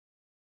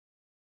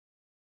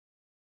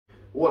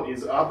What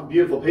is up,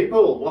 beautiful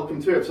people?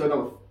 Welcome to episode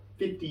number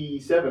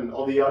 57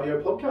 of the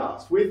RDO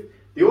podcast with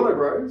the Auto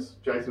Bros,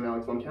 Jason and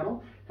Alex Von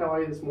Cannell. How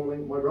are you this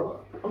morning, my brother?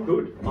 I'm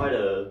good. I had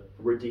a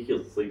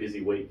ridiculously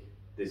busy week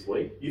this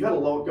week. You've had a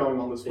lot going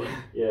on this week.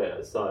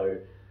 Yeah, so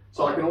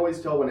I can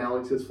always tell when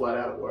Alex is flat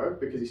out at work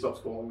because he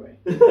stops calling me.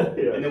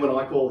 yeah. And then when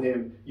I call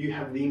him, you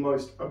have the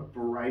most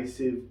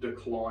abrasive,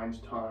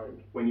 declined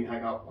tone when you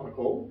hang up on a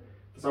call.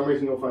 For some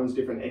reason, your phone's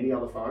different than any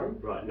other phone.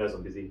 Right, knows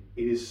I'm busy.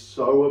 It is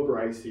so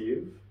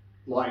abrasive.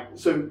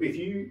 So if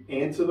you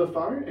answer the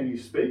phone and you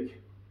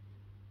speak,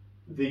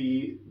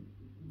 the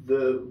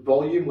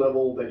volume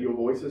level that your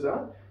voice is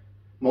at,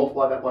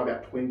 multiply that by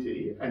about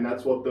 20, and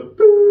that's what the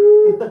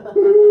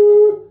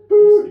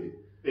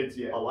it's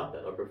I like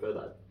that. I prefer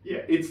that.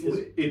 Yeah, it's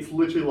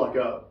literally like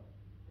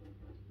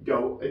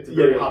it's a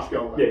very harsh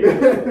go.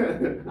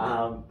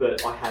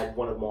 But I had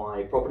one of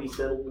my properties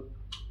settled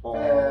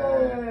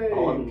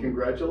on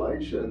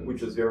congratulations,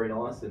 which was very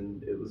nice,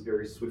 and it was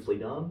very swiftly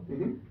done.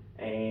 Mm-hmm.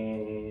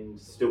 And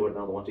still got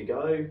another one to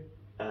go.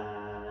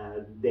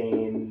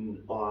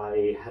 Then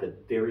I had a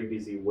very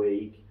busy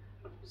week,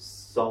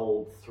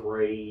 sold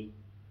 3.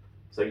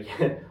 So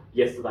yeah,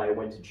 yesterday I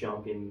went to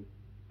jump in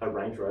a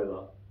Range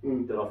Rover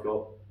that I've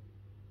got,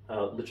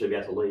 literally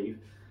about to leave.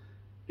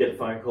 Get a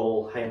phone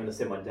call, hey, I'm going to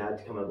send my dad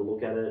to come have a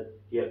look at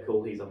it. Yeah,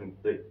 cool, he's up in,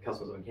 the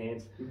customer's up in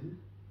Cairns. Mm-hmm.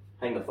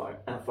 Hang the phone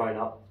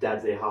up,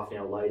 dad's there half an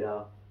hour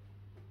later.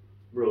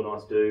 Real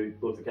nice dude,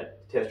 looked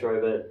at the test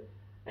drove it,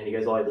 and he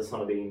goes, oh, the son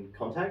will be in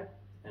contact.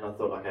 And I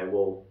thought, okay,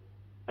 well,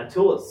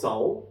 until it's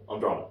sold, I'm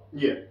driving.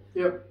 Yeah,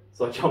 yep.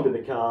 So I jump in the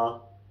car,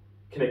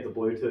 connect the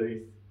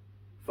Bluetooth,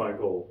 phone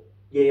call.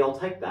 Yeah, I'll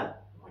take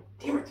that. I'm like,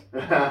 damn it.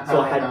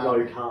 So I had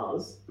no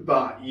cars.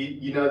 But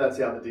you know that's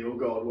how the deal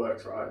god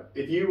works, right?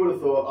 If you would have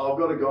thought, I've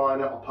got a guy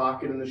in it, I'll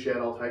park it in the shed,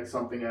 I'll take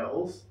something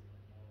else,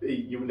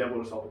 you would never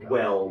would have sold the car.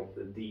 Well,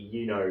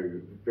 you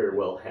know very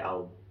well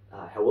how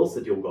else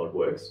the deal god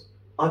works.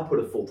 I put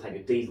a full tank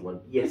of diesel in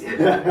yesterday.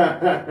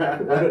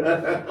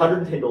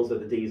 $110 worth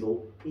of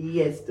diesel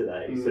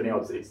yesterday. So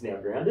now it's now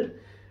grounded.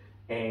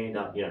 And,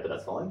 but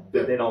that's fine.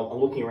 But then I'm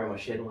looking around my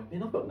shed and I'm like,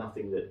 man, I've got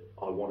nothing that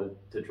I wanted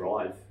to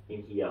drive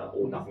in here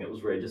or nothing that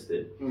was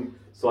registered.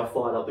 So I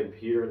fired up the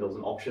computer and there was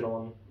an auction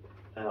on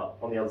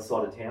the other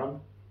side of town.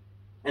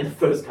 And the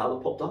first car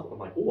that popped up, I'm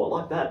like, oh, I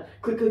like that.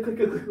 Click, click, click,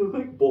 click, click, click,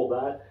 click. Bought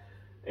that.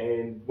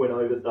 And went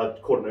over,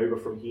 caught an Uber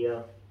from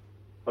here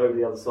over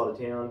the other side of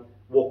town.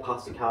 Walked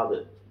past a car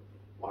that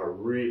I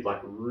really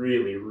caught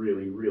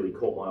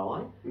my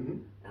eye. Mm-hmm.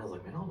 And I was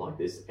like, man, I like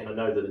this. And I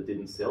know that it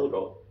didn't sell, it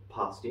got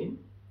passed in.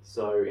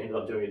 So ended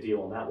up doing a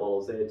deal on that while I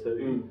was there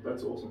too.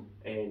 That's awesome.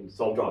 And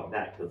so I'm driving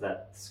that because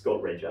that's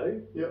got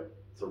Rego. Yep.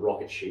 It's a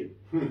rocket ship.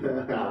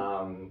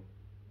 Beautiful,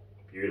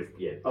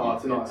 yeah. Oh,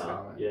 it's a nice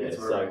car, mate. Yeah, it's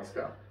a very nice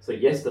car. So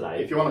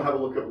yesterday... If you want to have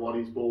a look at what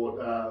he's bought,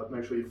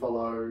 make sure you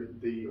follow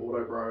the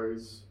Auto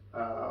Bros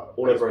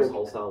Auto Bros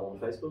Wholesale on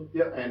Facebook.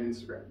 Yeah, and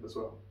Instagram as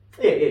well.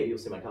 Yeah, you'll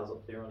see my cars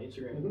up there on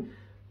Instagram. Mm-hmm.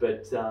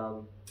 But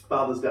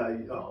Father's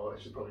Day,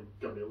 it's just probably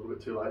going to be a little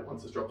bit too late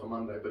once it's dropped on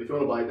Monday. But if you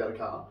want to buy out a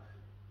car,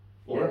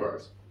 Auto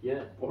Bros.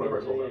 Yeah. Auto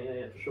Bros.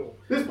 Yeah, for sure.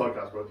 This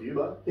podcast brought to you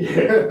by.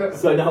 Yeah.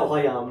 So no,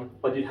 I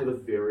did have a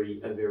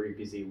very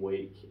busy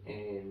week,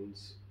 and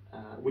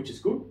which is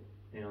good.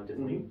 And I'm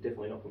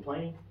definitely not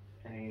complaining.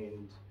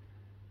 And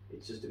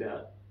it's just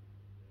about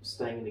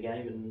staying in the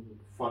game and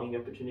finding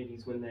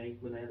opportunities when they're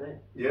there.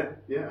 Yeah,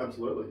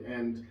 absolutely.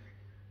 And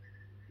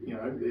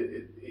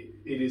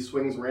it is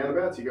swings and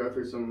roundabouts. You go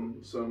through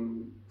some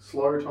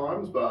slow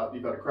times, but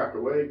you've had a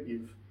cracker week.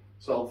 You've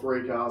sold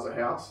 3 cars, a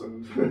house,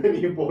 and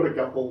you've bought a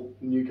couple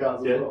new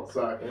cars as well.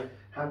 So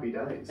happy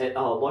days. And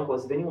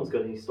likewise, if anyone's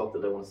got any stock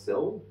that they want to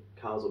sell,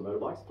 cars or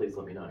motorbikes, please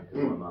let me know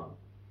because I'm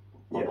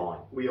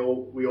buying. We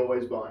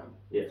always buy them.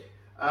 Yeah.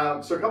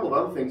 So a couple of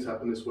other things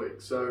happened this week.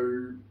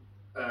 So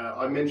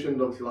I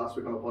mentioned obviously last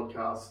week on the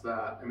podcast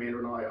that Amanda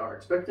and I are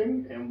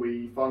expecting, and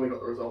we finally got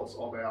the results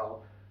of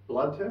our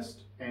blood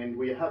test, and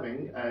we are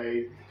having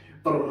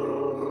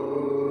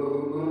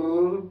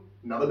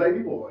another baby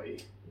boy.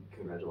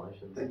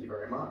 Congratulations. Thank you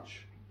very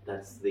much.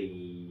 That's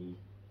the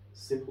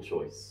simple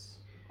choice,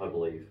 I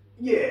believe.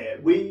 Yeah,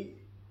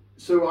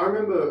 so I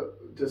remember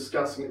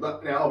discussing it.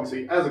 Now,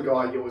 obviously, as a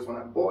guy, you always want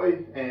to have a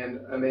boy, and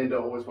Amanda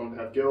always wanted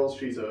to have girls.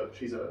 She's a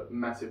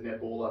massive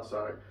netballer,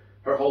 so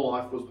her whole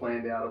life was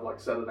planned out of like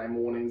Saturday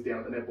mornings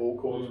down at the netball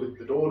courts with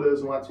the daughters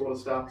and all that sort of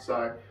stuff.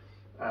 So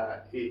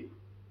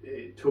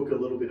it took a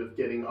little bit of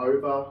getting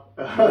over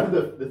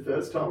the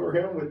first time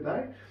around with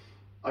Nate.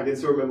 I can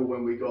still remember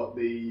when we got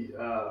the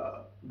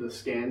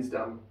scans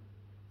done,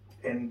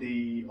 and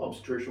the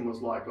obstetrician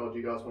was like, "Oh, do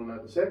you guys want to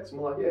know the sex?" And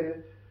we're like,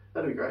 "Yeah,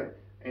 that'd be great."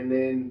 And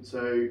then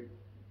so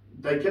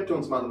they kept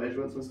doing some other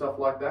measurements and stuff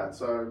like that,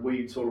 so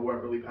we sort of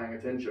weren't really paying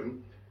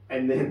attention.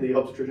 And then the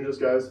obstetrician just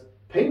goes,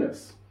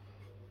 "Penis."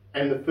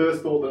 And the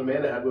first thought that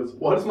Amanda had was,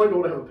 "Why does my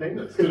daughter have a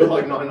penis?" Because we're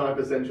like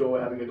 99% sure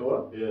we're having a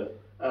daughter. Yeah.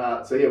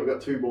 So yeah, we've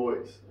got 2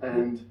 boys,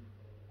 and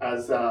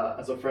as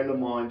a friend of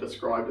mine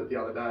described it the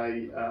other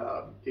day,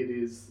 it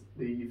is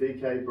the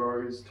VK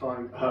Bros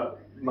time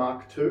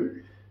Mark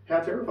II. How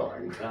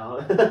terrifying.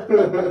 Now,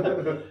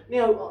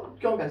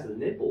 going back to the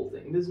netball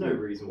thing, there's no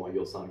reason why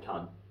your son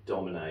can't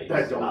dominate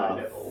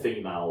netball.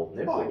 Female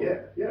netball.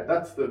 Oh, yeah.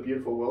 That's the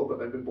beautiful world that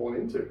they've been born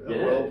into. A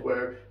Yeah. world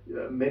where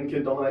men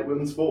can dominate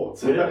women's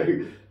sports. Yeah.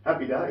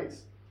 Happy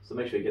days. So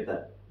make sure you get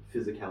that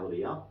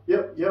physicality up.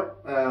 Yep.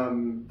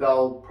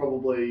 They'll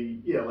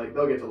probably,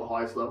 they'll get to the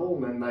highest level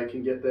and then they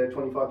can get their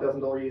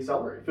 $25,000 a year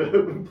salary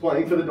for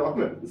playing for the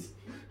Diamonds.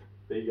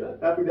 There you go.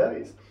 Happy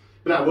days.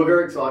 But no, we're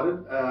very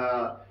excited.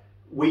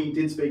 We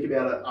did speak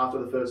about it after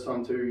the first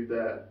time too,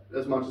 that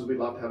as much as we'd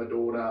love to have a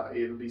daughter,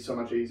 it would be so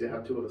much easier to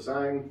have two of the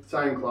same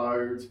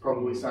clothes,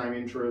 probably same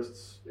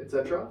interests,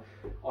 etc.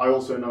 I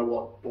also know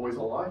what boys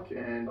are like,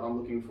 and I'm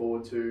looking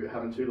forward to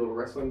having two little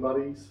wrestling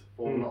buddies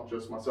for not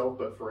just myself,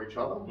 but for each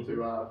other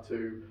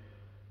to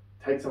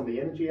take some of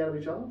the energy out of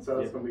each other. So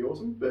that's going to be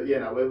awesome. But yeah,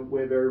 no,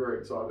 we're very, very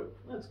excited.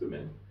 That's good,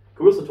 man.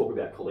 Can we also talk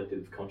about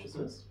collective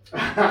consciousness?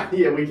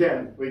 Yeah, we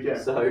can.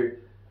 So,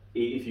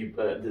 if you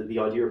the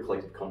idea of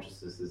collective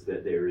consciousness is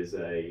that there is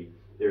a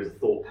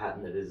thought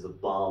pattern that is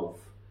above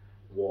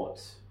what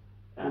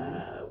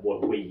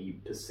we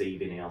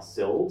perceive in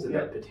ourselves, and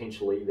that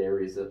potentially there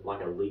is a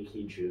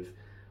leakage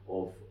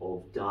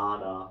of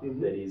data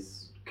that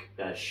is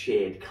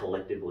shared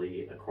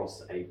collectively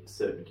across a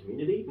certain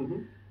community.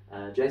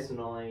 Jason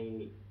and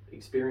I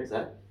experienced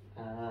that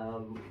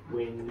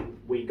when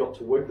we got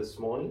to work this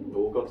morning,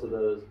 or got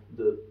to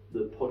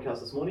the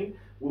podcast this morning.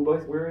 We're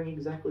both wearing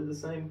exactly the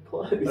same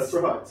clothes. That's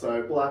right.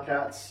 So black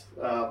hats,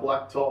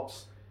 black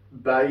tops,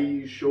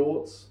 beige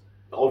shorts.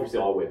 Obviously,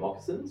 I wear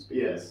moccasins.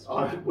 Yes,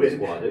 that's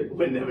what I do.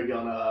 We're never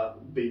gonna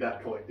be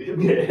that collective.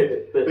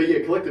 But yeah,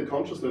 collective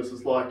consciousness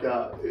is like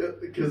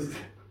because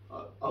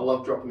I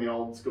love dropping the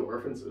old school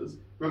references.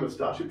 Remember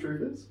Starship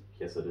Troopers?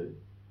 Yes, I do.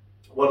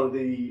 One of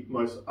the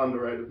most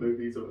underrated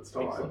movies of its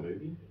time. Excellent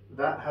movie.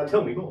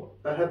 Tell me more.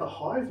 That had the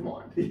hive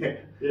mind. Yeah.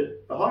 The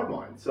hive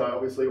mind. So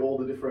obviously all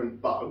the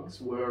different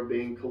bugs were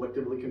being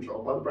collectively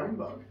controlled by the brain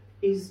bug.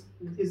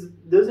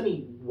 There's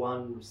only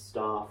one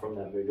star from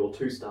that movie, or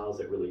two stars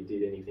that really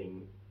did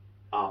anything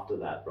after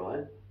that,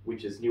 right?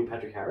 Which is Neil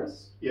Patrick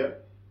Harris.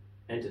 Yep.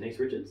 And Denise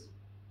Richards.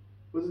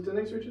 Was it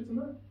Denise Richards in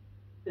that?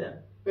 Yeah.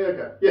 Yeah.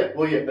 Okay. Yeah.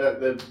 Well, yeah.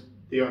 They're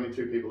the only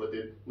two people that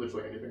did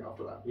literally anything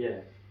after that.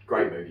 Yeah.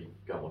 Great movie.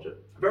 Go and watch it.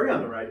 Very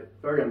underrated.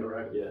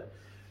 Yeah.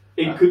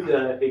 It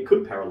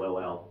could parallel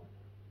our.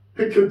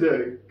 It could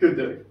do.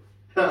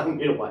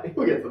 In a way.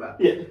 We'll get to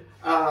that. Yeah.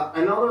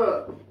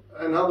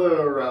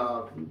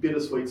 Another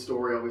bittersweet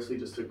story, obviously,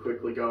 just to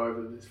quickly go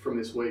over this, from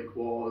this week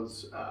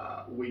was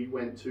we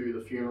went to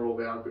the funeral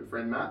of our good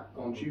friend Matt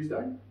on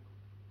Tuesday.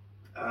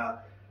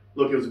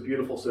 Look, it was a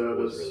beautiful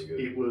service. It was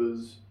really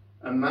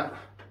good.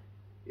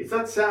 It's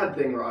that sad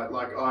thing, right?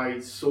 Like, I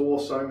saw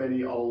so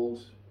many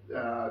old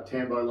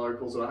Tambo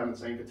locals that I haven't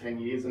seen for 10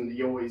 years, and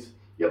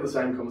you have the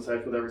same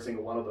conversation with every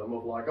single one of them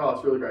of like, oh,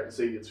 it's really great to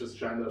see you. It's just a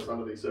shame that it's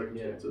under these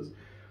circumstances.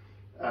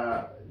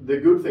 Yeah. The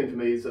good thing for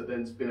me is that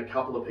there's been a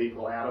couple of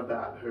people out of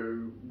that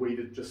who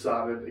we've just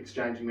started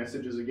exchanging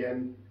messages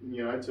again,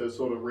 to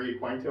sort of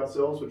reacquaint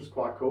ourselves, which is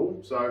quite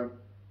cool. So,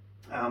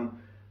 but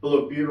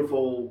look,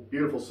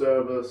 beautiful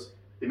service.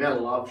 The amount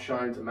of love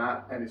shown to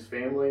Matt and his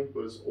family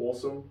was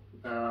awesome.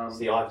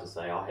 See, I have to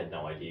say, I had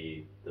no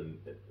idea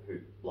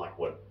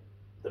what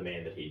the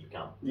man that he'd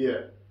become.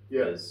 Yeah.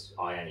 Because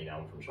I only know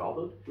him from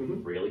childhood,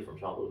 really from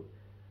childhood.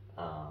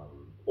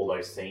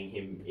 Although seeing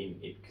him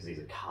because he's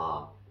a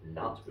car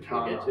nut, which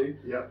we'll get to.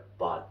 Yep.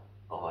 But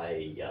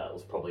it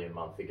was probably a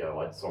month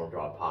ago, I saw him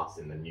drive past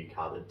in the new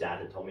car that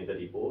Dad had told me that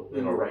he bought.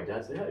 And I rang Dad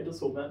and said, hey, I just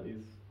saw Matt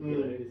in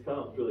his car.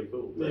 It was really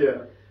cool.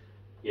 But,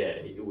 yeah,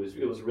 it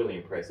was really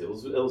impressive. It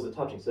was a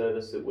touching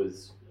service. It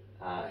was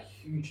a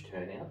huge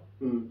turnout.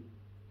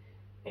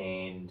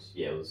 And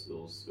yeah, it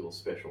was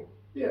special.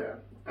 Yeah.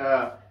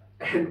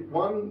 And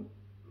one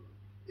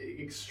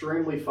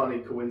extremely funny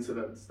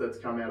coincidence that's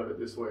come out of it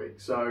this week.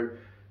 So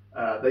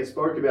they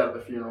spoke about at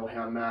the funeral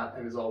how Matt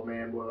and his old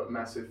man were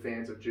massive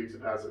fans of Dukes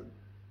of Hazzard,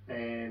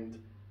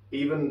 and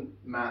even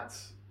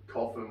Matt's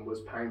coffin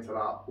was painted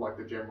up like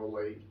the General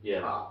Lee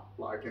car,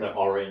 like so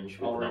orange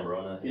with the number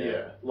on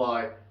it.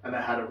 And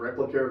they had a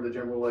replica of the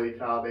General Lee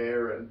car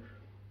there. And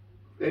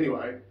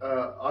anyway,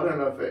 I don't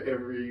know if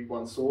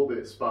everyone saw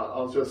this, but I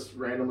was just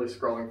randomly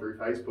scrolling through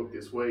Facebook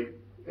this week,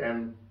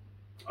 and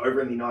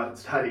over in the United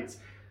States,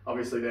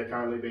 obviously they're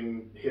currently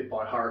being hit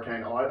by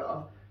Hurricane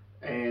Ida,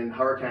 and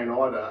Hurricane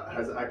Ida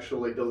does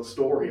a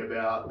story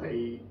about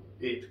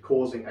it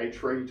causing a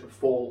tree to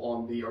fall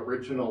on the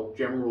original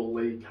General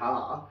Lee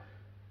car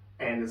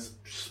and has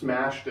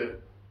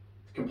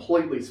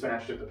completely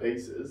smashed it to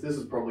pieces. This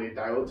is probably a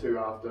day or two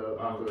after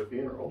the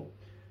funeral.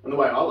 And the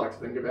way I like to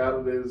think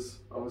about it is,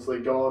 obviously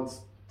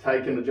God's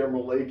taken the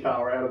General Lee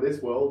car out of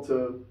this world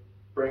to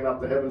bring it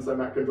up to heaven so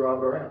Matt can drive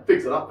it around.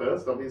 Fix it up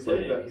first,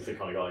 obviously. Yeah, he's the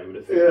kind of guy who would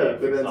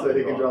have but then so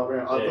he can drive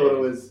around. I thought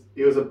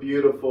it was a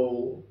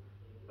beautiful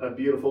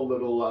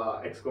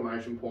little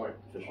exclamation point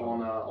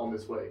on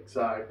this week.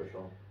 So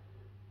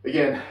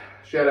again,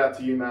 shout out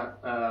to you, Matt.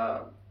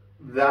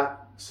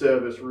 That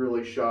service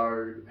really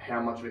showed how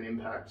much of an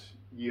impact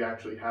you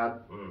actually had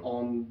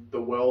on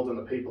the world and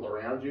the people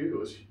around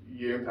you.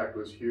 Your impact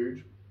was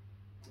huge.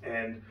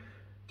 And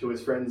to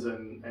his friends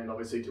and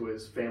obviously to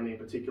his family in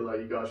particular,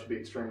 you guys should be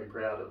extremely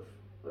proud of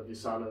your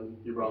son and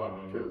your brother,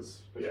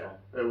 because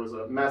it was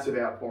a massive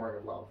outpouring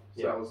of love.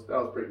 So that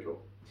was pretty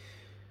cool.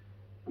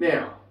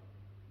 Now,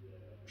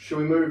 should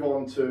we move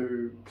on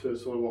to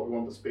sort of what we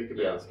want to speak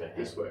about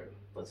this week?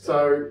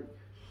 So,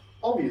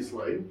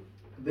 obviously,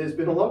 there's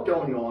been a lot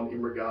going on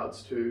in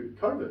regards to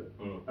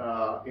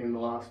COVID in the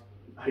last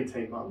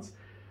 18 months.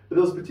 But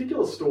there was a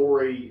particular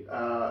story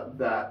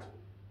that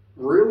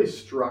really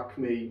struck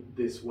me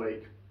this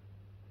week.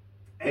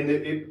 And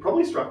it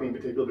probably struck me in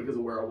particular because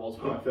of where I was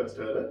when I first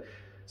heard it.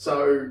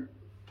 So,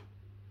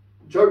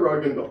 Joe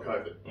Rogan got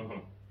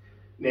COVID.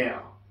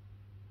 Now,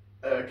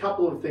 a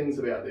couple of things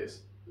about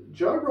this.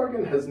 Joe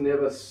Rogan has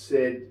never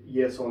said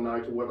yes or no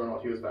to whether or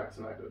not he was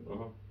vaccinated.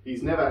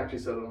 He's never actually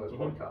said it on his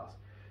podcast.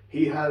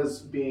 He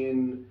has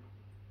been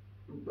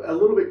a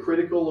little bit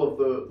critical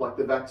of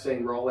the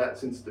vaccine rollout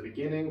since the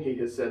beginning. He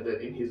has said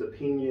that in his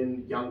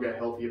opinion, younger,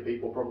 healthier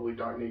people probably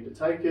don't need to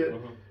take it.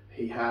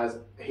 The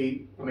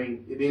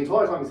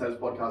entire time he's had his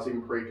podcast,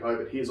 even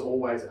pre-COVID, he has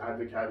always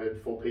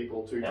advocated for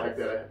people to take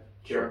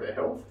care of their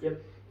health.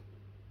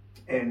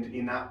 And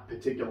in that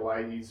particular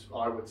way,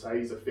 I would say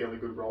he's a fairly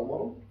good role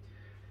model.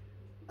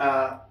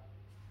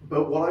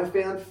 But what I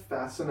found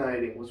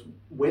fascinating was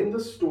when the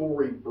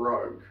story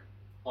broke,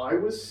 I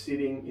was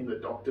sitting in the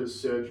doctor's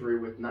surgery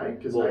with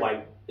Nate.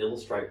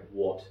 Illustrate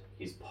what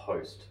his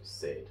post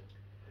said.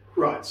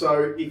 Right,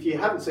 so if you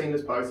haven't seen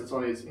this post, it's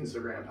on his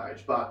Instagram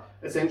page. But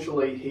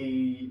essentially,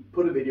 he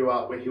put a video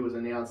up where he was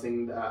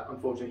announcing that,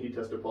 unfortunately, he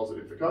tested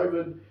positive for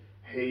COVID.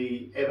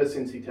 Ever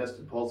since he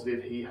tested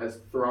positive, he has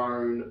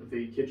thrown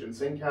the kitchen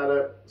sink at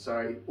it.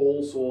 So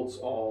all sorts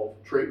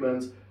of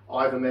treatments,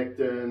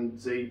 ivermectin,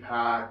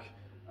 Z-Pack,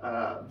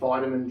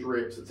 vitamin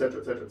drips,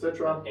 etc., etc.,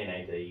 etc.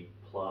 NAD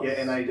plus.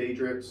 Yeah, NAD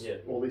drips,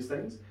 all these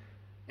things.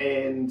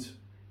 And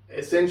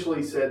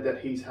essentially said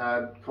that he's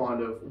had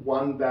kind of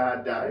one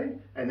bad day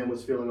and then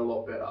was feeling a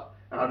lot better.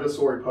 And I just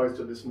saw he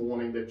posted this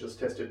morning that just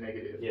tested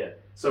negative.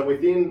 So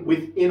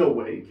within a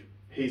week,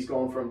 he's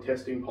gone from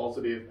testing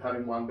positive,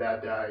 having one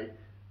bad day,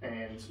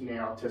 and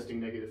now testing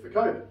negative for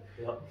COVID.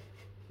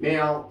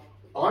 Now,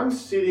 I'm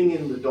sitting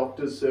in the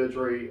doctor's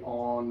surgery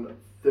on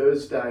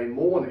Thursday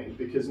morning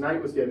because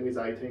Nate was getting his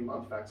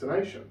 18-month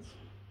vaccinations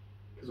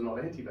because we're not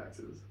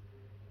anti-vaxxers.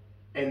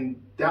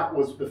 And that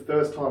was the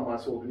first time I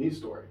saw the news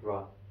story.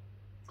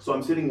 So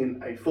I'm sitting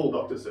in a full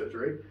doctor's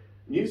surgery,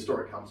 news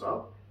story comes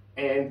up,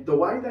 and the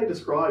way they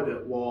described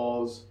it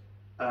was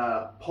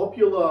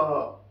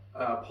popular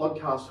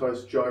podcast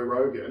host Joe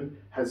Rogan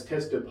has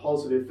tested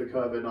positive for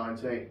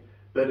COVID-19,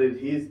 but it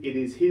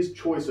is his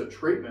choice of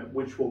treatment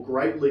which will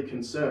greatly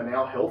concern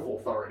our health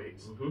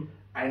authorities.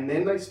 And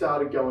then they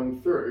started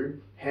going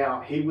through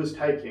how he was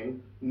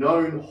taking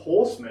known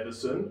horse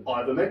medicine,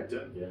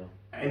 ivermectin.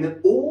 And then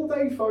all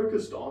they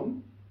focused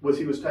on was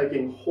he was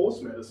taking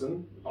horse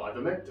medicine,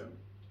 ivermectin.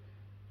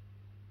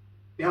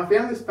 Now, I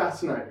found this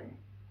fascinating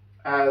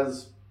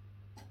as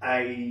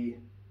a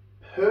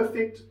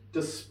perfect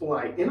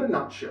display, in a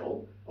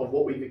nutshell, of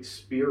what we've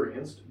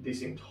experienced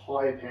this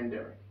entire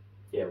pandemic.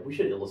 We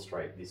should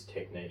illustrate this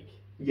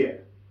technique.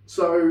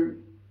 So,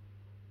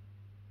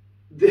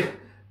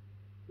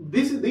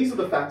 these are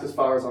the facts as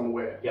far as I'm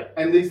aware.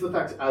 And these are the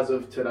facts as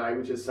of today,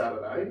 which is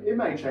Saturday. It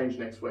may change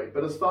next week,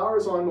 but as far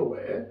as I'm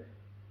aware,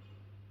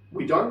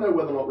 we don't know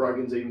whether or not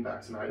Rogan's even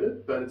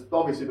vaccinated, but it's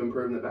obviously been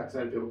proven that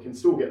vaccinated people can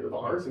still get the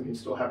virus and can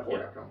still have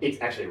poor outcomes. It's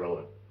actually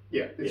relevant.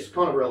 It's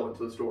kind of relevant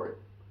to the story.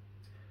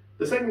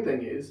 The second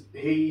thing is,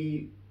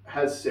 he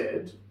has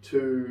said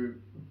to,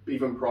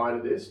 even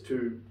prior to this,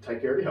 to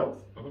take care of your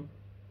health.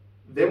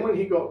 Then when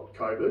he got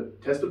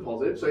COVID, tested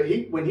positive, so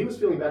when he was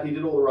feeling bad, he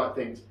did all the right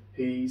things.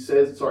 He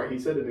said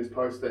in his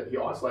post that he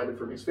isolated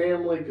from his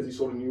family because he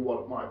sort of knew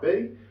what it might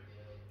be.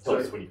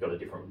 Helps when you've got a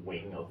different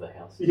wing of the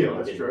house.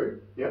 That's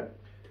true.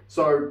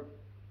 So,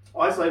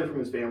 isolated from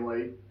his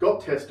family,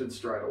 got tested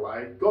straight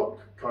away, got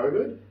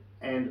COVID,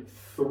 and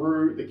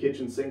threw the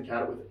kitchen sink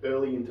at it with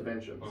early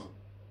interventions.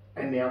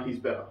 And now he's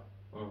better.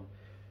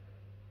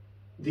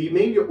 The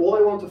media, all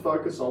they wanted to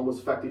focus on was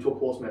the fact he took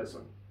horse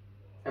medicine.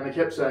 And they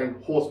kept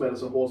saying horse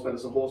medicine, horse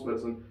medicine, horse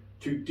medicine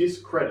to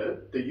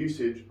discredit the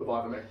usage of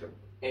ivermectin.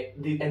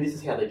 And this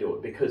is how they do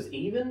it, because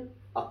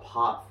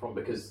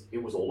because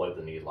it was all over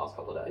the news the last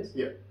couple of days.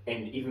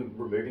 And even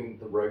removing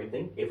the Rogan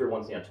thing,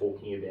 everyone's now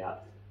talking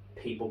about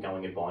people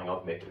going and buying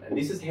ivermectin. And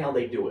this is how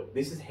they do it.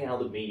 This is how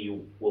the media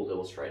will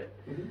illustrate it.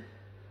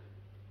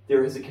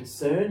 There is a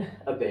concern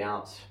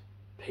about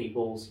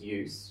people's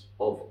use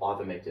of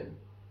ivermectin,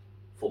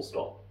 full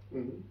stop.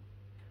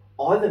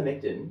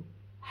 Ivermectin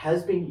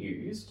has been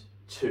used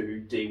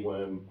to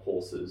deworm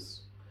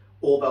horses.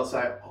 Or they'll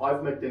say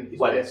ivermectin is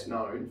best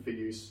known for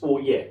use.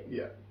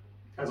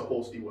 As a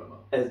horse dewormer.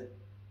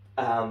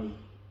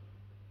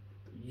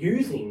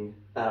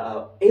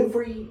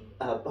 Every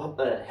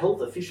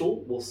health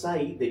official will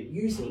say that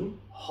using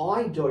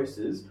high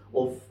doses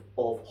of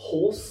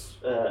horse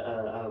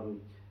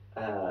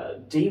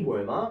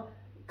dewormer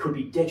could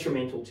be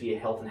detrimental to your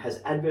health and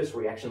has adverse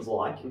reactions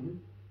like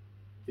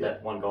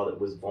that one guy that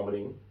was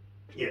vomiting.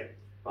 Yeah.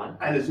 Right?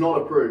 And it's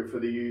not approved for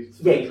the use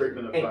for the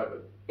treatment of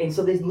COVID. And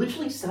so they're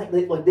literally saying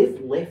that, like, they've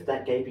left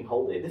that gaping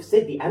hole there. They've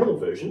said the animal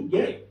version,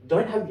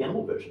 don't have the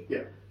animal version.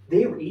 Yeah.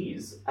 There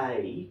is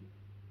a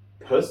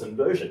person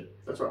version.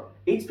 That's right.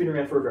 It's been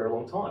around for a very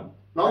long time.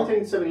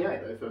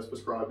 1978, they first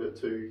prescribed it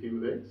to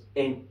human beings.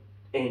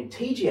 And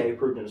TGA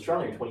approved in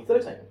Australia in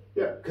 2013.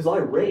 Yeah. Because I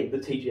read the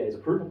TGA's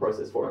approval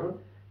process for it.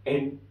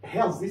 And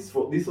how's this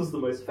for? This was the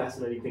most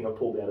fascinating thing I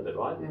pulled out of it,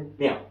 right?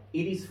 Now,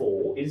 it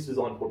is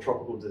designed for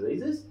tropical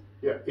diseases.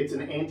 Yeah, it's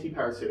an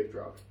anti-parasitic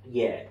drug.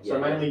 Yeah. So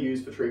mainly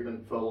used for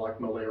treatment for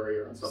like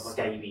malaria and stuff like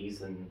that.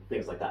 Scabies and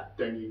things like that.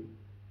 Dengue.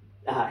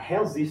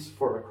 How's this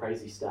for a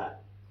crazy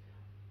stat?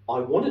 I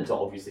wanted to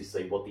obviously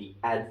see what the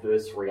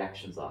adverse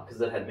reactions are because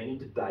they've had many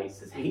debates.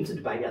 There's heaps of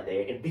debate out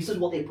there, and this is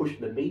what they're pushing.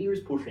 The media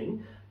is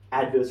pushing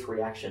adverse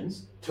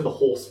reactions to the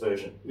horse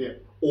version. Yeah.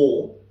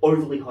 Or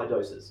overly high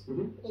doses.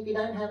 If you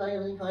don't have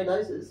overly high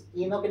doses,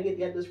 you're not going to get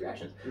the adverse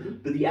reactions.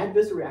 But the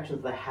adverse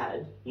reactions they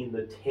had in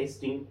the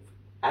testing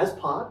as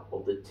part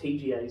of the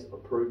TGA's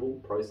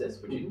approval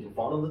process, which you can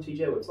find on the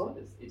TGA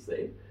website, it's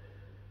there.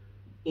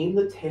 In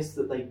the tests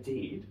that they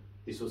did,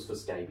 this was for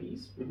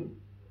scabies,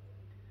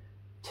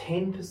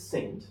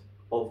 10%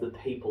 of the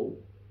people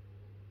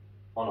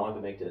on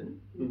ivermectin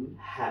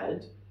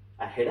had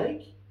a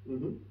headache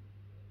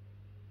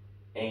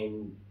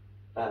and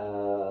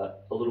a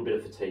little bit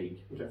of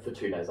fatigue for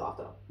 2 days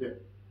after. Yeah.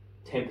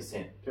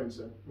 10%.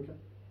 10%. Okay.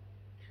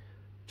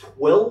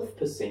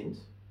 12%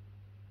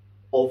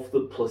 of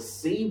the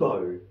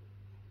placebo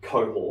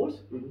cohort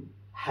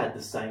had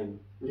the same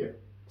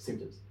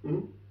symptoms.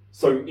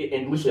 So,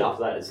 and literally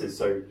after that, it says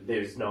so.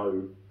 There is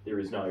no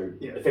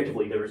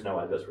effectively there is no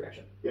adverse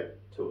reaction.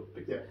 To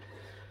it.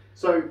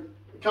 So,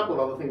 a couple of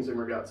other things in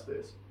regards to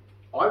this.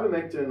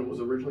 Ivermectin was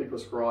originally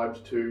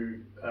prescribed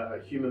to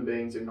human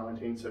beings in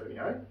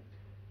 1978,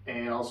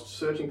 and I was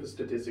searching for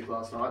statistics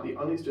last night. The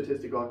only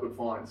statistic I could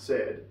find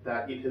said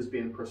that it has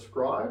been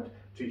prescribed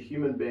to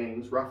human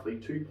beings roughly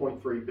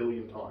 2.3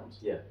 billion times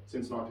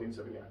since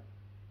 1978.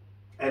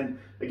 And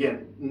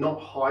again, not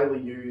highly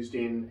used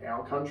in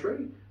our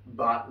country,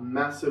 but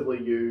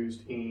massively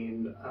used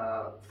in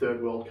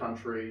third world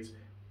countries,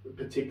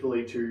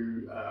 particularly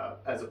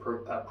as a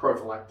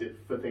prophylactic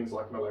for things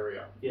like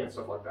malaria and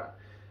stuff like that.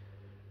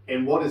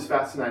 And what is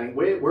fascinating,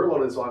 where a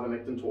lot of this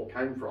ivermectin talk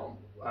came from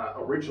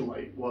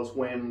originally was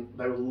when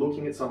they were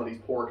looking at some of these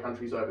poorer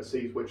countries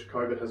overseas, which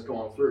COVID has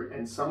gone through,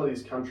 and some of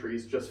these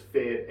countries just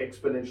fared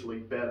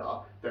exponentially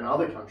better than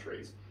other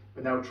countries,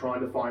 and they were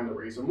trying to find the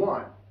reason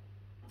why.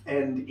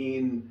 And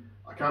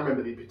I can't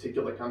remember the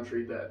particular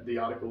country that the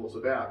article was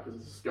about,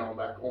 because it's going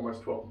back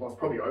almost 12 months,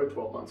 probably over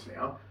 12 months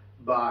now,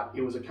 but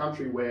it was a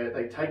country where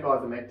they take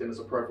ivermectin as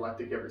a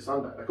prophylactic every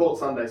Sunday. They call it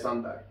Sunday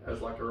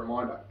as like a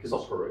reminder. It's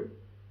not Peru.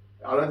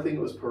 I don't think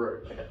it was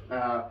Peru. Okay.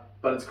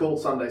 But it's called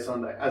Sunday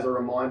as a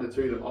reminder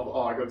to them of,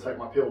 I got to take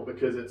my pill,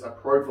 because it's a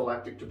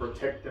prophylactic to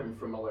protect them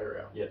from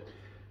malaria.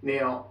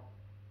 Now,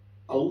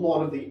 a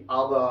lot of the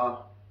other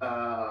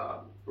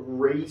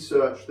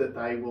research that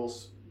they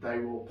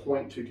will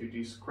point to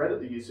discredit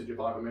the usage of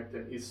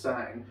ivermectin is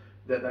saying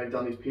that they've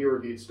done these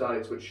peer-reviewed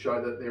studies which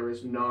show that there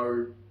is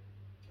no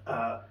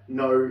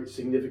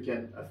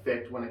significant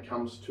effect when it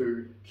comes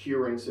to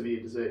curing severe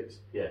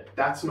disease.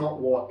 That's not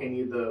what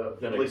any of the...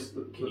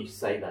 Can you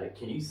say that?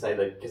 Can you say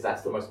that? Because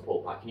that's the most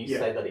important part. Can you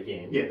say that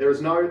again? Yeah, there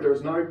is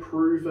no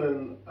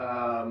proven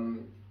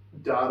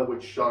data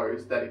which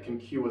shows that it can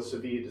cure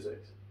severe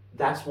disease.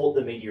 That's what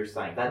the media is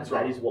saying. That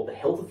is what the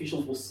health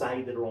officials will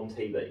say that are on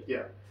TV.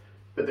 Yeah.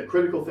 But the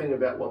critical thing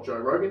about what Joe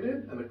Rogan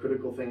did, and the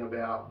critical thing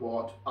about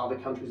what other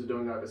countries are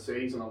doing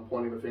overseas, and I'm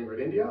pointing the finger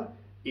at India,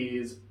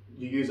 is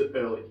you use it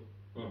early.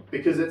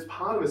 Because it's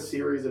part of a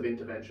series of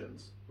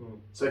interventions.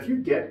 So if you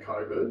get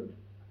COVID,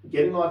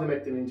 getting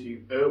ivermectin into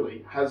you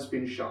early has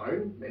been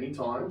shown many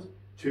times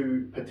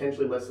to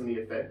potentially lessen the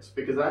effects,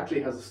 because it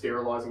actually has a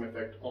sterilising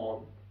effect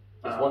on...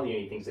 It's one of the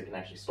only things that can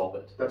actually stop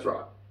it. That's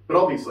right. But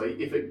obviously,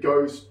 if it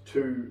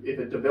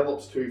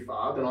develops too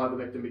far, then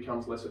ivermectin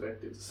becomes less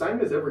effective.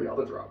 Same as every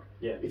other drug.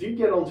 If you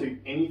get onto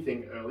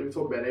anything early, we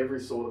talk about every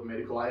sort of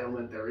medical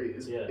ailment there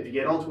is. If you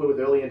get onto it with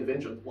early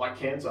intervention, like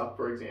cancer,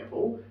 for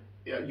example,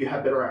 you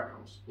have better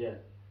outcomes.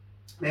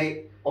 Now,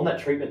 on that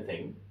treatment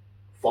thing,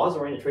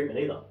 Pfizer ain't a treatment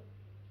either.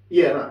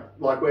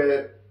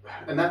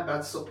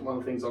 That's one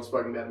of the things I've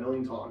spoken about a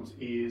million times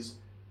is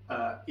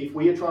if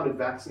we are trying to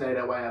vaccinate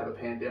our way out of a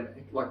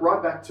pandemic, like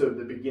right back to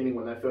the beginning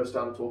when they first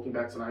started talking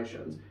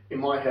vaccinations, in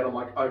my head I'm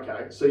like,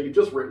 okay, so you've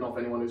just written off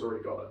anyone who's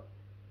already got it.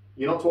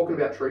 You're not talking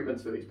about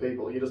treatments for these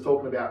people, you're just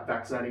talking about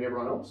vaccinating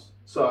everyone else.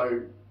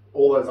 So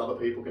all those other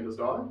people can just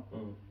die.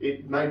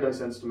 It made no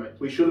sense to me.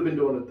 We should have been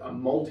doing a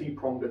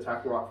multi-pronged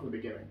attack right from the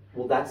beginning.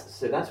 Well,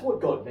 that's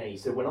what got me.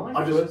 So when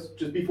I just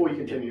before you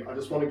continue, I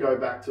just want to go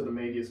back to the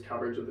media's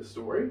coverage of this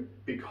story,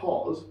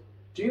 because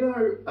do you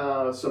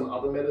know some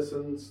other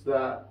medicines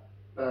that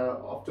are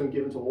often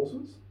given to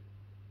horses?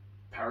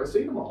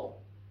 Paracetamol.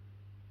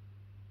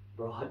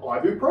 Right.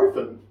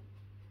 Ibuprofen.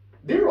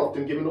 They're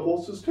often given to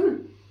horses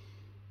too.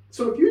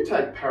 So if you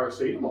take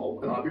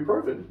paracetamol and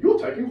ibuprofen, you're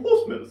taking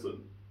horse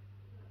medicine.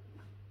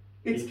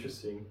 It's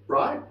interesting.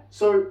 right.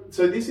 So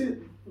this is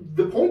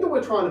the point that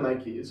we're trying to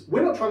make is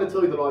we're not trying to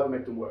tell you that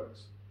ivermectin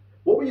works.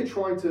 What we are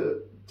trying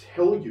to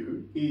tell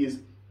you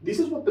is this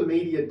is what the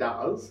media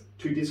does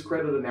to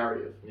discredit a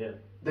narrative. Yeah.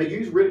 They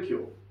use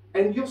ridicule.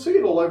 And you'll see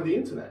it all over the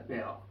internet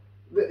now.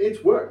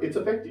 It's work, it's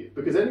effective.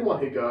 Because anyone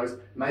who goes,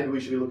 maybe we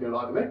should be looking at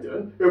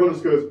ivermectin, everyone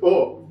just goes,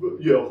 oh,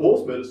 yeah,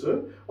 horse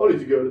medicine. I need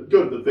to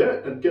go to the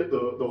vet and get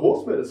the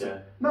horse medicine.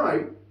 Yeah.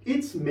 No,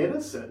 it's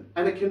medicine.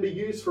 And it can be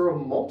used for a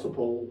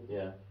multiple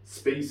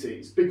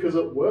species because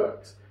it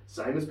works.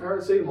 Same as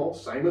paracetamol,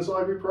 same as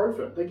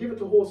ibuprofen. They give it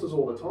to horses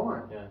all the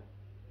time. Yeah.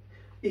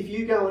 If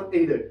you go and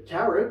eat a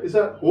carrot, is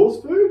that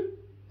horse food?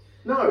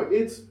 No,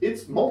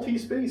 it's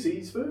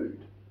multi-species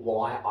food.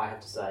 Well, I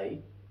have to say,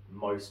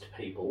 most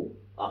people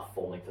are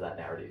falling for that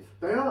narrative.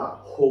 They are.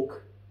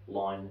 Hook,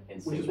 line,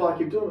 and sinker. Which is why I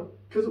keep doing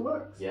it, because it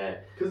works. Yeah.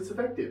 Because it's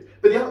effective.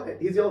 But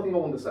here's the other thing I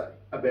wanted to say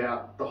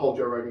about the whole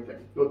Joe Rogan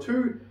thing. There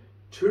were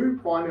two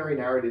primary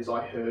narratives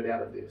I heard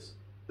out of this.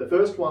 The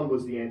first one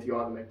was the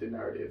anti-ivermectin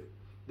narrative.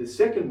 The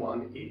second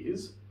one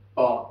is,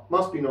 oh,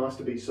 must be nice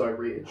to be so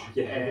rich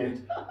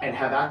and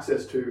have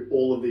access to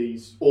all of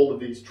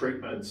these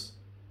treatments.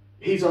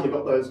 He's only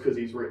got those because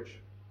he's rich.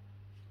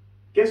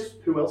 Guess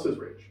who else is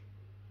rich?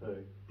 Who?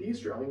 The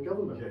Australian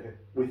government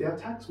with our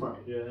tax money.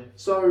 Yeah.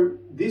 So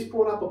this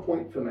brought up a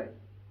point for me.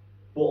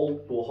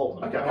 Well,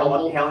 hold on. Okay,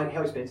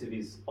 how expensive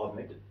is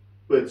ivermectin?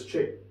 But it's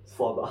cheap. It's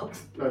 $5.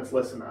 No, it's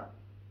less than that.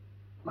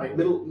 Mate,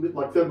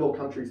 like third world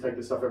countries take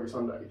this stuff every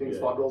Sunday. You think it's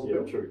 $5 a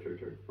bill?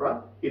 True.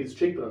 Right? It is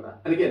cheaper than that.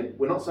 And again,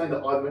 we're not saying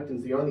that ivermectin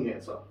is the only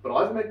answer, but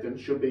ivermectin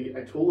should be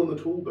a tool in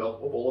the tool belt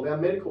of all of our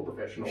medical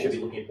professionals. We should be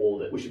looking at all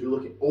of it. We should be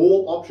looking.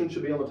 All options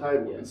should be on the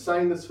table. Yeah. And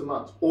saying this for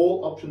months,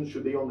 all options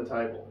should be on the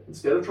table.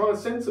 Instead of trying to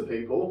censor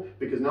people,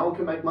 because no one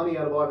can make money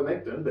out of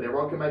ivermectin, but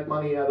everyone can make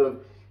money out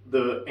of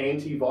the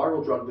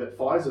antiviral drug that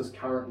Pfizer's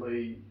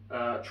currently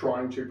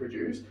trying to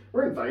produce.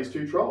 We're in phase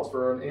 2 trials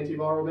for an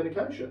antiviral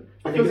medication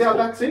because our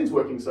vaccine's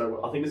working so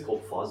well. I think it's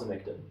called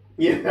Pfizermectin.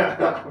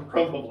 Yeah,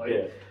 probably.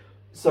 Yeah.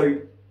 So,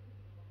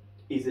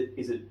 is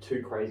it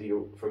too crazy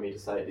for me to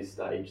say at this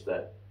stage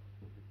that?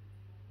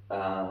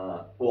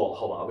 Well,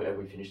 hold on. Have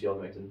we finished the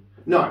ivermectin?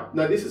 No.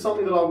 This is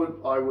something that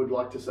I would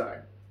like to say.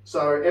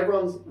 So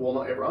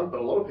not everyone, but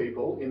a lot of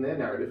people in their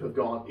narrative have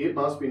gone, it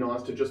must be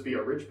nice to just be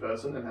a rich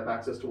person and have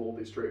access to all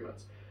these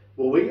treatments.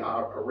 Well, we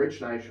are a rich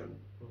nation.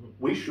 Mm-hmm.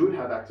 We should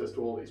have access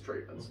to all these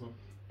treatments. Mm-hmm.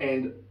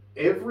 And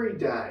every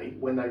day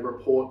when they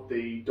report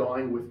the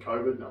dying with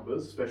COVID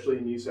numbers, especially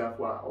in New South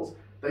Wales,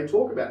 they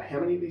talk about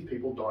how many of these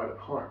people died at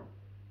home,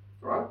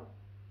 right?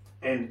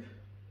 And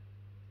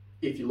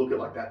if you look at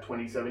like that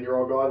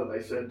 27-year-old guy that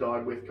they said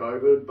died with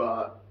COVID,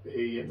 but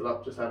he ended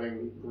up just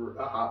having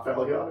a heart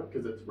failure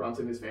because it runs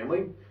in his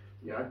family,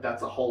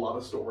 that's a whole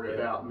other story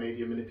about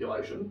media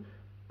manipulation.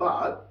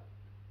 But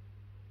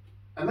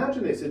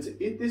imagine this,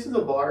 this is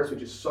a virus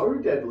which is so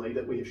deadly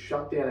that we have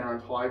shut down our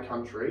entire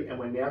country and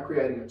we're now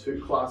creating a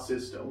 2-class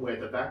system where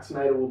the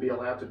vaccinated will be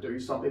allowed to do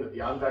something that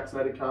the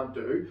unvaccinated can't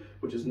do,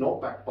 which is not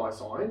backed by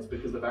science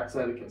because the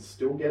vaccinated can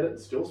still get it and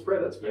still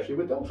spread it, especially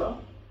with Delta.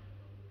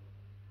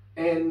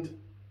 And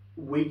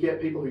we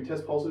get people who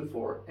test positive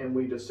for it and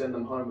we just send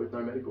them home with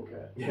no medical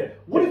care. Yeah.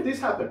 What if this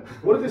happened?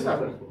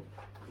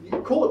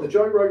 You call it the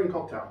Joe Rogan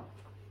cocktail.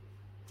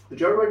 The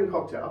Joe Rogan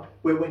cocktail,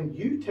 where when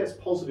you test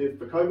positive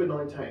for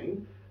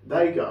COVID-19,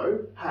 they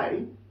go,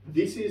 hey,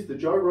 this is the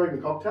Joe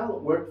Rogan cocktail.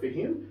 It worked for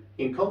him.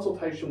 In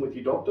consultation with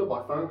your doctor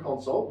by phone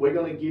consult, we're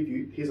going to give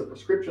you, here's a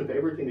prescription for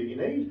everything that you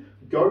need.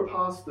 Go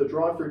past the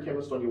drive-through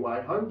chemist on your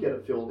way home, get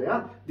it filled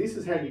out. This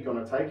is how you're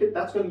going to take it.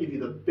 That's going to give you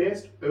the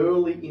best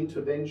early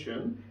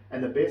intervention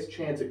and the best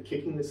chance at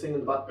kicking this thing in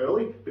the butt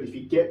early. But if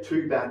you get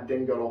too bad,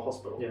 then go to a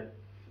hospital. Yeah.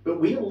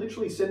 But we are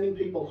literally sending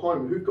people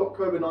home who've got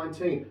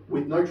COVID-19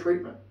 with no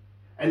treatment.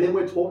 And then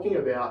we're talking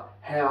about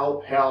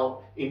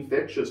how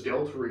infectious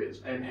Delta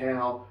is and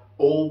how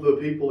all the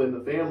people in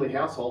the family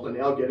household are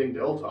now getting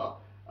Delta.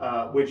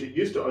 Which it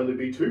used to only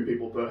be 2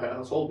 people per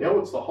household. Now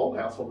it's the whole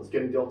household that's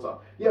getting Delta.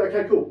 Yeah,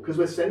 okay, cool, because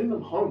we're sending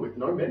them home with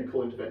no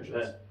medical interventions.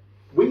 Yeah.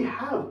 We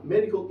have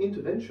medical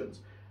interventions.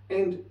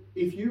 And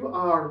if you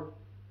are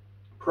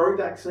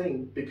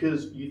pro-vaccine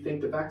because you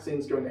think the vaccine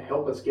is going to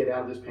help us get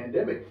out of this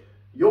pandemic,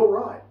 you're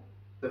right.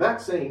 The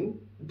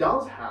vaccine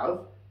does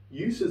have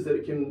uses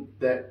that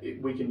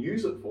we can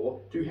use it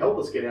for to help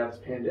us get out of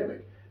this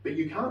pandemic. But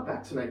you can't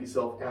vaccinate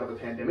yourself out of a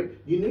pandemic.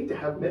 You need to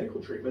have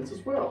medical treatments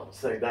as well.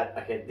 So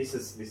this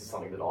is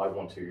something that I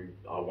want to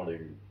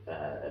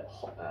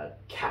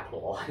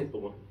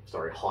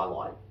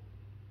highlight.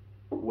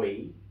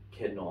 We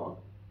cannot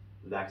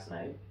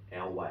vaccinate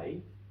our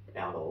way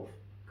out of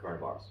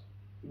coronavirus.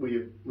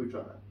 We've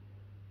done that.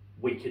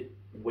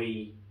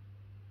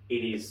 It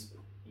is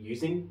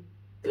using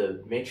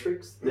the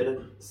metrics that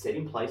are set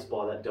in place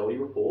by that Doherty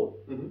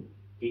report. Mm-hmm.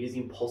 It is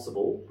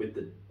impossible with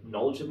the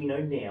knowledge that we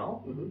know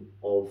now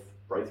of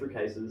breakthrough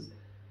cases.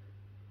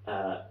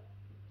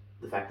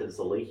 the fact that it's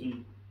a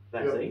leaky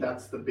Yep, vaccine,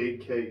 that's the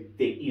big key.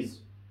 there is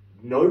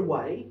no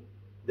way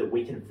that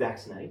we can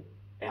vaccinate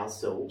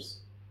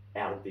ourselves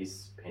out of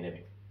this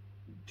pandemic.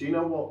 Do you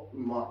know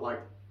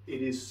what,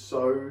 it is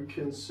so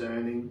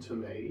concerning to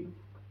me,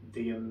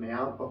 the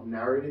amount of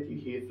narrative you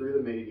hear through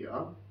the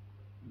media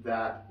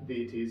that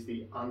it is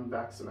the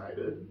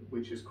unvaccinated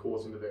which is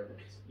causing the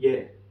variants.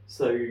 Yeah.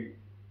 So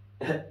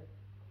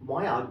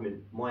my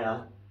argument,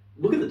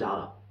 look at the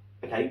data.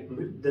 Okay,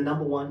 the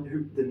number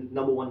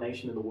one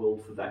nation in the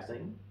world for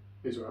vaccine,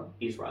 Israel.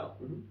 Israel.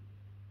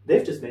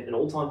 They've just met an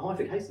all-time high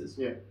for cases.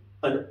 Yeah.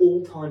 An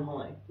all-time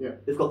high. Yeah.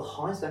 They've got the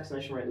highest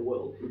vaccination rate in the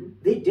world.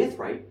 Their death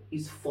rate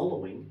is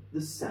following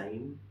the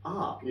same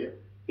arc. Yeah.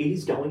 It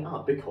is going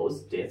up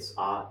because deaths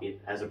are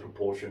as a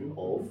proportion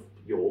of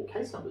your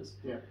case numbers.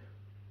 Yeah.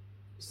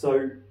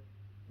 So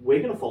we're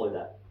going to follow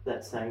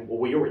that same, well,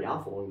 we already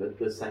are following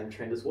the same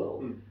trend as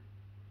well.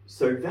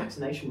 So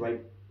vaccination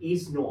rate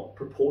is not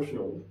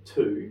proportional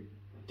to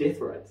death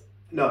rates.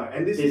 No,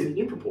 and this There's is an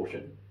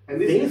improportion.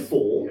 and this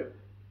Therefore, is,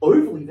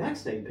 overly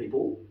vaccinated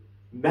people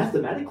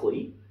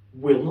mathematically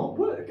will not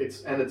work.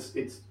 it's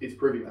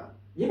proving that.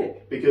 Yeah.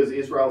 Because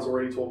Israel's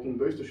already talking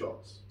booster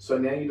shots. So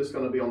now you're just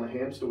going to be on the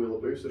hamster wheel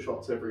of booster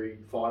shots every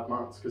 5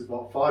 months, because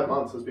 5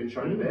 months has been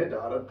shown in their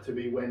data to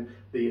be when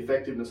the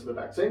effectiveness of the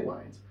vaccine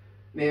wanes.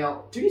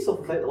 Now, Do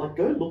yourself a favour,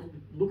 go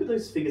look at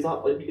those figures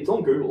up. It's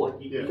on Google.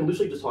 You can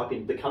literally just type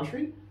in the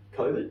country,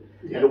 COVID,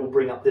 and it will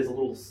bring up, there's a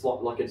little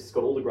slot, it's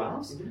got all the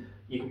graphs.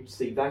 You can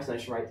see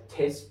vaccination rates,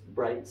 test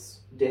rates,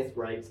 death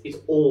rates. It's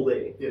all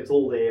there. Yeah. It's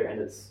all there, and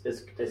it's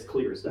as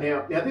clear as day.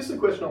 Now this is a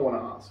question I want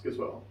to ask as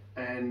well,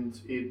 and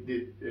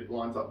it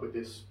lines up with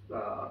this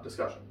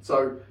discussion.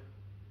 So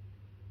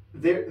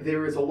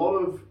there is a lot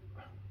of,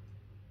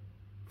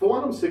 for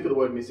one, I'm sick of the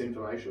word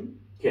misinformation.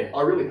 Yeah.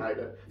 I really hate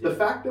it. The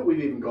fact that we've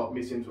even got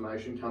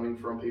misinformation coming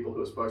from people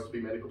who are supposed to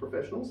be medical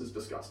professionals is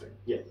disgusting.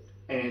 Yeah.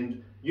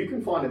 And you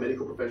can find a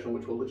medical professional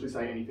which will literally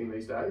say anything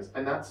these days,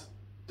 and that's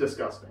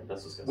disgusting.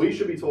 That's disgusting. We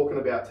should be talking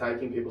about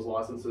taking people's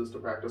licenses to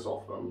practice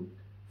off them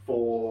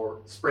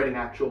for spreading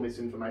actual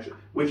misinformation,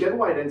 whichever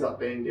way it ends up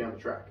being down the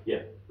track.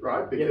 Yeah.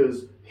 Right?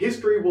 Because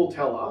history will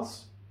tell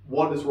us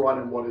what is right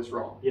and what is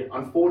wrong. Yeah.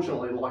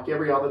 Unfortunately, like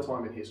every other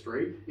time in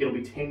history, it'll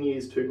be 10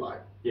 years too late.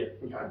 Yeah.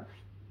 Okay?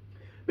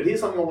 But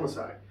here's something I want to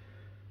say.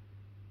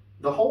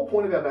 The whole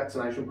point of our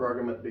vaccination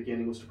program at the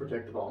beginning was to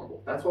protect the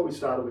vulnerable. That's why we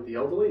started with the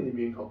elderly and the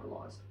immune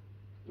compromised.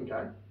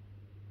 Okay?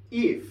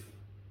 If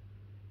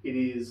it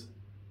is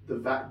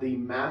the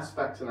mass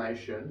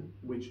vaccination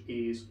which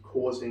is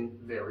causing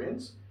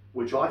variants,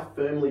 which I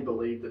firmly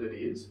believe that it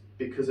is,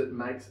 because it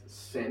makes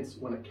sense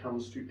when it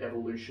comes to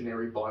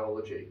evolutionary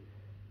biology.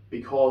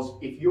 Because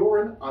if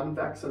you're an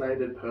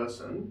unvaccinated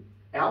person,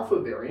 alpha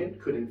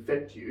variant could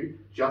infect you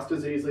just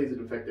as easily as it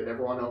infected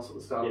everyone else at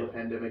the start of the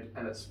pandemic,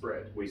 and it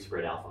spread. We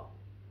spread alpha.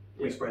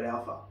 We spread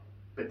alpha.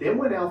 But then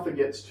when alpha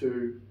gets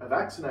to a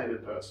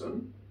vaccinated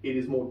person, it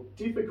is more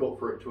difficult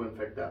for it to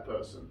infect that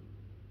person.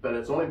 But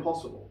it's not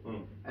impossible.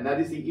 And that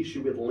is the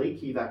issue with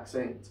leaky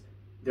vaccines.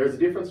 There's a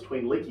difference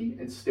between leaky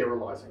and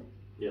sterilizing.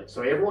 Yeah.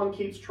 So everyone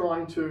keeps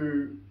trying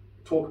to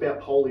talk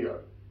about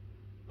polio.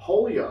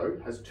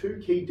 Polio has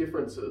 2 key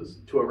differences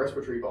to a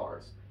respiratory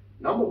virus.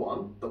 Number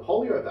one, the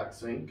polio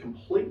vaccine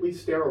completely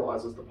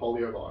sterilizes the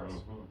polio virus,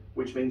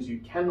 which means you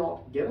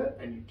cannot get it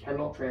and you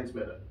cannot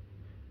transmit it.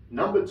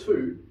 Number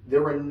two,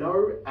 there are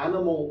no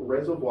animal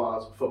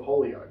reservoirs for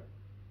polio.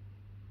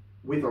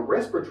 With a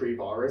respiratory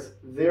virus,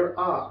 there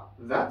are.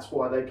 That's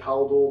why they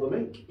culled all the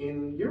mink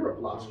in Europe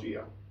last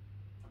year.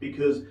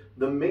 Because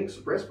the mink's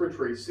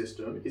respiratory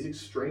system is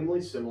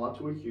extremely similar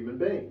to a human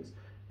being's.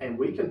 And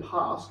we can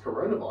pass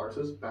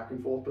coronaviruses back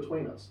and forth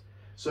between us.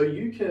 So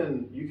you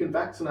can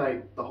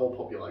vaccinate the whole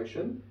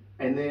population,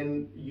 and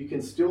then you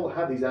can still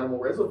have these animal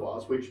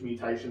reservoirs which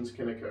mutations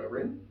can occur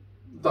in.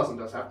 It doesn't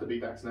just have to be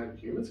vaccinated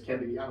humans, it can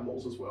be the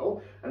animals as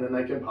well, and then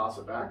they can pass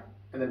it back.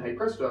 And then, hey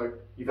presto,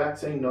 your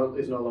vaccine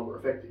is no longer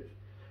effective.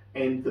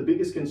 And the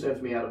biggest concern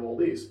for me out of all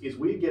this is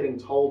we're getting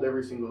told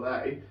every single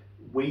day,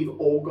 we've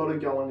all got to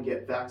go and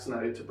get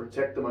vaccinated to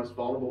protect the most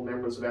vulnerable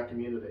members of our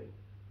community.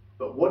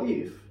 But what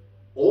if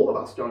all of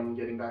us going and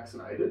getting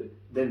vaccinated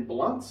then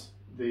blunts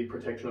the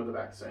protection of the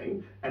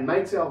vaccine and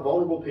makes our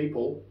vulnerable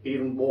people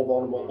even more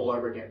vulnerable all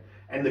over again?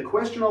 And the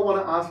question I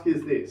want to ask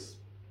is this,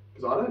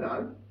 because I don't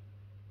know,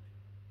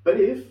 but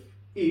if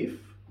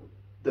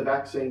the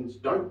vaccines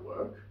don't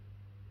work,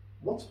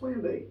 what's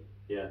plan B?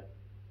 Yeah.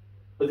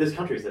 But there's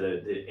countries that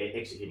are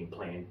executing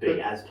plan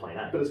B as plan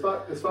A. But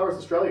as far as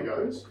Australia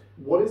goes,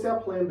 what is our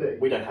plan B?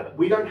 We don't have it.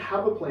 We don't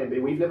have a plan B.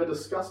 We've never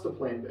discussed a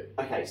plan B.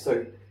 Okay,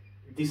 so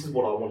this is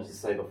what I wanted to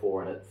say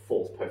before, and it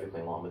falls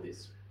perfectly in line with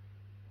this.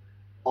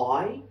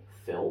 I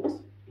felt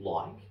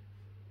like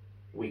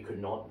we could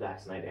not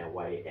vaccinate our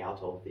way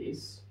out of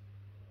this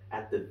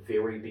at the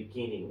very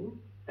beginning,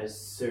 as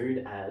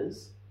soon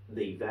as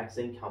the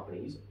vaccine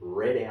companies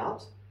read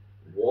out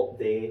what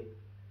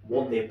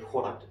their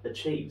product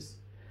achieves.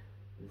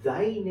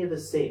 They never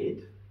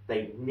said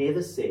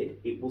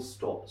it will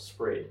stop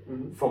spread.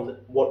 From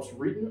what's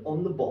written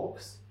on the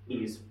box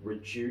is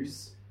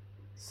reduce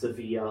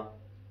severe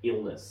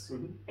illness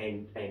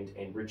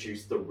and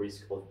reduce the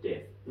risk of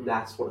death.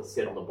 That's what it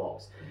said on the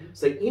box.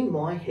 So in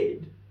my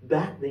head,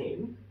 back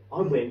then,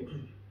 I went,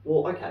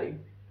 well, okay,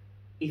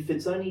 if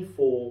it's only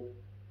for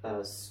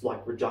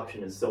like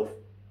reduction and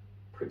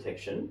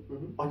self-protection,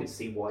 I could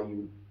see why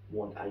you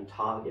want a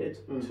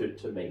target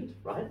to meet,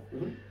 right?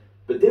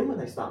 But then when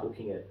they start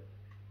looking at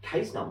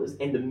case numbers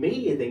and the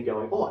media then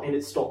going, oh, and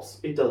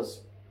it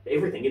does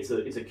everything, it's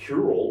a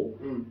cure-all,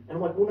 and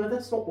I'm like, well, no,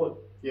 that's not what,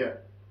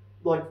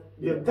 like,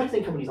 the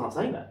vaccine companies aren't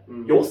saying that.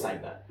 You're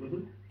saying that.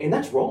 And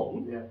that's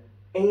wrong.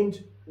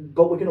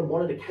 But we're going to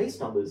monitor case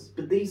numbers,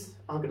 but these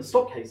aren't going to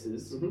stop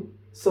cases.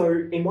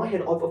 So in my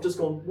head, I've just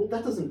gone, well,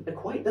 that doesn't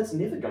equate. That's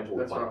never going to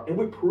equate. Right. And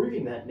we're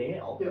proving that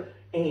now.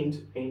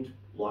 And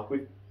like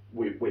we're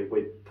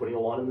putting a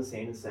line in the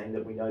sand and saying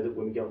that we know that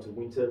when we go into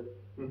winter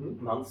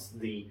months,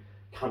 the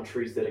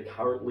countries that are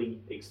currently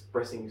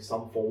expressing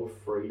some form of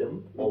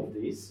freedom of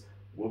this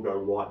will go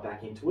right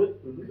back into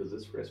it because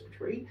it's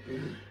respiratory.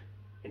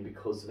 And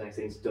because the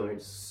vaccines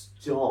don't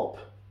stop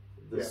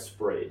the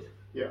spread.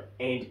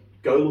 And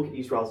go look at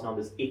Israel's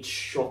numbers. It's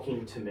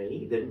shocking to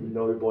me that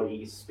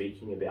nobody is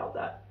speaking about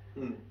that.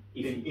 At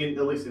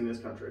least in this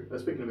country. They're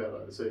speaking about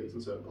it overseas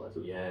in certain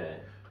places. Yeah.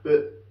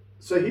 But,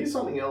 so here's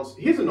something else.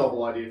 Here's a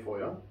novel idea for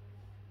you.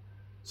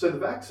 So the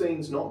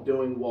vaccine's not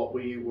doing what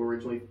we were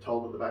originally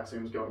told that the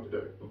vaccine was going to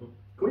do.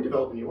 Can we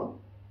develop a new one?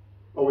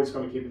 Or are we just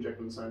going to keep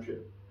injecting the same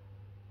shit?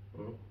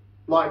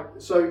 Like,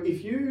 so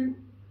if you...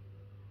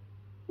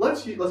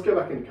 Let's go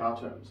back into car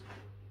terms.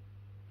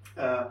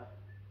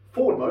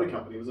 Ford Motor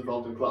Company was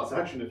involved in class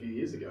action a few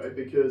years ago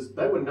because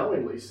they were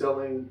knowingly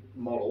selling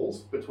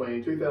models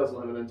between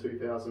 2011 and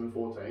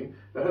 2014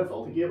 that had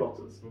faulty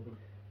gearboxes.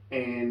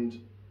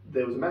 And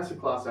there was a massive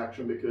class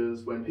action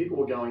because when people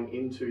were going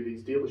into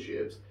these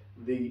dealerships,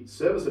 the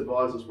service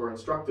advisors were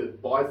instructed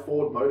by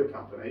Ford Motor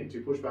Company to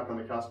push back on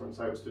the customer and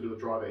say it was to do with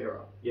driver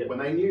error. When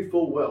they knew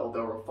full well they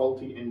were a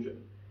faulty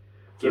engine.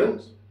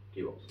 Gearbox.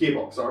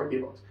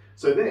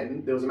 So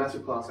then there was a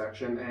massive class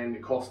action and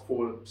it cost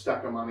Ford a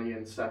stack of money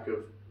and stack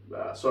of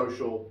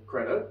social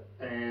credit,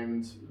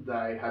 and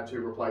they had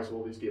to replace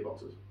all these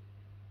gearboxes.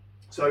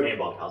 So and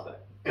buy cars back.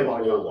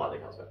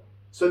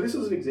 So this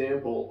is an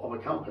example of a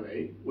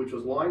company which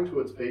was lying to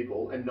its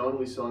people and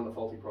knowingly selling the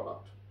faulty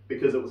product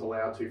because it was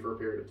allowed to for a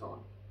period of time.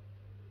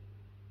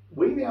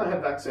 We now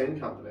have vaccine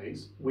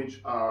companies which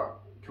are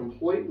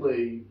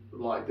completely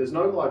like, there's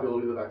no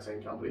liability to the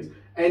vaccine companies.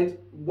 And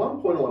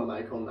one point I want to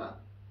make on that,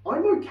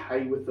 I'm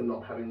okay with them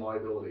not having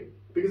liability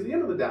because at the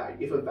end of the day,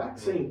 if a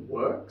vaccine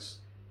works,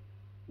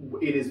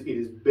 it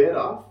is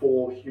better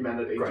for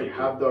humanity to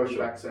have those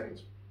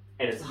vaccines.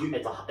 And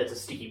it's a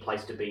sticky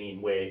place to be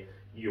in where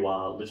you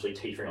are literally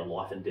teetering on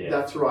life and death.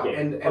 That's right.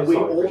 And we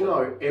all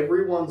know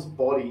everyone's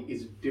body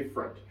is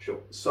different.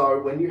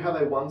 So when you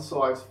have a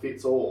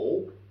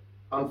one-size-fits-all,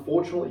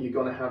 unfortunately you're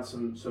going to have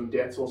some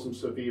deaths or some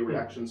severe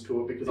reactions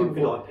to it because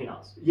people like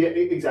peanuts. Yeah,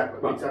 exactly.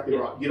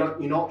 Right.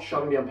 You're not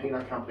shoving down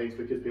peanut companies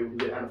because people can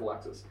get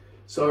anaphylaxis.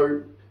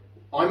 So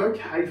I'm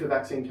okay for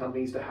vaccine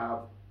companies to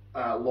have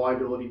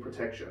liability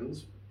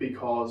protections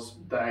because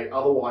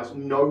otherwise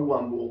no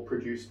one will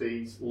produce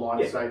these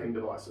life-saving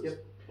devices.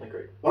 I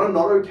agree. What I'm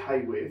not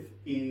okay with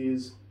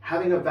is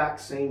having a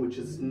vaccine which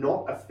is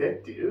not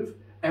effective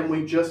and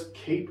we just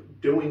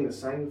keep doing the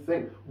same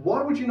thing.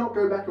 Why would you not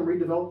go back and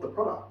redevelop the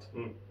product?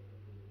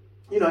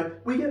 You know,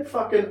 we get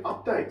fucking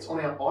updates on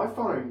our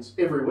iPhones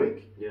every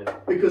week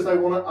because they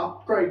want to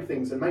upgrade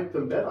things and make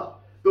them better.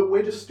 But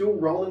we're just still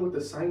rolling with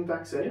the same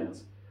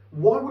vaccines.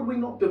 Why would we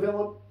not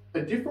develop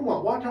a different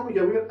one? Why can't we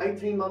go, we got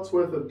 18 months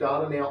worth of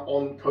data now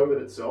on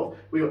COVID itself.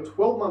 We got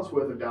 12 months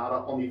worth of data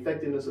on the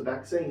effectiveness of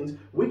vaccines.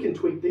 We can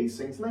tweak these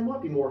things and they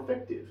might be more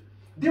effective.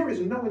 There is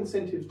no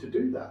incentive to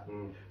do that.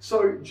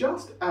 So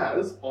just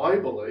as I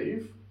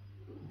believe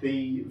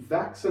the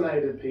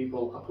vaccinated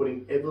people are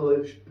putting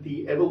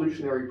the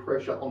evolutionary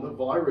pressure on the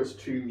virus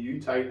to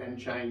mutate and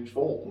change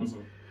forms,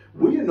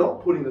 we are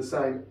not putting the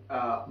same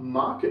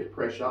market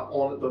pressure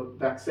on the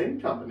vaccine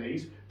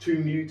companies to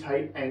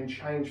mutate and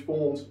change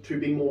forms to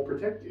be more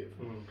protective.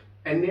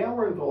 And now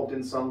we're involved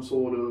in some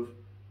sort of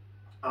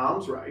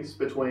arms race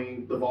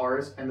between the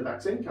virus and the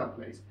vaccine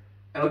companies.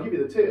 And I'll give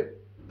you the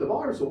tip, the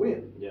virus will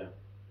win.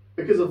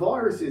 Because the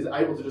virus is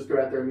able to just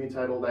go out there and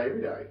mutate all day,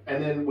 every day.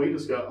 And then we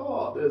just go,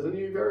 oh, there's a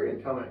new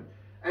variant coming.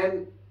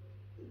 And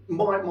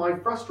my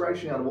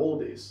frustration out of all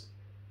of this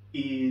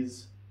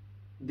is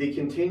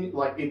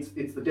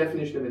it's the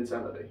definition of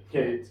insanity.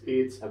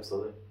 It's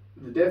absolutely.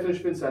 The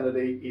definition of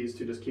insanity is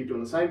to just keep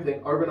doing the same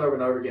thing over and over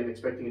and over again,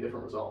 expecting a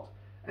different result.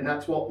 And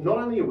that's what, not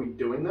only are we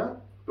doing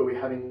that, but we're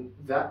having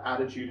that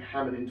attitude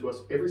hammered into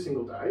us every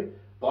single day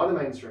by the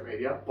mainstream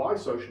media, by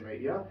social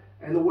media.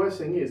 And the worst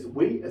thing is,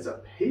 we as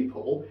a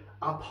people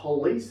are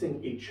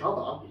policing each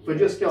other for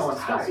just going,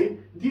 hey,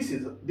 this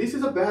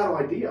is a bad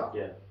idea.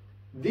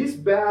 This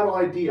bad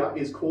idea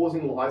is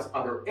causing lives.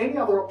 Are there any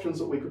other options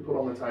that we could put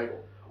on the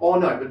table? Oh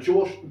no, but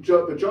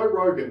Joe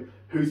Rogan,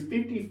 who's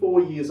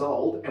 54 years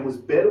old and was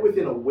better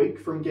within a week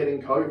from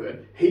getting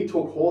COVID, he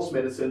took horse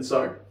medicine,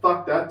 so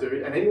fuck that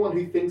dude. And anyone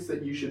who thinks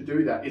that you should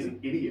do that is an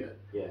idiot.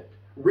 Yeah.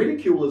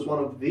 Ridicule is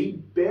one of the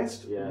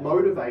best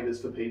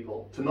motivators for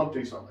people to not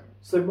do something.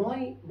 So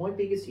my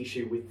biggest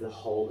issue with the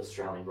whole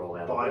Australian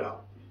rollout of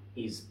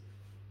it is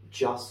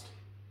just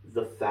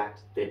the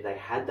fact that they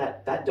had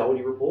that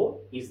Doherty report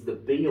is the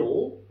be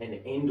all and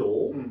end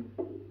all.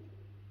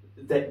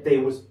 That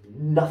there was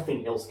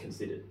nothing else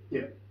considered.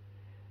 Yeah.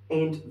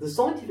 And the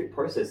scientific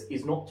process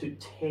is not to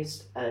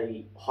test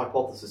a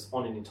hypothesis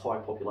on an entire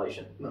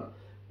population. No.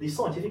 The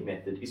scientific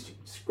method is to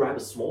grab a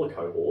smaller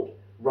cohort,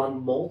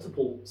 run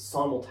multiple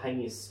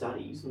simultaneous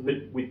studies,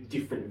 but with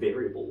different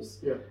variables.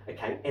 Yeah.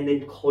 Okay, and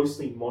then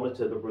closely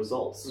monitor the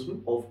results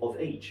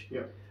of each.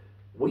 Yeah.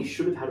 We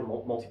should have had a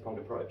multi-pronged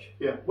approach.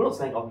 Yeah. We're not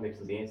saying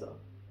ivermectin's the answer.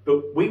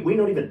 But we're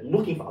not even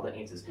looking for other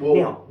answers. Well,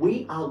 now,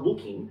 we are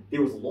looking,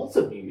 there is lots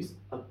of news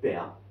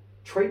about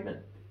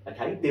treatment,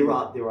 okay? There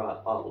are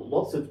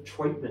lots of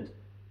treatment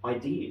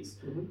ideas.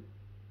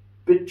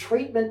 But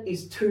treatment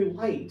is too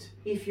late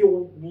if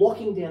you're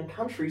locking down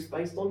countries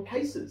based on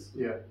cases.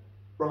 Yeah.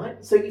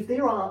 Right? So if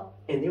there are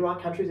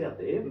countries out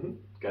there,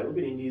 go look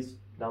at India's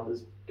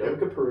numbers, go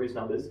look at Peru's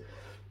numbers,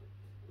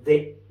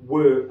 that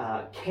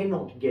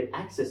cannot get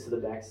access to the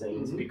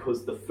vaccines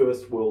because the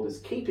first world is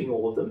keeping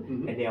all of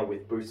them, and now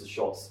with booster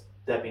shots,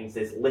 that means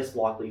there's less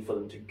likely for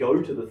them to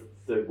go to the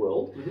third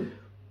world.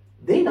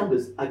 Their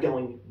numbers are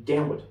going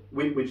downward.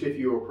 Which, if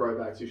you're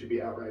pro-vax, you should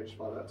be outraged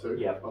by that too.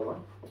 Yeah. By the way.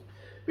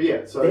 But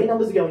yeah, so their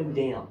numbers are going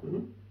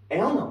down.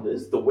 Our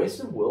numbers, the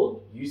Western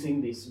world,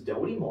 using this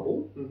Doherty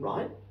model,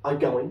 right, are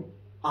going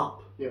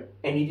up. Yeah.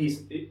 And it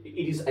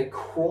is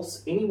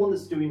across anyone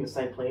that's doing the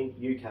same plan,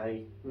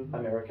 UK,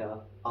 America,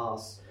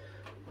 us,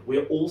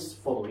 we're all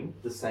following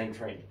the same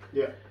trend.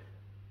 Yeah.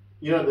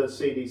 You know, the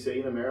CDC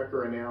in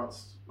America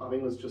announced, I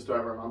think it was just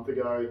over a month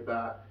ago,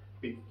 that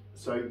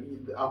so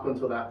up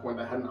until that point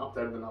they hadn't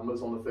updated the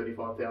numbers on the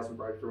 35,000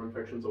 breakthrough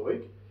infections a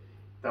week.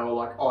 They were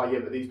like, oh yeah,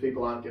 but these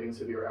people aren't getting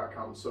severe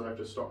outcomes, so they've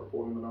just stopped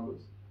reporting the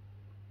numbers.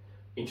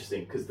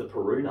 Interesting, because the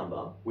Peru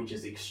number, which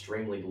is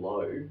extremely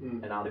low,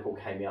 an article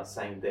came out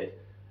saying that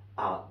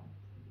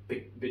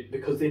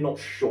because they're not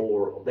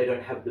sure, they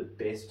don't have the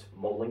best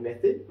modelling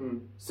method,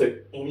 so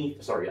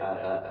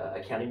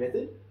accounting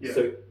method,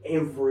 so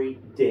every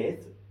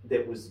death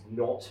that was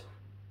not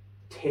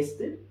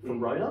tested for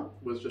Rona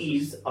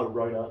is a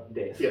Rona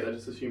death. Yeah, they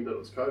just assumed that it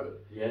was COVID.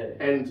 Yeah.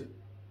 And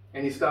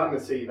you're starting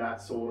to see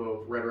that sort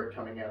of rhetoric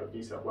coming out of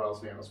New South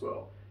Wales now as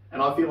well.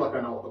 And I feel like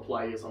I know what the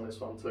play is on this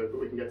one too, but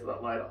we can get to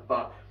that later.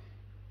 But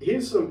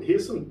here's some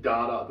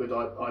data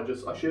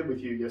that I shared with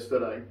you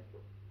yesterday,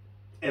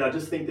 and I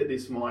just think that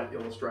this might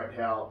illustrate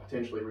how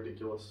potentially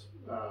ridiculous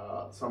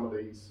some of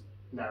these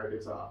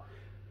narratives are.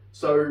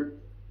 So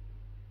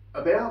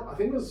about, I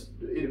think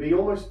it'd be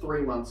almost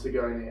 3 months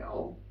ago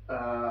now,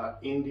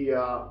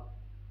 India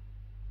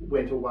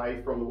went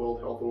away from the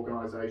World Health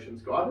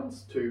Organization's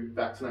guidance to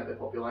vaccinate their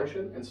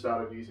population and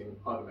started using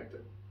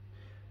ivermectin.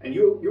 And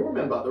you'll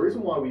remember, the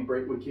reason why we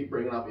keep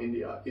bringing up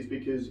India is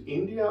because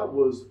India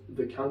was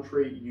the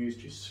country used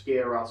to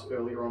scare us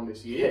earlier on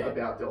this year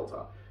about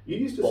Delta. You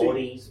used to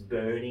bodies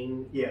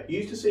burning. Yeah, you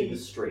used to see in the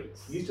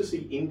streets. You used to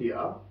see India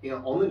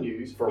on the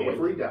news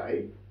every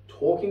day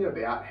talking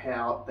about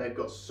how they've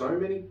got so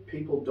many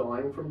people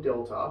dying from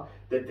Delta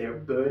that they're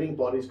burning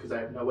bodies because they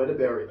have nowhere to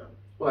bury them.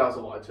 Well, that was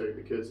a lie too,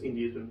 because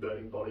India's been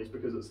burning bodies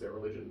because it's their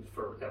religion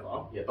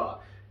forever. Yep.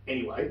 But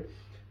anyway,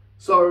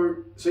 so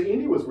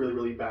India was really,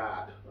 really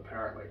bad,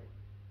 apparently.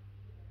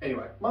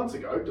 Anyway, months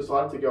ago,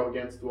 decided to go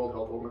against the World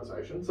Health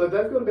Organization. So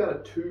they've got about a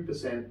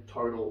 2%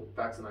 total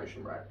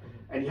vaccination rate.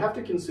 And you have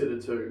to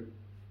consider too,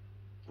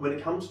 when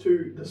it comes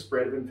to the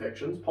spread of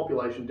infections,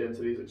 population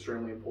density is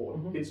extremely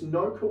important. It's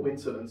no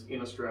coincidence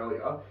in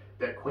Australia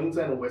that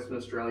Queensland and Western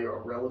Australia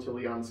are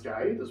relatively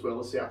unscathed, as well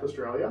as South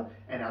Australia,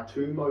 and our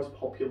two most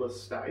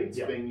populous states,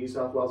 being New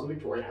South Wales and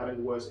Victoria,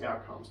 having worse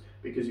outcomes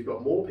because you've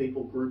got more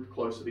people grouped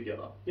closer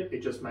together.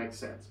 It just makes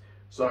sense.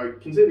 So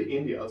consider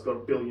India, it's got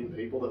 1 billion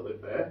people that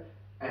live there,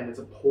 and it's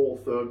a poor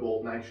third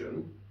world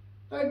nation.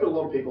 They've got a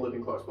lot of people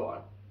living close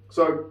by.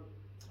 So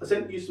I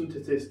sent you some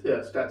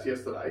stats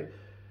yesterday.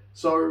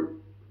 So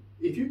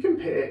if you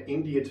compare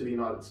India to the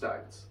United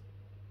States,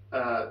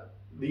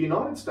 the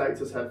United States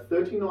has had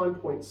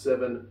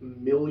 39.7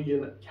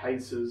 million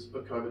cases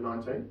of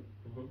COVID-19,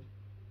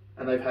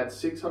 and they've had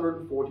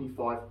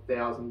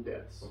 645,000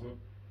 deaths.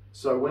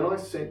 So when I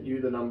sent you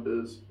the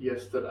numbers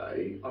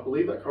yesterday, I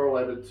believe that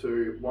correlated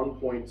to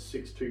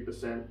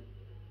 1.62%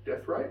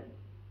 death rate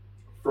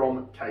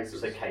from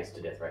cases. So case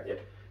to death rate,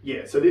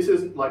 Yeah, so this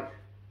is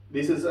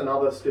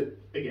another,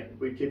 again,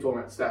 we keep talking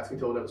about stats, you can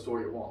tell whatever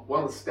story you want.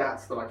 One of the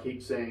stats that I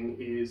keep seeing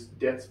is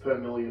deaths per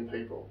million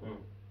people.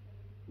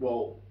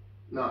 Well,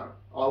 no,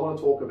 I want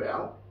to talk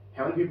about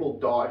how many people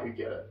die who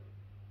get it.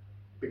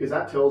 Because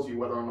that tells you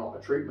whether or not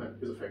a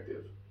treatment is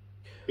effective.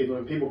 Either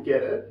when people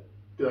get it,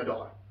 do they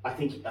die? I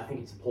think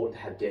it's important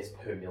to have deaths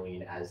per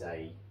million as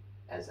a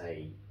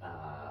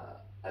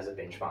as a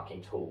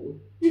benchmarking tool.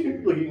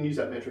 You can use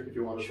that metric if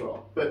you want as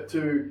well. But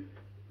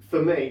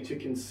for me, to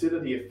consider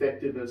the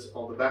effectiveness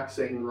of the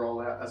vaccine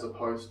rollout as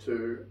opposed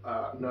to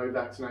no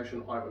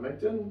vaccination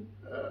ivermectin,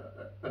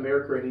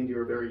 America and India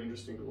are very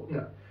interesting to look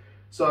at.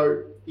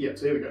 So here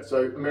we go.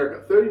 So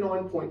America,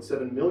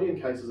 39.7 million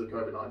cases of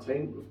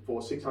COVID-19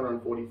 for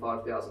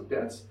 645,000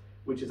 deaths,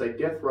 which is a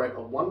death rate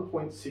of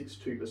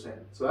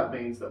 1.62%. So that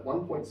means that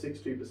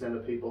 1.62%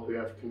 of people who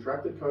have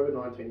contracted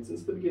COVID-19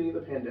 since the beginning of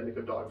the pandemic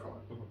have died from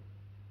it.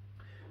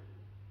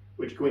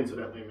 Which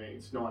coincidentally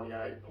means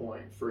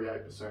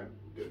 98.38%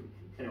 didn't.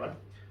 Anyway,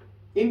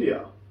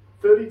 India,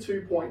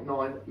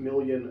 32.9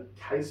 million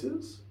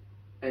cases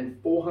and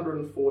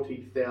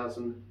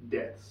 440,000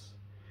 deaths.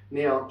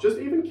 Now, just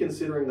even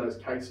considering those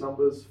case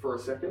numbers for a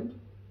second,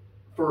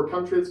 for a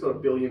country that's got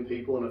 1 billion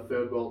people in a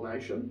third world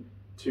nation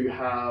to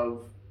have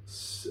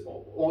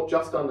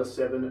just under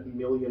 7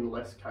 million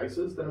less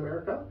cases than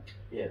America,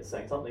 it's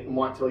saying something.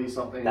 Might tell you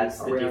something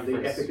around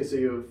the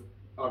efficacy of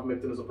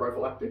ivermectin as a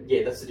prophylactic.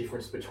 Yeah, that's the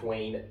difference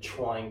between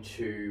trying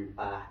to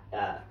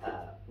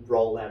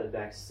roll out a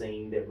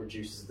vaccine that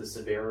reduces the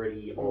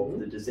severity of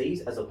the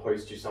disease as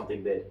opposed to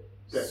something that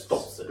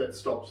stops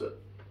it.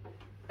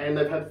 And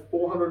they've had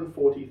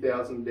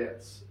 440,000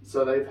 deaths.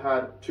 So they've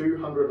had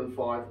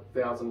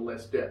 205,000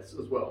 less deaths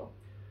as well.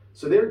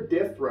 So their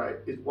death rate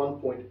is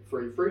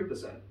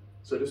 1.33%.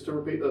 So just to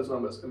repeat those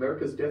numbers,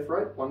 America's death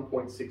rate,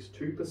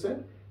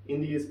 1.62%.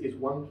 India's is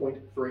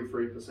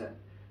 1.33%.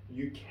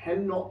 You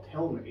cannot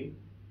tell me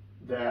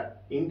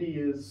that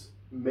India's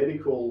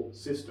medical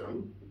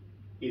system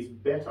is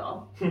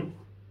better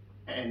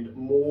and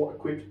more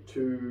equipped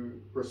to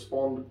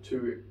respond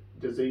to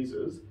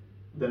diseases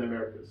than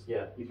America's.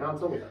 Yeah. You can't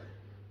tell me that.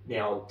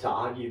 Now, to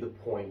argue the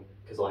point,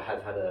 because I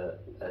have had a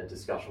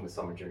discussion with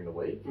someone during the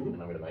week, and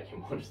I'm going to make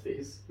him watch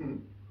this,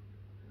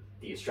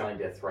 the Australian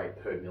death rate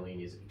per million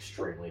is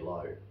extremely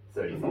low.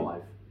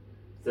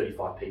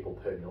 35 people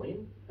per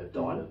million have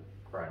died of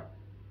corona.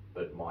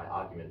 But my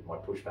argument, my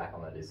pushback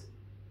on that is,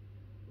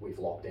 with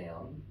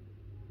lockdown,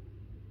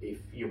 if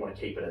you want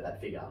to keep it at that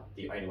figure,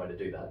 the only way to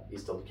do that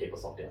is to keep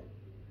us locked down.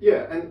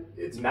 Yeah, and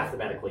it's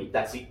mathematically,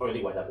 that's the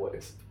only way that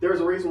works. There is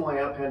a reason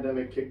why our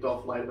pandemic kicked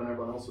off later than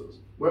everyone else's.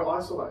 We're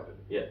isolated.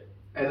 Yeah.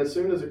 And as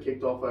soon as it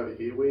kicked off over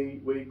here,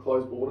 we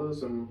closed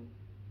borders, and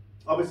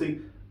obviously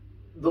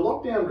the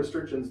lockdown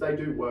restrictions, they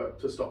do work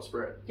to stop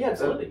spread. Yeah,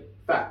 absolutely.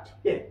 Fact.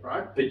 Yeah.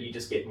 Right? But you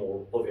just get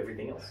more of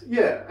everything else.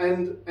 Yeah,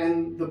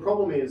 and the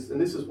problem is,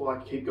 and this is why I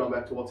keep going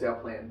back to what's our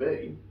plan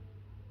B,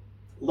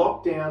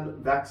 lockdown,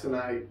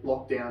 vaccinate,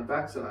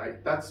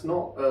 that's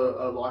not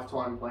a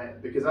lifetime plan,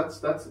 because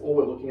that's all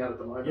we're looking at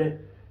the moment.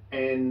 Yeah.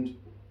 And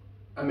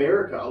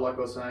America, like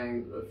I was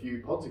saying a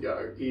few pods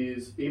ago,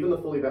 is even the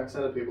fully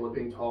vaccinated people are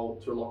being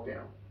told to lock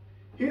down.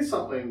 Here's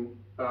something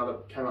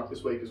that came up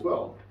this week as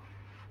well.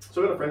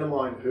 So I've got a friend of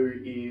mine who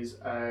is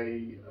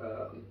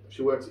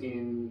she works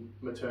in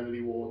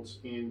maternity wards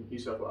in New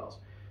South Wales,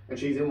 and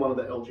she's in one of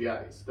the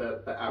LGAs,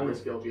 the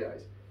at-risk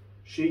LGAs.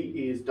 She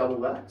is double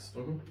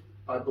vaxxed.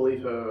 I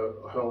believe her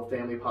whole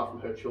family, apart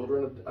from her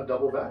children, are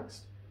double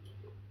vaxxed.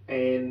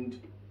 And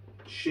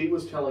she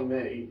was telling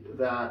me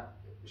that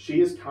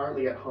she is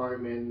currently at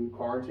home in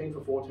quarantine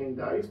for 14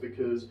 days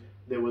because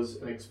there was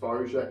an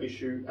exposure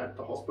issue at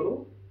the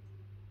hospital.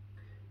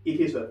 It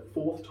is her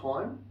 4th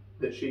time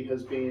that she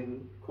has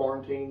been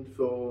quarantined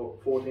for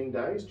 14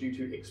 days due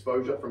to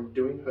exposure from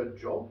doing her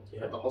job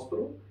at the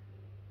hospital,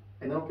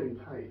 and they're not getting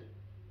paid.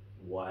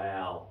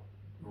 Wow.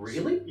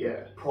 Really?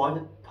 Yeah.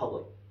 Private,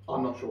 public?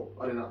 I'm not sure.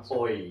 I didn't ask.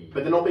 Oi.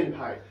 But they're not being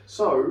paid.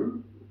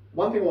 So,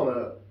 one thing I want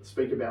to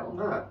speak about on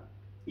that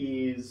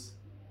is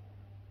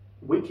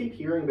we keep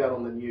hearing about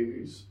on the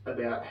news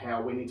about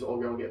how we need to all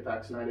go and get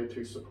vaccinated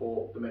to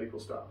support the medical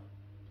staff.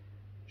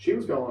 She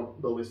was going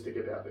ballistic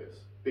about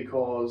this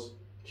because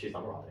she's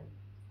done the right thing.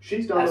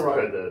 She's done the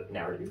right as per the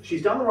narrative.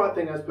 She's done the right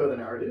thing as per the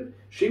narrative.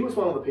 She was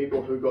one of the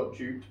people who got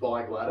duped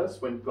by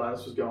Gladys when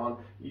Gladys was going,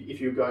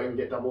 if you go and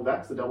get double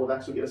vax, the double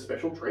vax will get a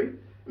special treat.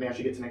 And now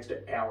she gets an extra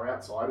hour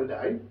outside a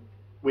day,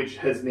 which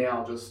has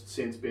now just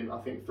since been, I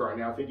think,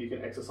 thrown out. I think you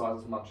can exercise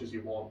as much as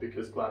you want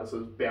because Gladys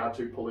has bowed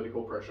to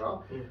political pressure,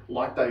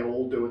 like they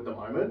all do at the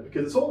moment,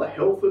 because it's all the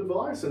health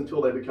advice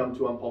until they become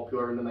too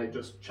unpopular and then they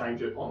just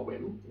change it on a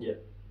whim. Yeah.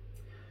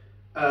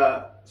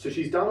 So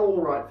she's done all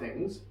the right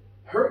things.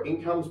 Her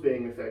income's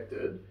being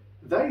affected.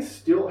 They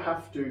still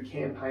have to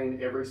campaign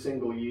every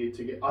single year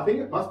to get, I think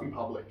it must be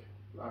public,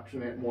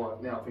 actually, more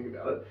now I think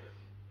about it.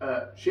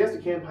 She has to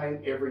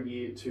campaign every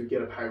year to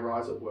get a pay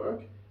rise at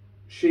work.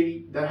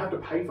 They have to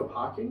pay for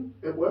parking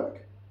at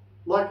work.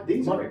 Like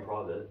these might be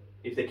private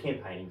if they're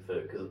campaigning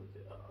for, because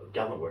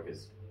government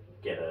workers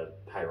get a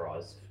pay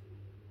rise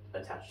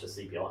attached to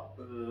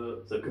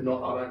CPI. So it could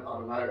not. I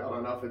don't know. I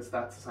don't know if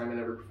that's the same in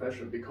every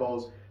profession,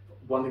 because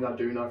one thing I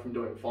do know from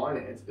doing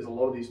finance is a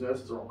lot of these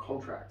nurses are on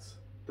contracts.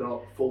 They're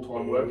not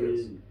full-time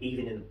workers.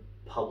 Even in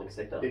public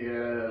sector.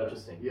 Yeah.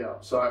 Interesting. Yeah.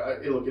 So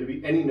look, it'd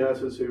be any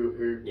nurses who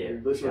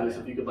listen to this,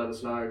 if you could let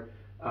us know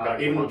I'm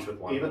going for lunch with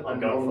one. I'm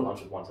going for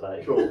lunch with one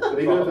today. Cool. But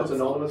even if it's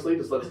anonymously,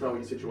 just let us know what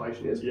your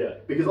situation is. Yeah.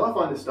 Because I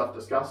find this stuff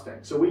disgusting.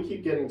 So we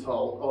keep getting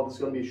told, oh, there's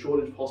going to be a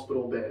shortage of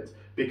hospital beds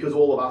because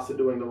all of us are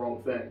doing the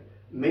wrong thing.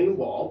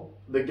 Meanwhile,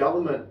 the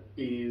government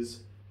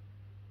is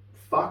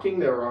fucking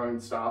their own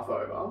staff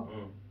over,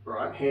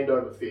 right? Hand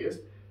over fist.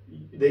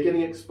 They're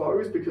getting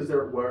exposed because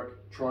they're at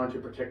work trying to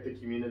protect the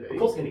community. Of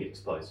course, they're going to get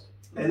exposed.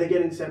 And they're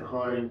getting sent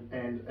home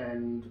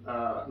and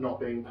not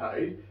being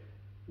paid.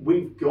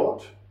 We've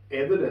got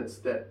evidence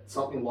that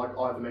something like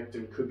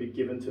ivermectin could be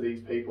given to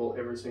these people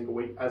every single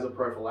week as a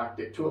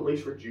prophylactic to at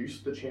least reduce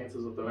the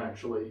chances of them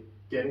actually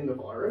getting the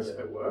virus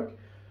at work.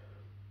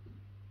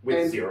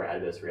 With zero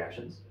adverse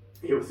reactions.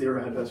 Yeah, with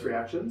zero adverse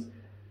reactions.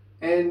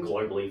 And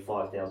globally,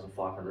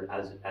 5,500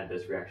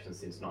 adverse reactions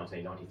since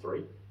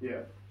 1993.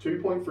 Yeah,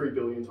 2.3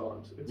 billion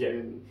times it's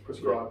been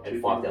prescribed.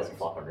 And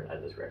 5,500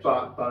 adverse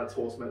reactions. But it's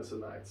horse medicine,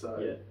 mate,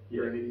 so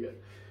you're an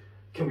idiot.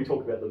 Can we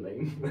talk about the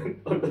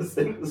meme I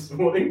sent this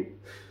morning?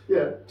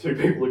 Yeah. Two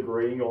people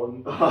agreeing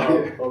on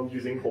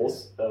using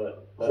horse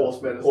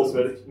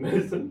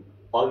medicine,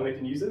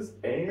 ivermectin users,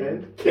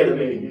 and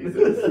ketamine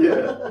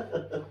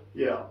users.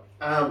 Yeah.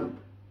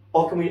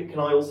 Can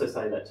I also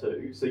say that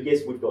too? So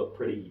yes, we've got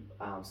pretty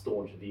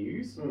staunch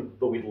views,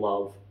 but we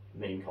love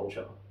meme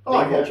culture.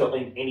 Culture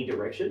in any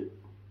direction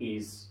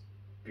is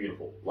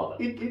beautiful. Love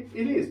it.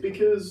 It is,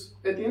 because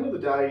at the end of the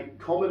day,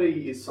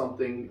 comedy is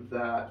something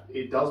that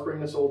it does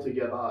bring us all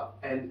together,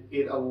 and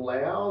it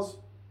allows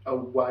a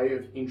way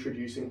of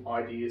introducing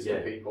ideas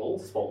to people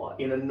Spotlight.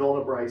 in a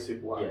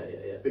non-abrasive way.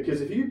 Yeah.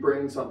 Because if you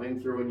bring something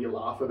through and you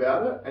laugh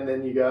about it, and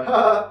then you go,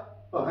 ha,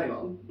 oh, hang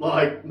on,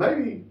 like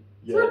maybe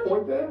is there a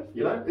point there?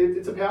 You know,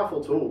 it's a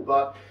powerful tool.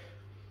 But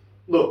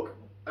look,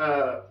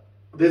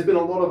 there's been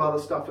a lot of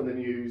other stuff in the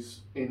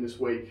news in this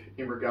week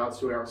in regards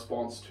to our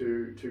response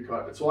to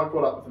COVID. So I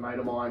caught up with a mate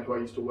of mine who I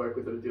used to work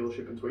with at a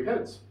dealership in Tweed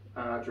Heads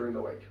during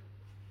the week.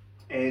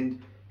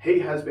 And he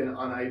has been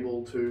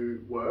unable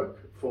to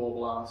work for the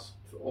last,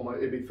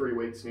 it'd be 3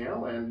 weeks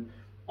now, and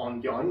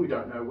ongoing. We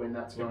don't know when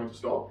that's going to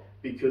stop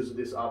because of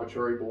this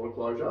arbitrary border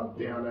closure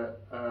down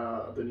at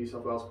the New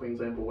South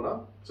Wales-Queensland border.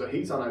 So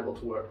he's unable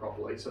to work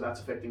properly, so that's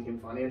affecting him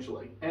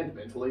financially and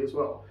mentally as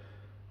well.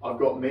 I've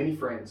got many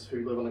friends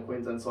who live on the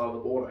Queensland side of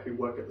the border who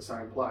work at the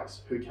same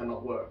place, who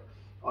cannot work.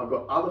 I've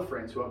got other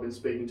friends who I've been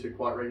speaking to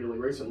quite regularly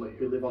recently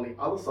who live on the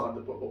other side of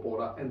the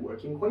border and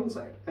work in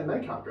Queensland, and they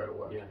can't go to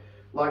work. Yeah.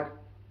 Like,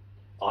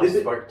 I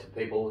spoke to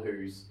people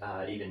whose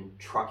even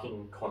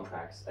trucking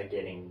contracts are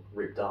getting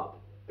ripped up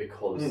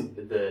because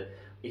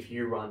if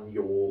you run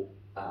your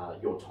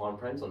time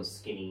frames on a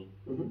skinny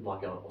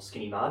or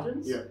skinny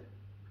margins, you're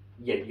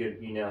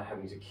now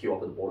having to queue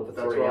up at the border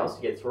for 3 hours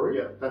to get through.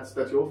 Yeah, that's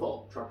your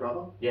fault, truck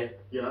driver. Yeah.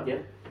 You know?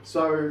 Yeah.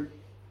 So,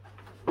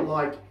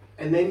 like,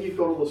 and then you've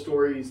got all the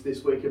stories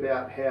this week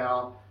about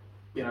how,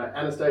 you know,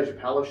 Anastasia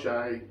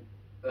Palaszczuk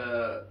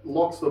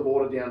locks the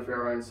border down for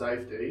her own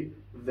safety,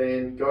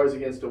 then goes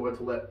against her word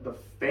to let the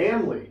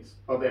families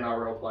of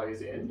NRL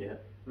players in. Yeah.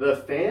 The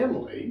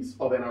families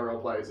of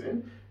NRL players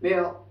in.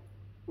 Now,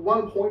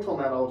 one point on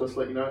that, I'll just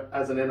let you know,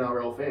 as an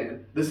NRL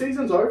fan, the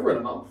season's over in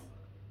a month.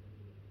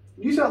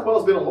 New South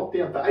Wales has been on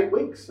lockdown for 8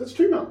 weeks. That's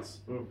 2 months.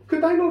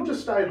 Could they not have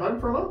just stayed home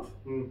for a month?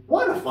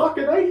 Why the fuck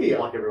are they here?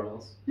 Like everyone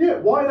else. Yeah,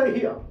 why are they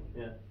here?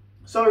 Yeah.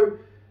 So,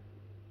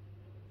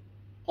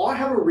 I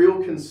have a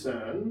real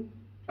concern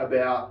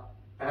about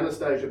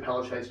Anastasia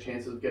Palaszczuk's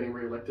chances of getting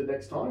re-elected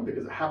next time,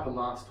 because it happened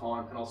last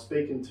time, and I was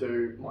speaking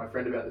to my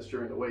friend about this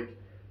during the week,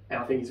 and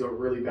I think he's got a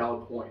really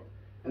valid point.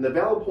 And the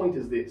valid point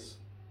is this: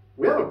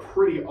 we have a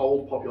pretty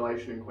old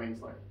population in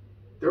Queensland.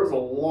 There is a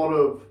lot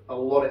of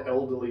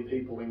elderly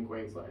people in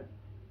Queensland,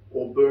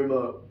 or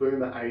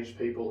boomer aged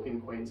people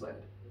in Queensland,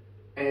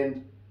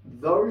 and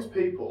those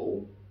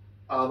people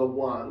are the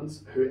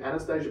ones who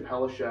Anastasia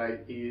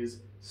Palaszczuk is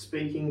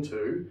speaking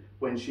to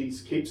when she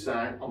keeps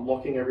saying, I'm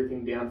locking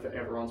everything down for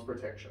everyone's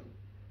protection,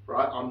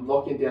 right? I'm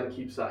locking it down to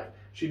keep safe.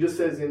 She just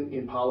says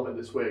in Parliament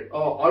this week,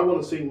 oh, I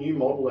want to see new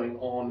modelling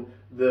on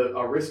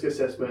a risk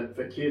assessment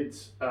for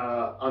kids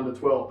under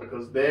 12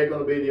 because they're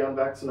going to be the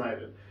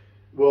unvaccinated.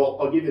 Well,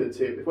 I'll give you the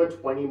tip. If we're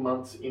 20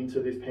 months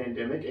into this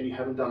pandemic and you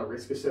haven't done a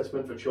risk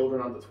assessment for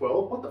children under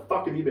 12, what the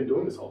fuck have you been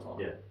doing this whole time?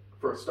 Yeah.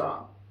 For a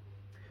start.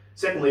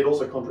 Secondly, it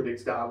also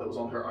contradicts data that was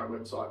on her own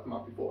website a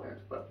month beforehand,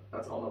 but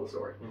that's a whole other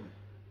story.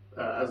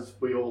 As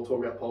we all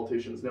talk about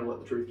politicians, never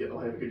let the truth get in the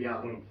way of a good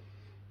yarn.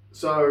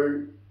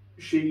 So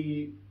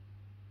she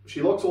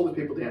locks all these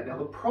people down. Now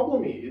the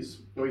problem is,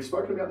 and we've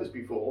spoken about this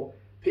before,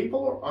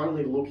 people are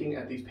only looking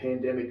at these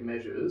pandemic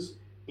measures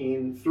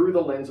through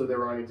the lens of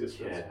their own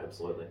existence. Yeah,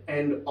 absolutely.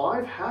 And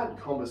I've had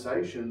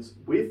conversations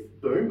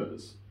with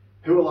boomers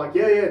who are like,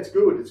 yeah, it's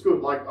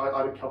good. Like I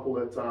had a couple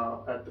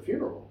at the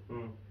funeral.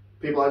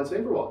 People I hadn't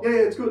seen for a while.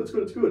 Yeah, it's good.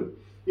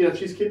 You know,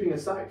 she's keeping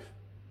us safe.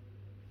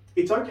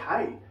 It's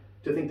okay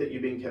to think that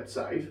you're being kept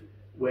safe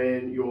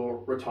when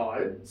you're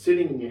retired,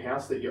 sitting in your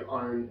house that you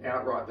own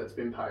outright that's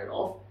been paid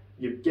off.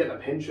 You get a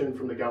pension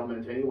from the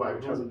government anyway,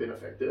 which hasn't been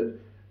affected,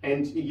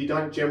 and you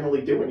don't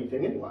generally do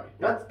anything anyway.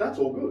 That's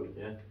all good.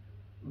 Yeah.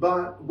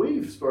 But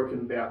we've spoken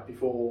about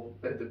before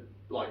at the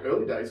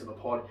early days of the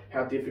pod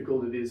how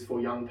difficult it is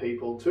for young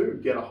people to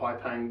get a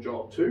high-paying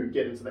job, to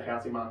get into the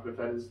housing market if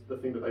that is the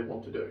thing that they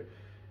want to do.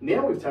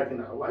 Now we've taken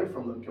that away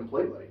from them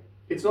completely.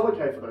 It's not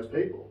okay for those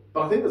people.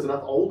 But I think there's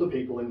enough older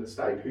people in the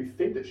state who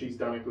think that she's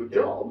done a good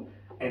job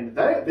and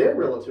they're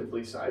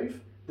relatively safe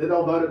that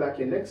they'll vote her back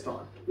in next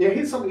time. Now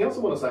here's something else I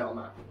want to say on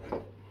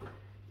that.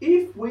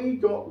 If we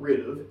got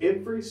rid of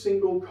every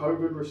single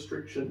COVID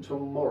restriction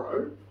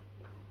tomorrow,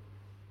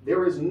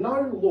 there is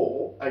no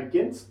law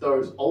against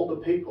those older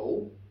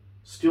people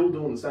still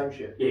doing the same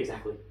shit. Yeah,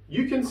 exactly.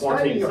 You can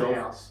stay in your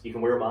house. You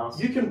can wear a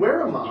mask. You can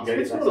wear a mask.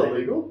 It's not vaccinated.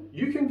 illegal.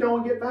 You can go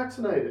and get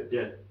vaccinated.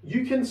 Yeah.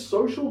 You can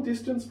social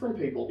distance from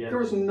people. Yeah.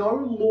 There is no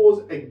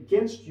laws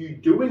against you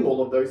doing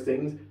all of those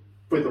things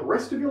for the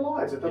rest of your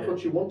lives if that's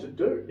what you want to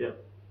do. Yeah.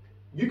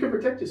 You can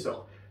protect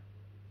yourself.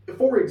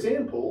 For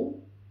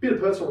example, bit of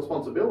personal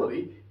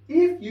responsibility,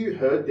 if you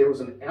heard there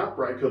was an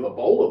outbreak of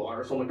Ebola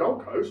virus on the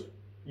Gold Coast,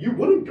 you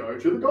wouldn't go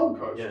to the Gold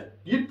Coast. Yeah.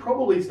 You'd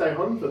probably stay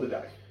home for the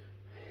day.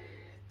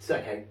 So,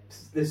 okay,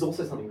 there's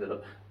also something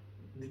that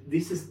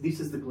this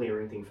is the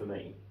glaring thing for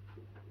me.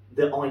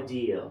 The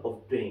idea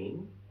of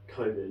being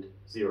COVID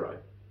zero.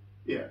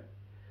 Yeah.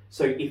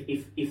 So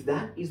if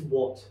that is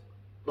what,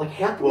 like,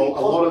 how can a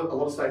lot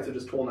of states have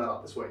just torn that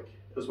up this week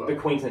as well. But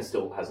Queensland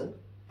still hasn't.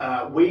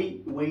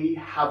 We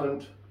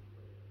haven't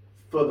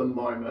for the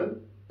moment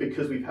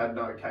because we've had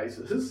no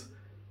cases,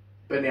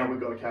 but now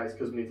we've got a case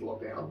because we need to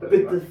lock down. But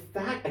anyway.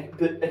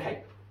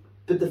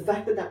 the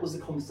fact that was the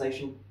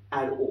conversation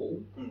at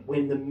all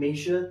when the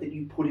measure that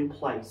you put in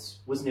place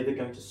was never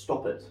going to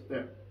stop it.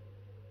 Yeah.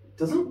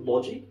 Doesn't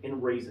logic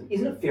and reason,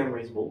 isn't it fair and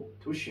reasonable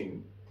to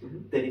assume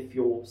that if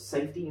your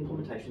safety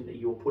implementation that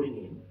you're putting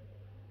in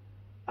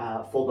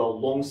for the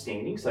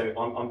long-standing, so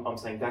I'm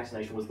saying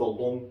vaccination was the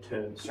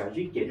long-term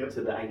strategy, get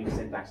to the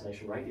 80%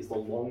 vaccination rate is the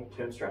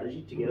long-term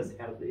strategy to get us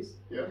out of this.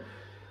 Yeah.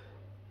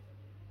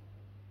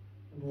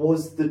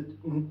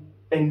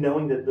 And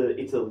knowing that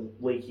it's a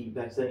leaky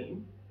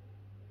vaccine,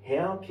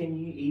 how can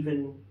you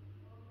even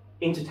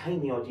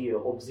entertain the idea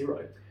of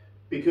zero?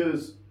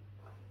 Because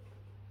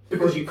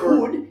you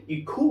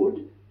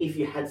could if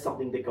you had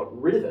something that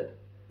got rid of it.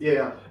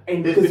 Yeah,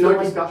 and there's been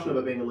no discussion of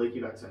it being a leaky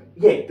vaccine.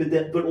 Yeah,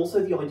 but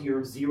also the idea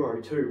of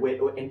zero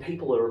too, and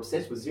people are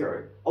obsessed with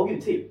zero. I'll give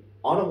a tip.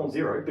 I don't want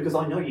zero because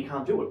I know you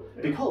can't do it.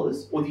 Yeah. The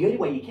only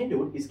way you can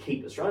do it is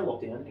keep Australia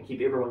locked down and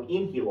keep everyone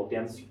in here locked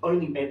down. It's the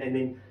only, and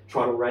then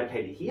try to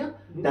eradicate it here.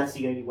 That's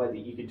the only way that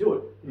you could do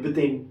it. But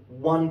then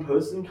one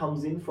person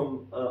comes in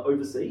from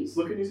overseas.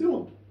 Look at New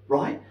Zealand,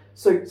 right?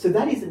 So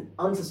that isn't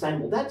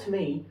unsustainable. That to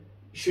me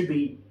should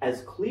be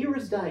as clear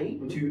as day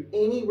to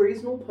any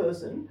reasonable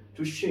person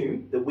to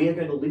assume that we are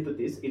going to live with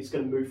this. It's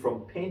going to move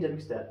from pandemic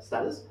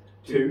status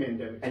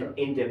to an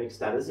endemic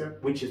status,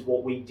 which is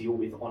what we deal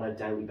with on a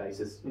daily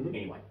basis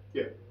anyway.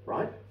 Yeah.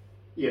 Right?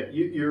 Yeah,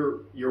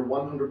 you're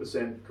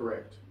 100%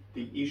 correct.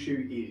 The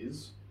issue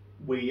is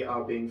we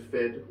are being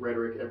fed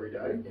rhetoric every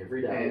day.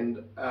 Every day.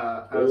 And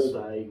all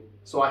day.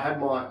 So I had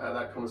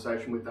that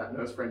conversation with that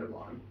nurse friend of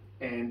mine,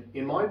 and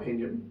in my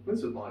opinion,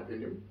 this is my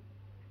opinion,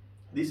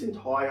 this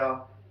entire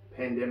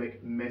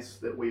pandemic mess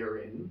that we are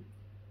in,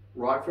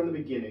 right from the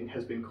beginning,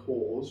 has been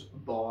caused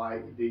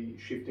by the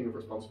shifting of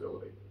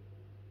responsibility.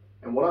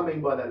 And what I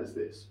mean by that is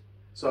this.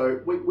 So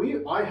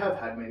I have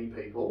had many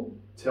people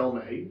tell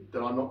me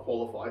that I'm not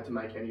qualified to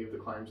make any of the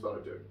claims that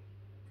I do.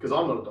 Because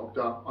I'm not a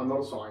doctor, I'm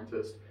not a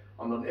scientist,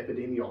 I'm not an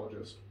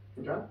epidemiologist,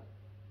 okay?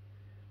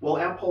 Well,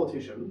 our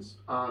politicians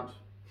aren't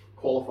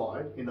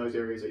qualified in those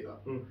areas either.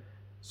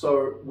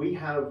 So we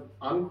have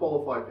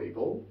unqualified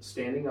people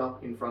standing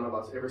up in front of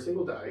us every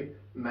single day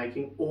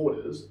making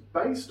orders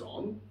based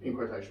on, in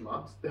quotation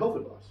marks, the health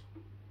advice.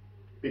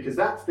 Because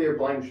that's their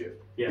blame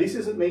shift. Yeah. This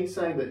isn't me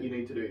saying that you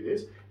need to do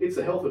this, it's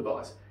the health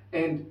advice.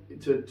 And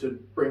to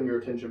bring your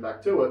attention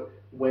back to it,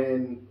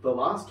 when the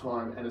last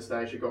time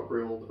Anastasia got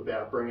grilled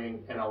about bringing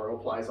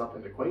NRL players up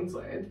into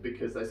Queensland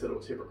because they said it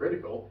was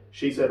hypocritical,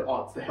 she said,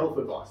 oh, it's the health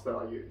advice that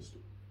I used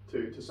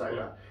to say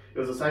that. It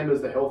was the same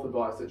as the health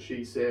advice that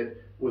she said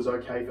was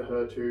okay for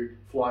her to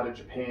fly to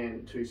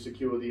Japan to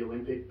secure the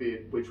Olympic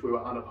bid, which we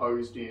were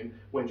unopposed in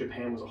when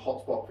Japan was a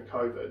hotspot for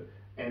COVID.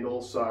 And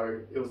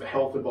also, it was the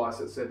health advice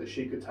that said that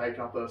she could take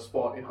up a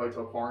spot in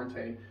hotel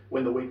quarantine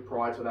when the week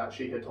prior to that,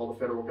 she had told the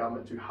federal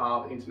government to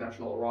halve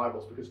international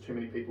arrivals because too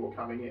many people were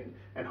coming in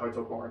and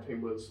hotel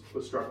quarantine was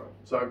struggling.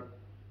 So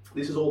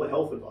this is all the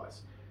health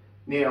advice.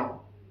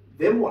 Now,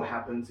 then what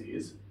happens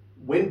is,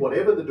 when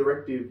whatever the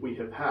directive we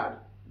have had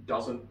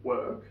doesn't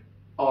work,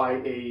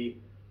 i.e.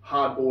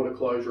 hard border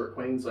closure at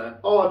Queensland,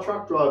 oh, a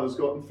truck driver's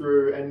gotten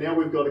through and now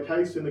we've got a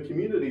case in the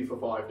community for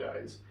 5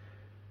 days.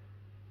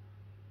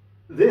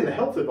 Then the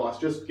health advice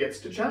just gets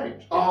to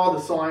change. Oh,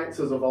 the science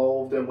has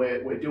evolved and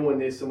we're doing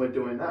this and we're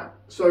doing that.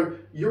 So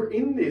you're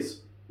in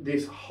this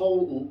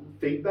whole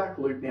feedback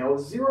loop now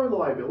of zero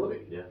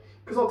liability. Yeah.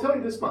 Because I'll tell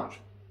you this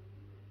much.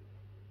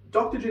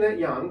 Dr. Jeanette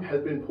Young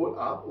has been put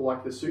up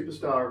like the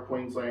superstar of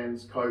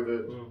Queensland's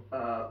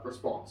COVID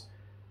response.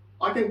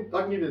 I can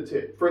give you the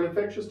tip. For an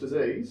infectious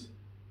disease,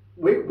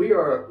 we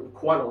are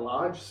quite a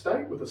large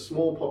state with a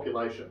small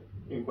population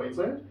in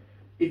Queensland.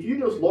 If you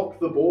just lock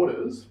the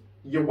borders,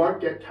 you won't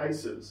get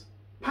cases.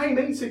 Pay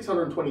me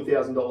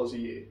 $620,000 a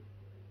year.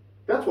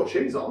 That's what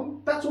she's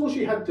on. That's all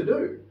she had to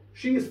do.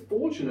 She is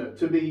fortunate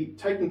to be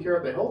taking care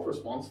of the health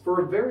response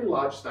for a very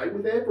large state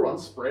with everyone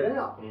spread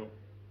out. Mm.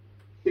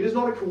 It is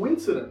not a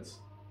coincidence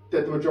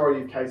that the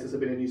majority of cases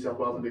have been in New South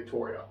Wales and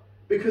Victoria,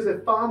 because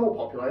they're far more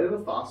populated in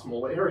a far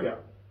smaller area,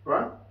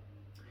 right?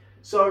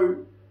 So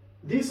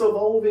this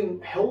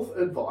evolving health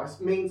advice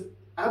means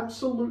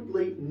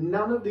absolutely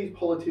none of these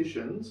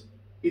politicians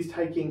is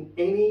taking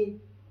any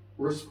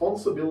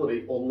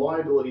responsibility or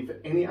liability for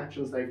any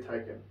actions they've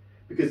taken,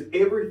 because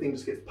everything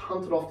just gets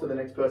punted off to the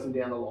next person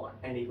down the line.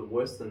 And even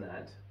worse than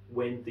that,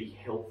 when the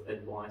health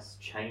advice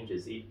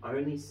changes, it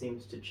only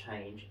seems to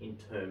change in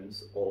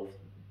terms of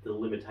the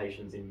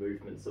limitations in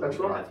movements that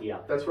we have here.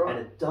 That's right. And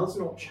it does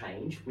not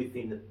change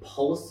within the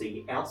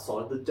policy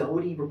outside the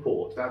Doherty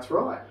report. That's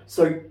right.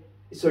 So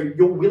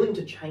you're willing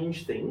to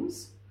change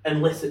things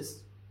unless it's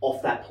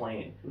off that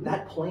plan. Mm-hmm.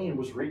 That plan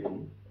was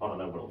written, I don't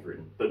know when it was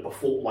written, but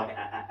before, like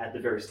at the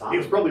very start. It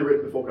was probably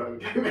written before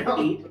COVID came out.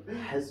 It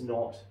has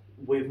not.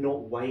 We've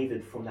not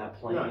wavered from that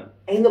plan. No.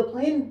 And the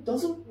plan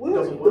doesn't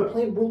work. The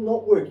plan will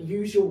not work.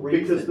 Use your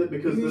reason.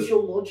 Use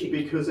your logic.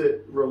 Because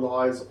it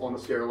relies on a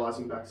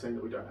sterilising vaccine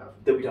that we don't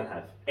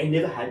have. And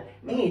never had.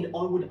 No. And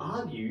I would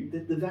argue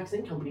that the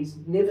vaccine companies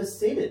never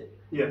said it.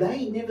 Yeah.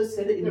 They never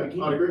said it in the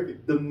beginning. I agree with you.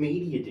 The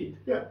media did.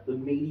 Yeah. The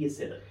media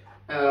said it.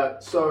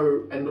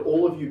 And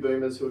all of you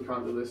boomers who are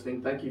currently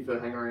listening, thank you for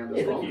hanging around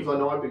this long, because I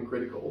know I've been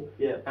critical.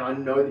 Yeah. And I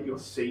know that you're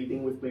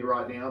seething with me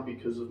right now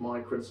because of my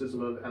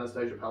criticism of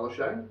Anastasia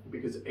Palaszczuk,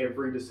 because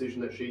every decision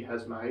that she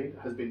has made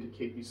has been to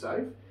keep you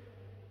safe,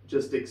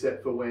 just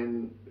except for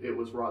when it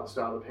was right at the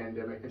start of the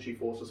pandemic and she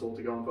forced us all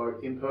to go and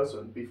vote in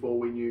person before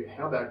we knew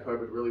how bad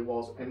COVID really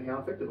was and how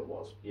effective it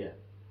was. Yeah.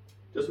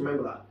 Just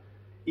remember that.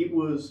 It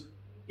was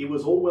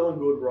all well and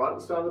good right at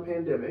the start of the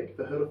pandemic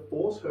for her to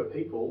force her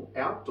people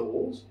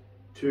outdoors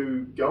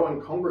to go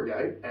and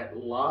congregate at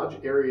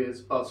large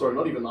areas,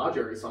 not even large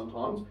areas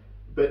sometimes,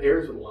 but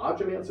areas with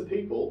large amounts of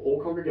people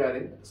all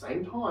congregating at the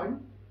same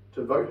time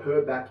to vote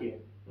her back in.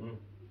 Mm.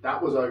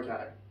 That was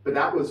okay. But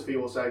that was for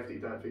your safety,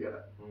 don't forget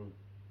it. Mm.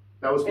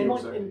 That was for your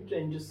safety.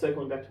 And just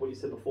circling back to what you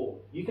said before,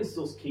 you can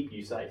still keep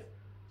you safe.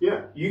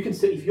 Yeah. You can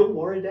still, if you're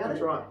worried about That's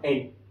it, right.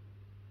 And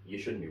you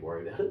shouldn't be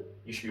worried about it.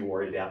 You should be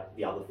worried about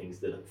the other things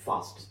that are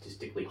far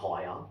statistically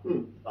higher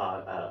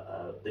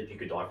that you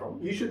could die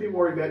from. You should be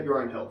worried about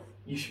your own health.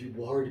 You should be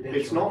worried about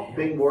It's your own not health.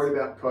 being worried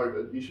about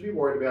COVID. You should be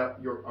worried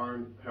about your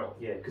own health.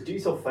 Yeah, because do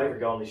yourself a favour,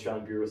 go on the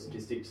Australian Bureau of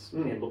Statistics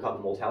and look up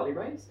the mortality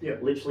rates. Yeah.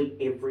 Literally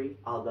every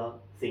other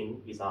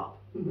thing is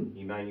up. Mm-hmm.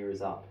 Pneumonia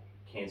is up.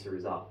 Cancer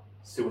is up.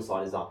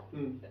 Suicide is up.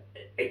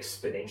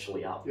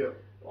 Exponentially up. Yeah.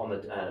 On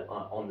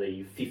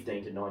the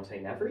 15 to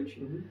 19 average.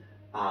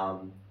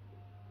 Mm-hmm.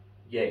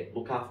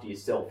 Look after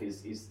yourself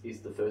is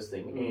the first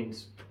thing,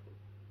 and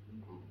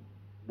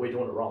we're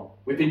doing it wrong.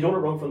 We've been doing it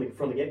wrong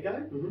from the get go.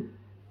 Mm-hmm.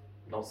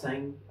 Not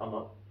saying I'm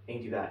not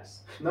anti-vax.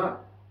 No,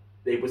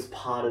 it was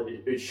part of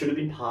it. It should have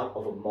been part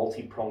of a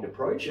multi-pronged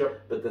approach.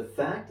 Yep. But the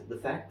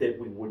fact that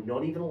we were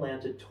not even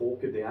allowed to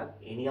talk about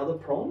any other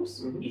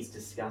prongs is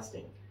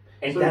disgusting.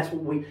 And that's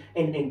what we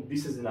and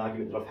this is an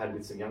argument that I've had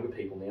with some younger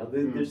people now.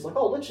 They're just like,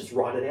 oh, let's just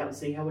write it out and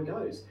see how it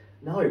goes.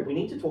 No, we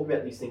need to talk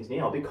about these things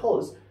now,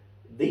 because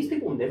these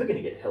people are never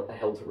going to get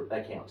held to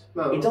account.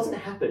 No, it doesn't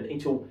happen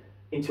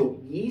until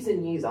years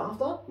and years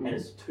after, and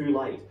it's too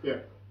late. Yeah.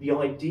 The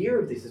idea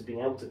of this is being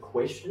able to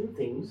question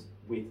things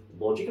with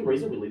logic and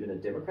reason. We live in a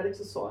democratic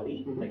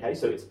society, okay?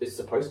 So it's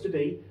supposed to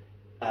be,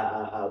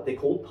 they're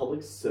called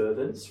public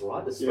servants,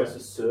 right? They're supposed to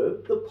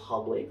serve the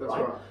public, That's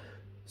right? right.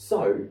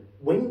 So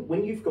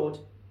when you've got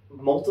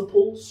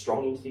multiple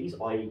strong entities,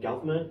 i.e.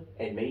 government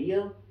and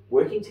media,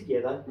 working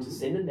together to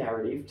send a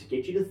narrative to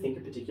get you to think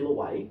a particular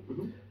way,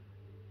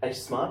 a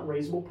smart and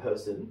reasonable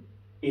person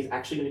is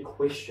actually going to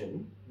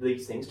question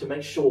these things to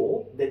make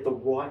sure that the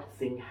right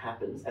thing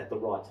happens at the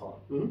right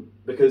time.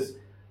 Because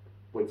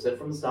we've said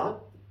from the start,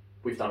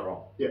 we've done it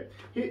wrong. Yeah.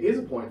 Here's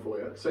a point for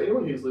you. So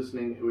anyone who's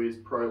listening who is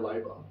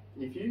pro-Labor,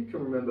 if you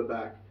can remember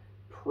back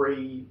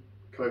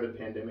pre-COVID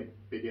pandemic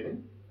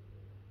beginning,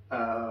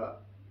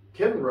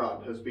 Kevin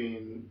Rudd has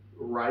been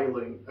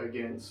railing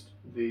against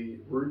the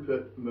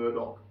Rupert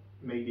Murdoch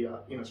media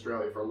in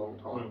Australia for a long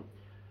time.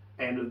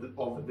 And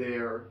of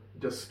their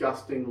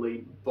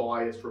disgustingly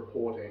biased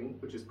reporting,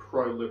 which is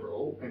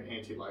pro-liberal and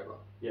anti-Labor.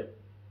 Yep.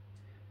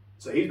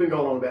 So he's been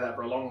going on about that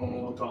for a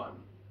long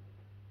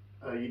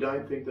time. You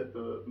don't think that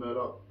the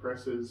Murdoch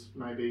press is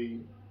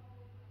maybe,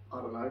 I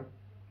don't know,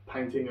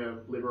 painting a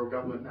Liberal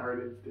government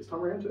narrative this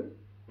time around too?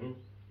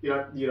 You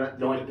don't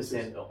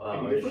 90%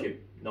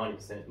 ownership.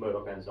 90%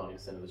 Murdoch owns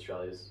 90% of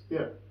Australia's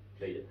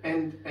media.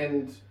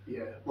 And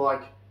yeah,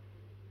 like.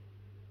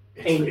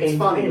 It's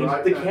funny, and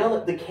right? The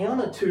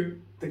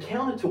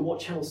counter to what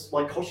channels,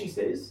 like Koshi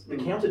says, the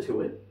counter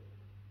to it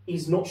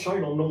is not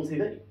shown on normal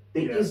TV.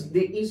 There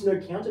is no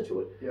counter to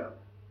it. Yeah.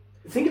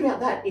 Think about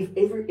that. If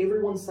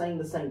everyone's saying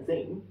the same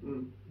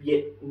thing,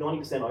 yet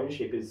 90%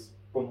 ownership is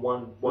from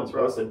one That's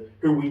person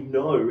who we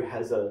know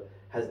has a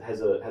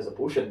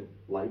push, and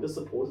Labor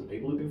supporters and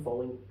people who've been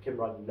following Kevin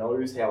Rudd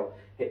knows how,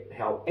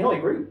 and I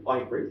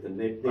agree with them.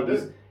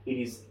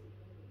 It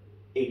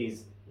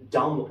is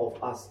dumb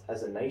of us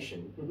as a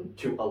nation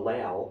to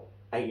allow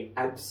a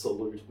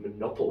absolute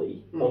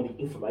monopoly on the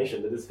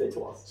information that is fed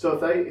to us. So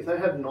if they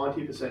have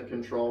 90%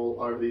 control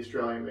over the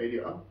Australian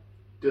media,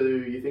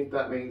 do you think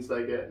that means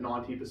they get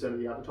 90% of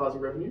the advertising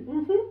revenue?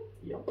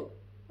 Yep.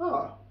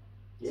 Ah.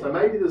 Yeah. So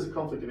maybe there's a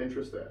conflict of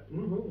interest there.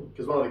 Mm-hmm.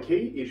 Because one of the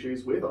key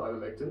issues with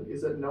ivermectin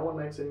is that no one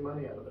makes any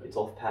money out of it. It's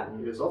off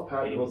patent. It is off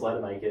patent. Anyone's allowed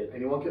to make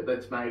it.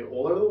 That's made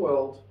all over the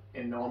world,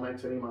 and no one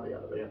makes any money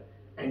out of it.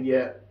 Yeah. And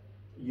yet,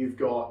 you've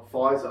got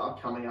Pfizer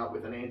coming up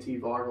with an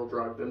antiviral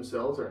drug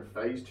themselves. They're in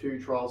phase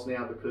 2 trials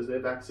now because their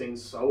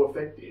vaccine's so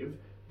effective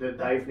that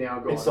they've now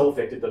got... It's so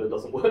effective that it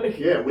doesn't work.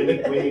 Yeah, we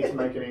need to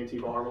make an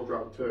antiviral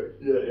drug too.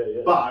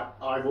 Yeah. But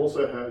I've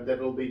also heard that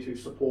it'll be to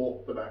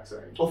support the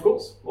vaccine. Of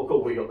course,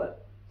 we got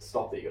that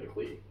stock that you got to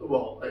clear.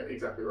 Well,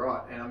 exactly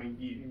right. And I mean,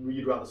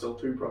 you'd rather sell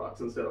 2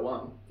 products instead of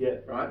 1. Yeah.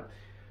 Right?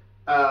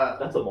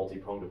 That's a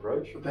multi-pronged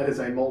approach. That is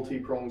a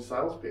multi-pronged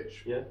sales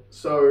pitch. Yeah.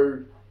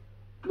 So,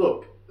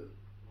 look,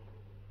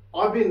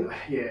 I've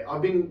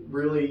been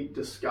really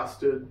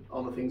disgusted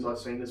on the things I've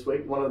seen this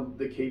week. One of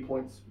the key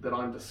points that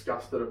I'm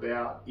disgusted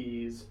about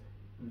is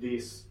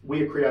this: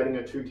 we are creating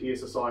a 2-tier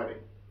society.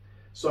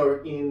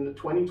 So in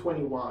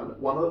 2021,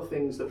 one of the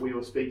things that we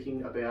were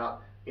speaking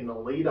about in the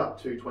lead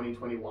up to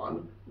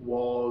 2021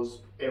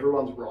 was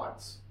everyone's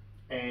rights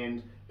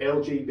and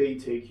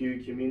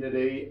LGBTQ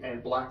community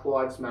and Black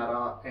Lives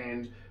Matter,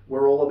 and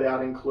we're all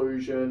about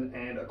inclusion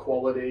and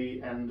equality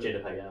and gender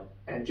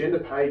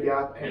pay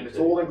gap. And it's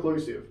all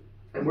inclusive.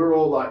 And we're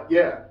all like,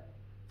 yeah,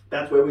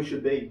 that's where we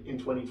should be in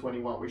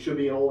 2021. We should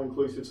be an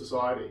all-inclusive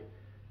society.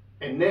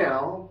 And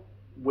now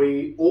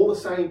all the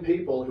same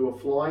people who are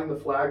flying the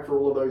flag for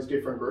all of those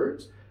different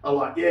groups are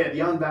like, yeah,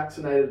 the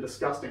unvaccinated are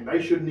disgusting. They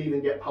shouldn't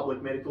even get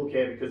public medical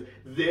care because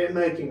they're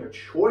making a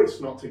choice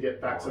not to get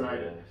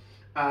vaccinated.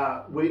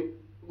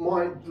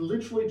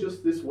 Literally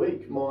just this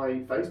week,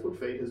 my Facebook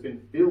feed has been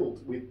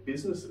filled with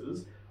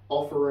businesses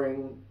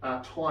offering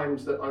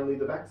times that only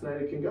the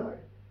vaccinated can go.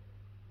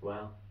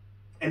 Wow.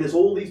 And there's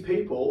all these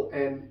people,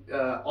 and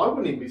I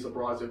wouldn't even be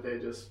surprised if they're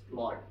just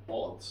like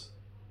bots.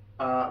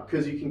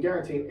 Because you can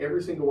guarantee in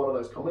every single one of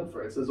those comment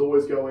threads, there's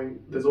always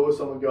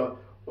someone going,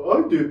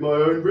 I did my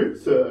own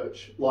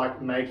research,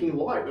 like making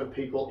light of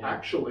people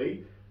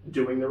actually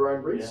doing their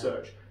own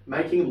research,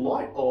 making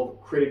light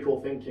of critical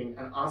thinking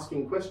and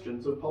asking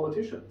questions of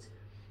politicians.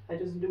 Hey,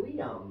 do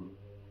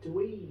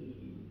we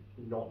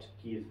not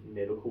give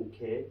medical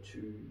care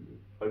to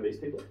obese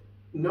people?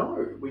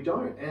 No, we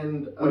don't.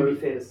 And would it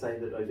be fair to say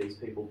that obese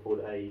people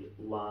put a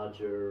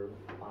larger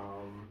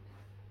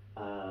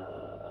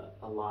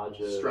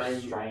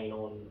strain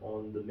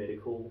on the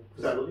medical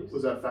facilities?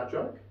 Was that a fat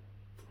joke?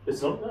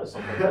 It's not. No, it's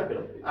not that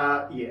joke.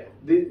 Yeah.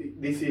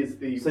 This is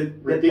the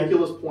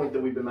ridiculous point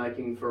that we've been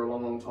making for a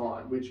long, long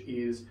time, which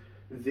is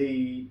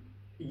you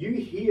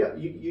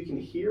can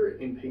hear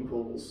it in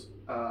people's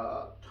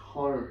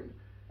tone,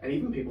 and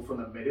even people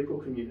from the medical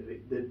community,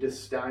 the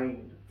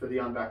disdain for the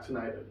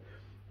unvaccinated.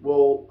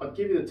 Well, I'll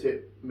give you the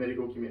tip,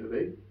 medical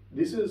community.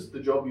 This is the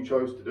job you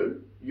chose to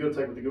do. You got to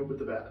take with the good with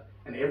the bad.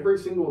 And every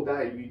single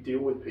day you deal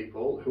with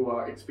people who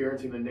are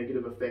experiencing the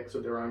negative effects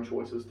of their own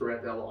choices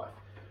throughout their life.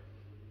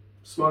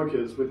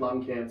 Smokers with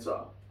lung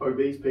cancer,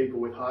 obese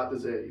people with heart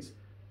disease,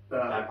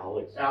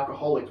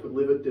 alcoholics with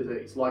liver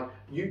disease. Like,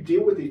 you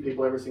deal with these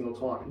people every single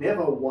time.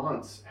 Never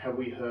once have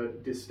we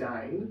heard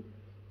disdain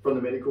from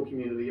the medical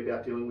community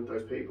about dealing with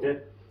those people. Yeah,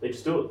 they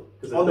just do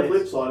it. On the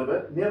flip side of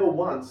it, never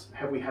once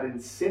have we had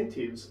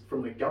incentives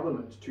from the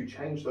government to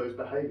change those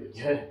behaviours.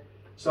 Yeah.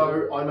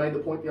 So I made the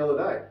point the other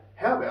day.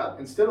 How about,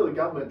 instead of the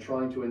government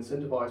trying to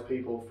incentivise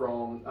people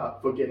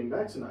for getting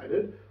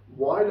vaccinated,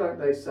 why don't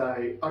they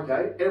say,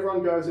 okay,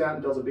 everyone goes out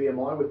and does a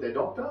BMI with their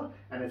doctor,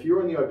 and if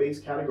you're in the obese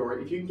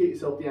category, if you can get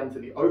yourself down to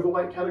the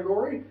overweight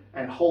category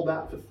and hold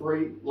that for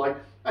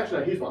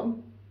here's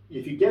one.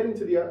 If you get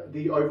into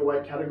the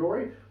overweight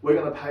category, we're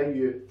going to pay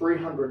you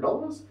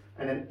 $300,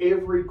 and then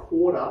every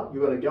quarter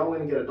you're going to go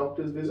in and get a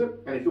doctor's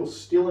visit, and if you're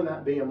still in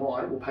that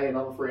BMI, we'll pay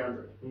another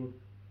 $300.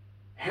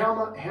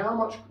 How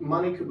much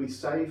money could we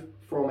save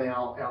from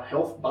our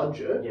health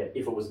budget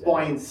if it was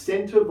by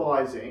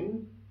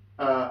incentivising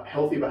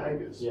healthy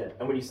behaviours? Yeah,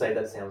 and when you say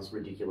that sounds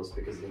ridiculous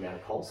because of the amount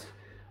of cost,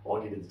 I'll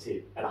give you the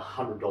tip. At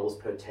 $100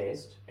 per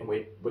test, and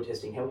we're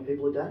testing how many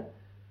people a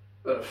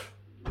day?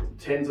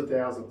 Tens of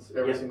thousands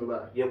every single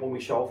day. Yeah, when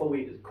we show off,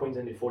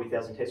 Queensland did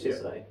 40,000 tests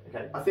yesterday.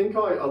 Okay. I think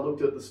I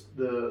looked at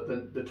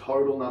the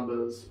total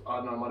numbers, I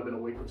don't know, it might have been a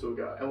week or two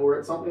ago, and we're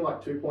at something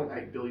like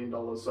 $2.8 billion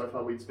so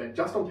far we'd spent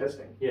just on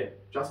testing. Yeah.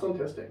 Just on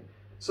testing.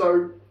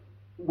 So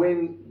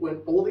when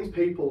all these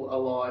people are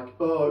like,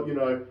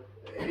 oh,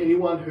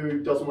 anyone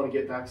who doesn't want to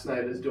get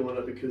vaccinated is doing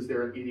it because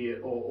they're an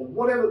idiot or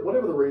whatever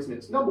the reason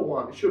is, number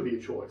one, it should be a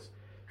choice.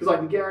 Because I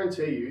can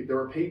guarantee you there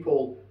are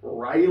people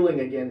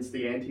railing against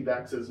the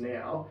anti-vaxxers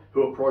now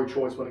who are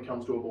pro-choice when it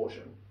comes to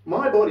abortion.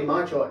 My body,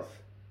 my choice.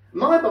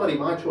 My body,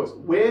 my choice.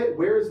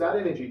 Where is that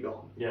energy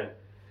gone? Yeah.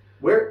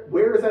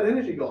 Where is that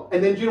energy gone?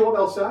 And then do you know what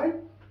they'll say?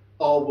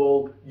 Oh,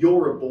 well,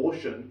 your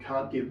abortion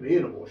can't give me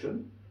an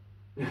abortion.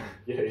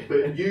 Yeah.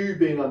 But you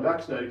being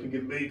unvaccinated can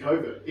give me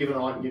COVID, even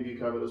though I can give you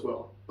COVID as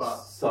well. But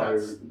so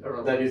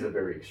that is a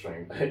very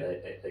extreme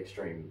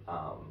thing.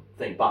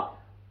 But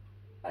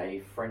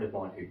a friend of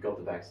mine who got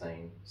the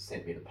vaccine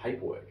sent me the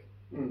paperwork.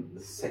 The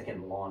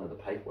second line of the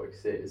paperwork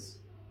says,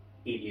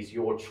 "It is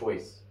your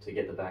choice to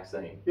get the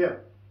vaccine." Yeah.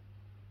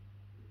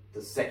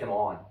 The second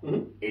line,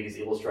 it is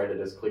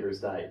illustrated as clear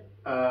as day.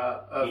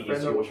 It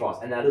is your choice,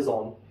 and that is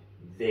on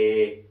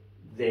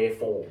their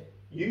form.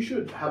 You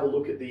should have a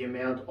look at the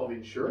amount of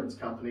insurance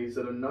companies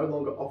that are no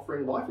longer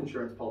offering life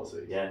insurance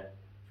policies. Yeah.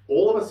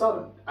 All of a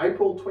sudden,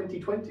 April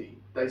 2020,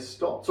 they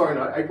stopped. Sorry,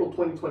 no, April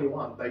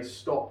 2021, they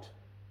stopped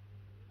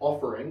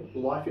offering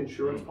life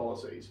insurance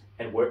policies.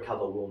 And work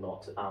cover will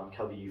not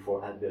cover you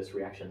for adverse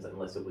reactions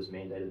unless it was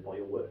mandated by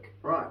your work.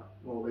 Right.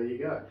 Well, there you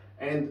go.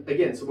 And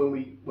again, so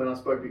when I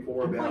spoke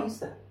before and about... Why is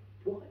that?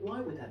 Why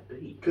would that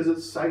be? Because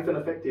it's safe and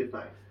effective,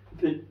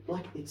 mate.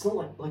 But it's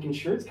not like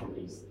insurance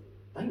companies.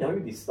 They know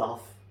this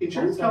stuff.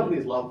 Insurance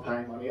companies love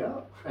paying money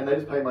out, and they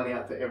just pay money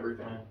out for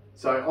everything. Yeah.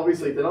 So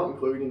obviously, if they're not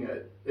including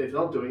it, if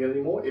they're not doing it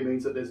anymore, it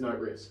means that there's no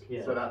risk.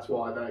 Yeah. So that's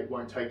why they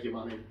won't take your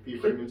money for your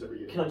premiums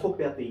every year. Can I talk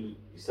about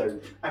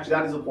Actually,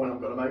 that is the point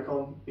I've got to make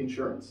on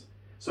insurance.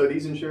 So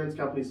these insurance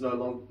companies are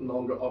no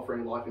longer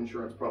offering life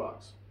insurance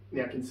products.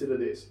 Now consider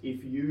this: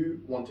 if you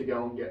want to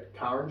go and get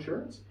car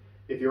insurance,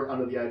 if you're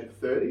under the age of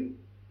 30,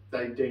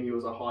 they deem you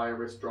as a higher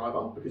risk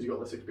driver because you've got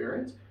less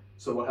experience.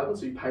 So what happens?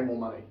 So you pay more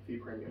money for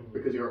your premium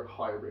because you're at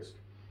higher risk.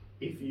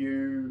 If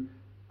you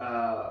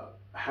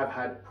have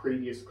had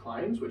previous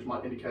claims, which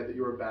might indicate that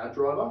you're a bad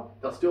driver,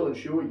 they'll still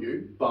insure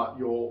you, but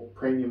your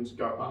premiums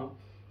go up.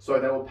 So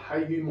they will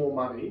pay you more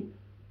money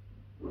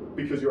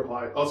because you're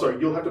high. Oh, sorry,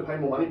 you'll have to pay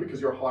more money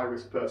because you're a high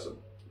risk person.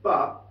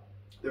 But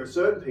there are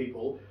certain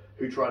people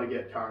who try to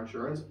get car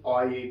insurance,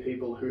 i.e.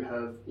 people who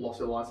have lost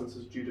their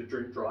licenses due to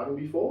drink driving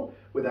before,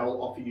 where they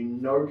will offer you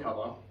no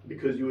cover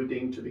because you were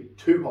deemed to be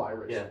too high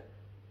risk. Yeah.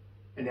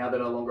 And now they're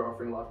no longer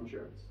offering life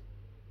insurance.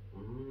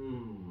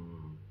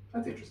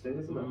 That's interesting,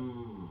 isn't it?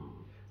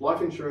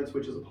 Life insurance,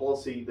 which is a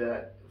policy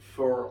that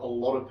for a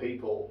lot of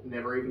people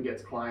never even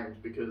gets claimed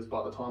because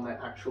by the time they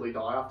actually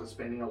die after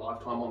spending a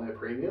lifetime on their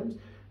premiums,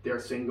 they're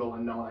single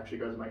and no one actually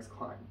goes and makes a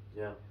claim.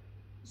 Yeah.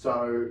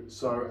 So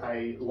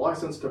a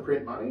license to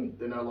print money,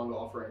 they're no longer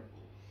offering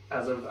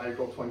as of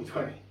April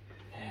 2020,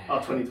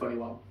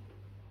 2021.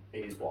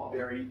 It is wild. It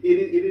is wild.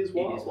 It is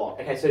wild.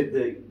 Okay, so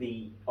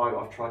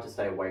I've tried to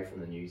stay away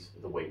from the news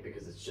of the week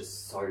because it's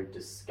just so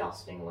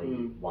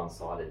disgustingly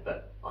one-sided,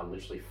 but I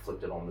literally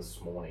flipped it on this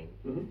morning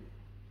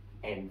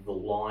and the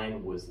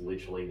line was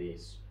literally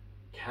this: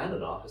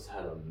 Canada has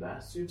had a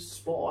massive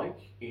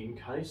spike in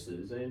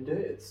cases and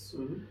deaths.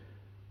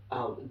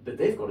 But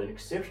they've got an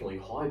exceptionally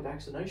high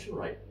vaccination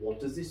rate. What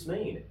does this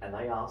mean? And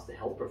they asked the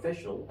health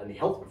professional, and the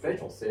health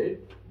professional said,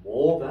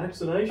 more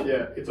vaccination.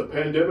 Yeah, it's a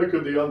pandemic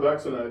of the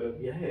unvaccinated.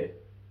 Yeah.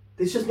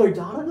 There's just no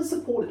data to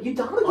support it. Your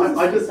data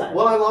doesn't say.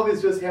 What I love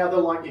is just how they're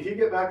like, if you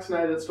get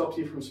vaccinated, it stops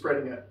you from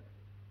spreading it.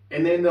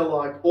 And then they're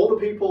like, all the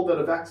people that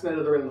are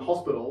vaccinated are in the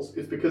hospitals,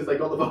 it's because they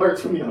got the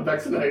virus from the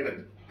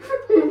unvaccinated.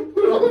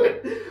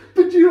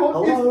 But you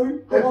know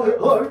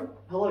what?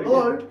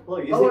 Hello.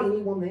 Is there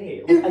anyone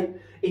there?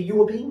 You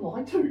were being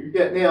lied to.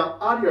 Yeah, now,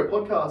 audio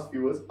podcast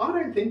viewers, I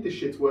don't think this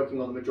shit's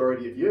working on the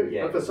majority of you.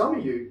 Yeah. But for some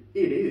of you,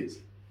 it is.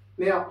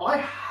 Now, I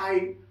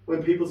hate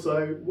when people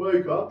say,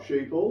 wake up,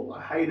 sheeple.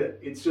 I hate it.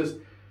 It's just...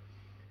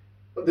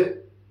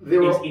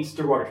 It's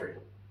derogatory.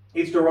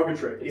 It's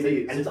derogatory. It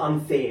is. And it's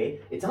unfair.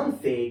 It's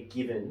unfair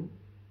given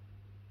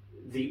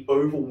the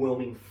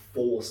overwhelming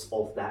force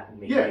of that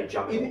media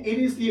juggernaut. It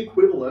is the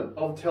equivalent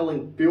of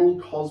telling Bill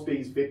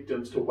Cosby's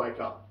victims to wake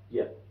up.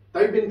 Yeah.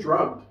 They've been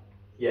drugged.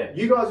 Yeah.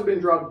 You guys have been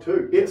drugged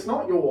too. It's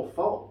not your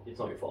fault. It's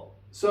not your fault.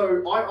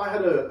 So I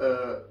had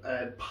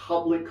a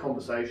public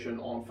conversation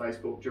on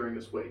Facebook during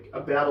this week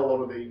about a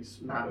lot of these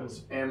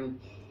matters.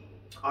 And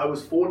I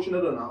was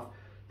fortunate enough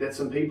that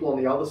some people on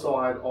the other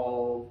side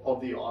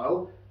of the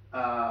aisle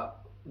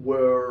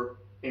were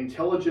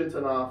intelligent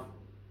enough,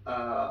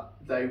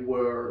 they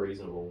were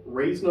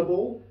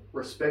reasonable,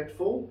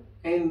 respectful,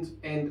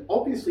 and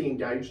obviously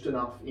engaged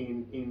enough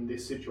in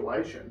this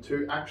situation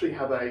to actually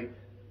have a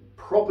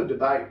proper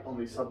debate on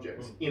these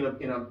subjects in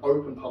an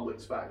open public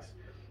space.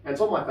 And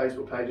it's on my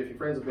Facebook page. If you're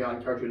friends with me, I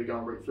encourage you to go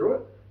and read through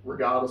it,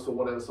 regardless of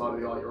whatever side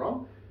of the aisle you're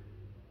on,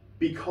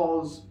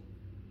 because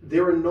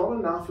there are not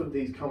enough of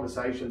these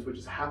conversations which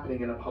is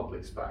happening in a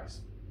public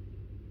space.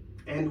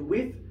 And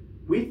with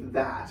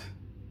that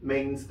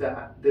means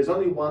that there's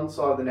only one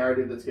side of the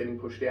narrative that's getting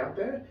pushed out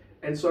there.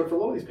 And so for a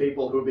lot of these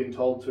people who are being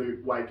told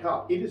to wake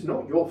up, it is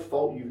not your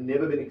fault. You've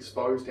never been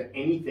exposed to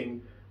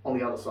anything on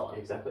the other side.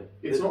 Exactly.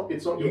 It's not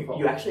your fault.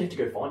 You actually have to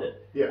go find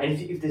it. Yeah. And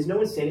if there's no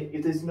incentive,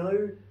 if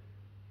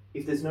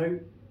there's no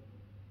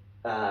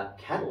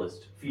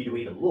catalyst for you to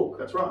even look.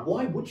 That's right.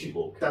 Why would you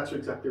look? That's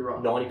exactly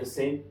right.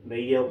 90%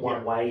 media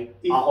one way.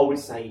 If- I would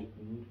say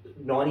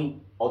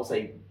 90. I'd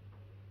say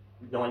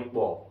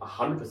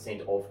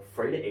 100% of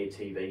free-to-air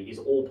TV is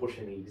all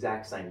pushing the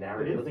exact same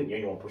narrative. I think the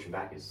only one pushing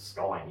back is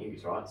Sky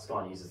News, right?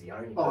 Sky News is the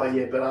only. Oh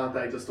yeah, but aren't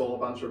they just all a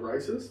bunch of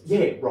racists?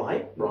 Yeah,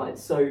 right.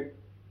 So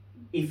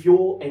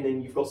and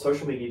then you've got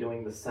social media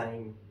doing the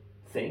same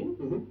thing.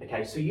 Mm-hmm.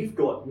 Okay, so you've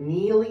got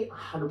nearly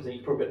 100%.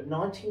 You've probably got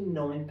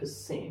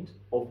 99%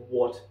 of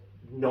what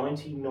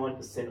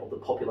 99% of the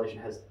population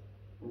has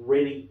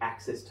ready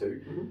access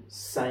to,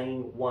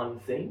 saying one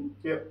thing.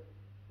 Yep.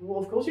 Well,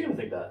 of course you're going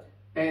to think that.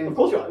 And Of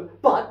course you are.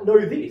 But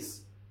know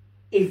this: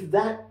 if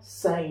that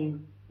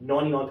same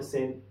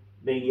 99%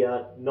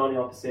 media,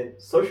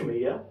 99% social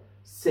media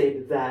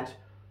said that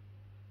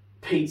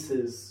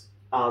pizzas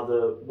are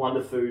the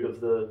wonder food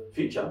of the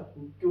future,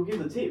 you'll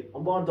give the tip.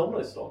 I'm buying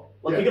Domino's stock.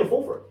 Like, you're going to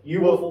fall for it.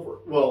 You will fall for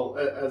it. Well,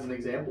 as an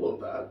example of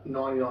that,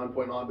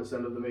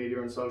 99.9% of the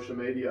media and social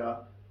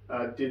media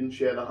didn't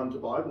share the Hunter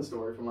Biden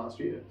story from last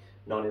year.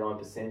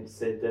 99%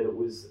 said that it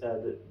was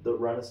that the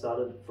runner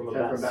started from a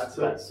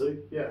bat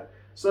suit. Yeah.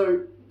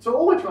 So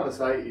all we're trying to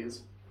say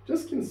is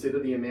just consider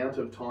the amount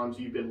of times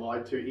you've been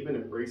lied to, even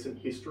in recent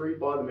history,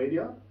 by the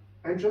media,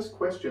 and just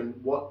question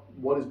what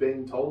is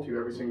being told to you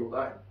every single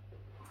day.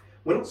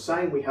 We're not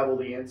saying we have all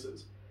the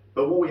answers,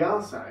 but what we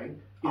are saying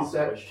is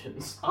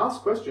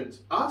ask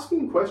questions.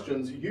 Asking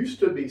questions used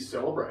to be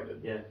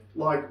celebrated. Yeah.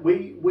 Like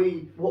we.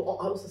 Well,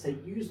 I also say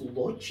use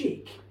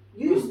logic.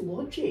 Use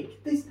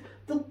logic.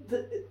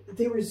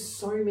 There is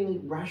so many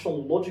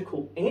rational,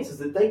 logical answers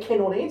that they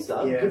cannot answer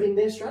giving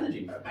their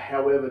strategy.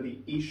 However, the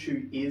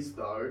issue is,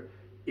 though,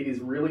 it is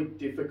really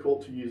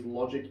difficult to use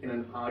logic in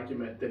an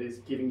argument that is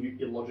giving you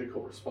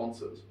illogical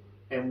responses.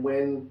 And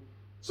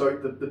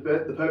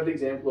the perfect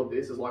example of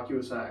this is, like you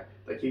were saying,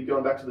 they keep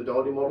going back to the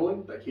Doherty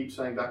modelling. They keep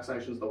saying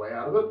vaccination's the way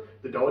out of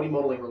it. The Doherty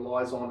modelling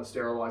relies on a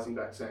sterilising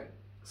vaccine,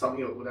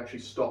 something that would actually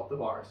stop the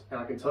virus. And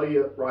I can tell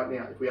you right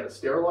now, if we had a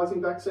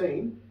sterilising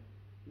vaccine,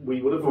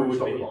 we would have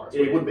stopped the virus.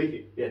 We wouldn't be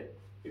here. Yeah,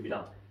 we'd be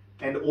done.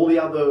 And all the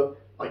other,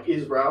 like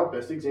Israel,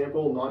 best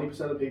example,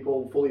 90% of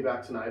people fully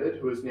vaccinated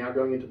who is now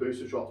going into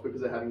booster shots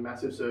because they're having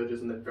massive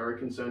surges and they're very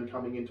concerned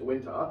coming into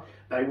winter,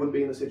 they wouldn't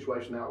be in the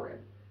situation they were in.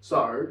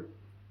 So,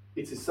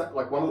 it's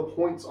like one of the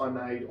points I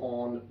made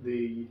on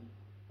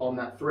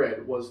that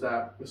thread was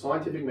that the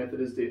scientific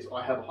method is this.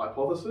 I have a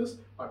hypothesis,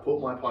 I put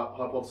my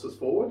hypothesis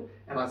forward,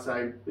 and I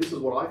say, this is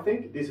what I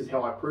think, this is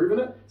how I've proven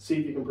it, see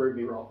if you can prove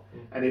me wrong.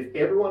 And if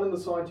everyone in the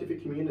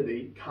scientific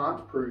community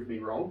can't prove me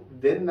wrong,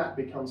 then that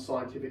becomes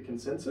scientific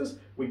consensus.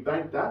 We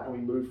bank that and we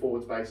move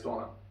forwards based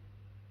on it.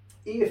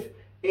 If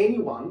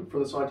anyone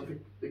from the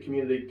scientific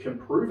community can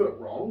prove it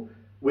wrong,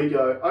 we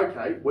go,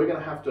 okay, we're going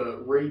to have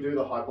to redo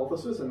the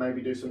hypothesis and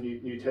maybe do some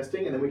new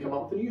testing, and then we come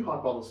up with a new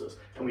hypothesis,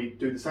 and we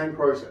do the same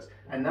process.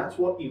 And that's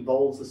what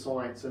evolves the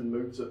science and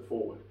moves it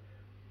forward.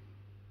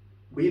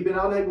 We've been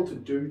unable to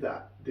do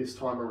that this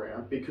time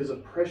around because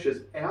of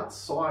pressures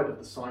outside of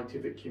the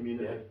scientific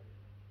community.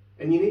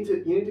 Yeah. And you need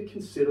to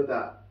consider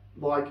that.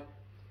 Like,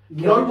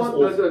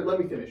 let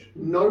me finish.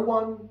 No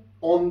one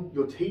on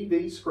your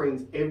TV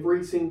screens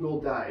every single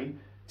day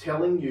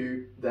telling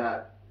you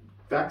that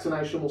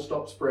vaccination will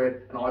stop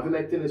spread, and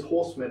ivermectin is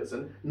horse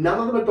medicine. None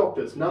of them are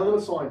doctors. None of them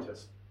are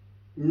scientists.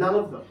 None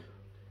of them.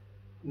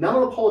 None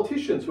of the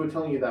politicians who are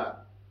telling you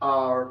that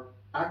are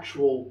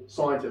actual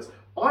scientists.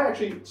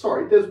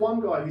 There's one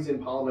guy who's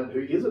in Parliament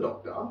who is a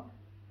doctor,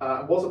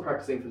 was a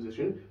practicing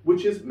physician,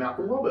 which is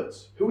Malcolm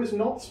Roberts, who is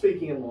not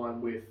speaking in line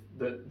with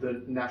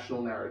the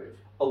national narrative.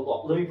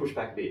 Let me push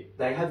back a bit.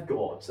 They have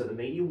got, so the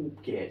media will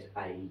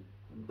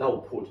they'll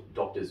put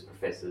doctors,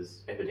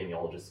 professors,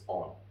 epidemiologists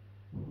on.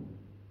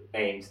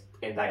 And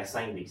they are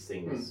saying these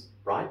things,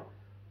 right?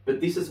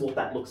 But this is what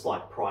that looks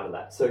like prior to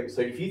that. So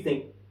if you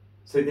think,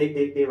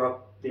 there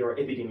are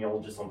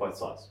epidemiologists on both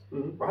sides,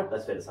 right?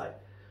 That's fair to say.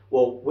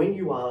 Well, when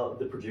you are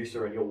the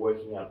producer and you're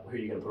working out who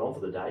you're going to put on for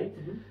the day,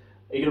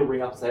 you're going to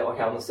ring up and say,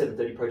 okay, on the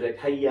 7:30 project,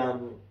 hey,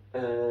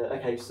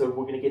 okay, so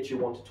we're going to get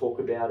you on to talk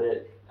about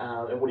it,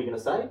 and what are you going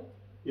to say?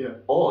 Yeah.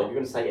 Oh, you're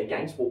going to say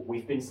against what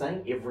we've been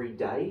saying every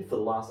day for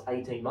the last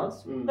 18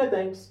 months? No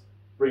thanks.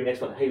 Bring the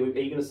next one. Hey, are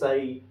you going to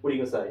say, what are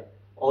you going to say?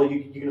 Oh,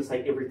 you're going to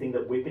say everything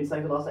that we've been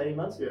saying for the last 18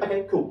 months? Yeah.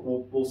 Okay,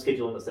 cool. We'll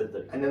schedule in at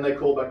 7:30. And then they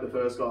call back the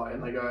first guy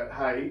and they go,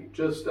 hey,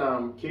 just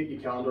keep your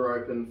calendar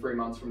open 3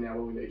 months from now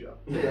when we need you.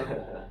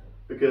 Yeah.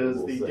 Because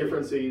we'll the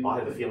difference in... I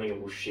have a feeling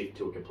it will shift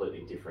to a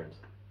completely different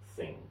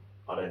thing.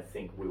 I don't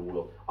think we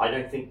will. I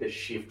don't think the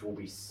shift will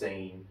be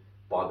seen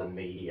by the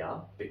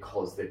media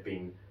because they've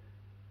dug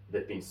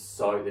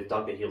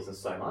their heels in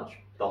so much.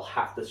 They'll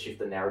have to shift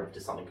the narrative to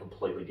something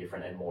completely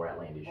different and more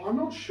outlandish. I'm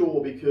not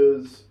sure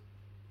because...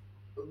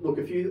 Look,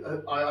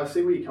 I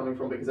see where you're coming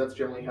from because that's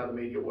generally how the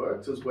media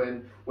works, is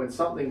when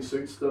something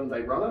suits them,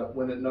 they run it.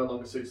 When it no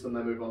longer suits them,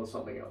 they move on to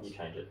something else. You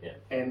change it, yeah.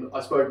 And I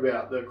spoke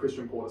about the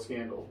Christian Porter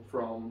scandal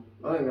from,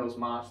 I think that was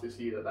March this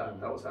year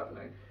that was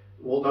happening.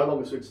 Well, no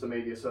longer suits the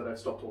media, so they've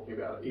stopped talking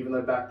about it, even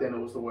though back then it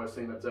was the worst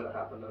thing that's ever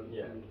happened,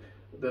 and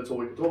that's all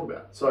we could talk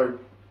about. So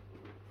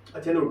I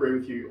tend to agree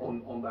with you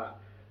on that.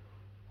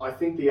 I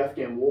think the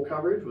Afghan war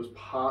coverage was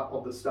part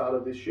of the start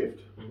of this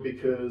shift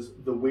because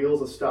the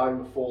wheels are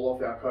starting to fall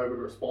off our COVID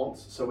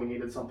response, so we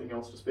needed something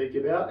else to speak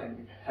about.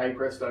 And hey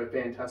presto,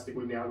 fantastic,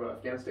 we've now got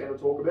Afghanistan to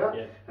talk about,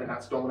 and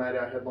that's dominated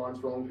our headlines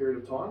for a long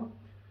period of time.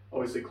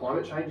 Obviously,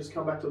 climate change has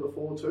come back to the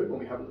fore too, and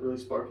we haven't really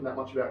spoken that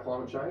much about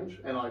climate change.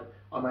 And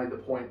I made the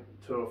point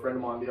to a friend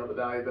of mine the other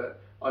day that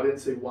I didn't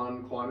see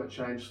one climate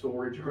change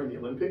story during the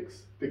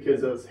Olympics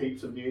because there was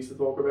heaps of news to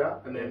talk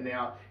about. And then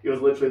now, it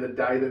was literally the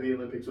day that the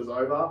Olympics was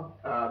over,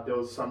 there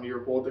was some new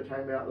report that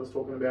came out that was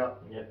talking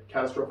about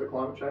catastrophic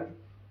climate change.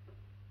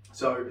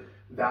 So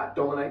that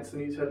dominates the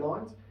news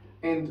headlines.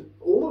 And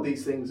all of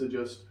these things are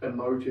just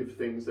emotive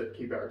things that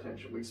keep our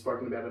attention. We've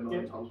spoken about it a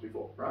million times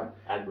before, right?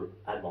 Ad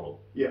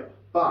model. Yeah,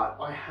 but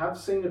I have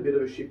seen a bit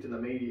of a shift in the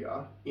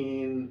media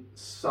in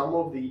some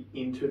of the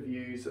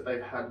interviews that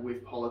they've had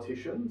with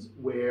politicians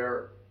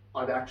where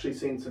I've actually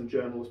seen some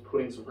journalists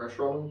putting some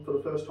pressure on them for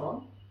the first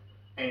time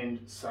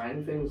and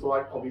saying things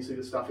like, obviously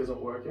this stuff isn't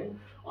working.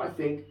 I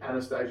think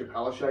Anastasia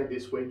Palaszczuk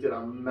this week did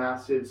a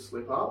massive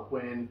slip up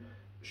when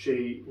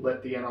she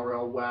let the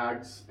NRL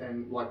wags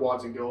and like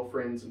wives and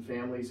girlfriends and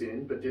families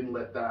in, but didn't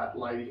let that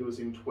lady who was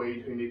in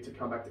Tweed who needed to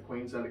come back to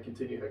Queensland to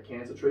continue her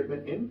cancer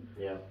treatment in.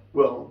 Yeah.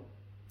 Well,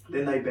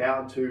 then they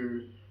bowed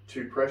to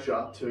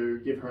pressure to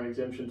give her an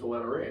exemption to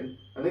let her in.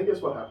 And then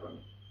guess what happened?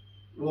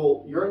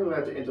 Well, you're only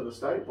allowed to enter the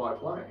state by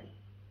plane.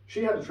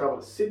 She had to travel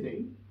to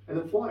Sydney and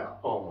then fly up.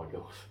 Oh my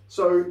gosh.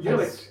 So you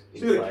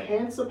got a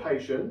cancer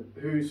patient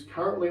who's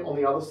currently on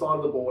the other side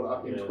of the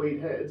border in Tweed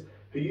Heads,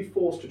 who you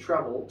forced to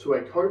travel to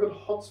a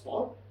COVID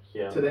hotspot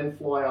to then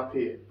fly up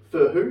here.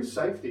 For whose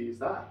safety is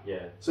that?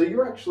 Yeah. So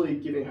you're actually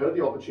giving her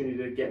the opportunity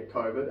to get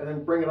COVID and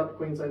then bring it up to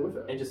Queensland with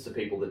her. And just to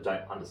people that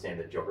don't understand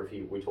the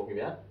geography we're talking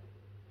about,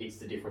 it's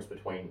the difference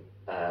between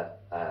a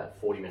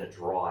 40-minute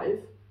drive,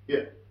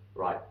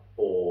 right,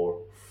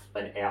 or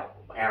an hour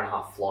and a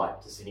half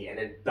flight to Sydney and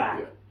then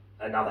back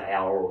another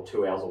hour or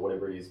 2 hours or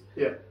whatever it is.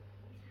 Yeah.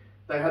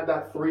 They had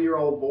that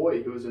 3-year-old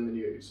boy who was in the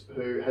news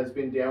who has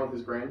been down with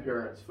his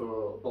grandparents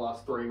for the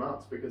last 3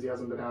 months because he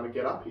hasn't been able to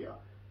get up here.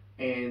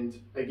 And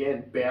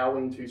again,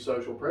 bowing to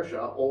social pressure,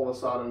 all of a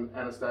sudden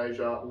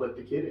Anastasia let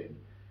the kid in.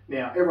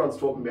 Now, everyone's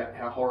talking about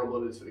how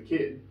horrible it is for the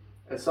kid.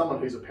 As someone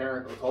who's a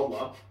parent or a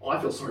toddler, I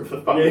feel sorry for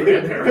the fucking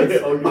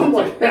grandparents. I'm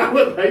like, how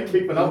are they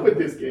keeping up with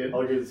this kid?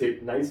 I'll give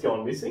it Nate's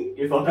going missing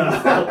if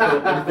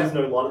there's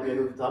no light at the end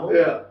of the tunnel.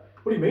 Yeah.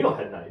 What do you mean I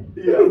had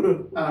Nate?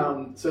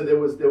 Yeah. So there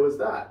was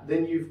that.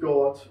 Then you've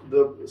got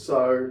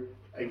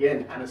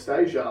again,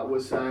 Anastasia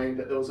was saying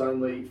that there was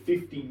only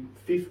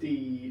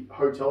 50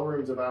 hotel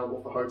rooms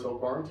available for hotel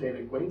quarantine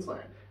in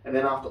Queensland. And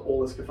then after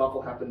all this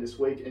kerfuffle happened this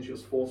week and she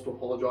was forced to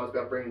apologise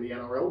about bringing the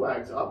NRL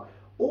wags up,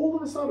 all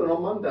of a sudden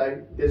on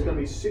Monday, there's going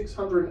to be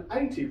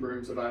 680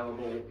 rooms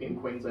available in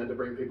Queensland to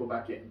bring people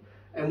back in.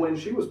 And when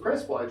she was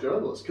pressed by a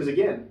journalist, because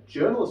again,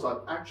 journalists I've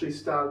actually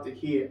started to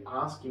hear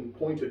asking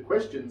pointed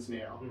questions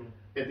now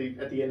at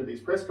the end of these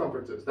press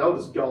conferences. They were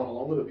just going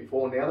along with it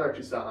before, now they're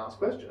actually starting to ask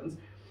questions.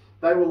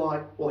 They were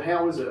like, well,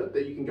 how is it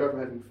that you can go from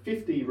having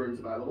 50 rooms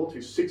available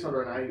to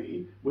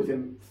 680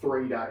 within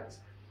 3 days?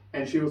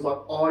 And she was like,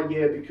 oh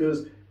yeah,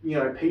 because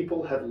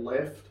people have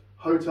left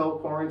hotel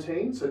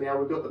quarantine, so now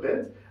we've got the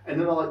beds. And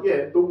then they're like,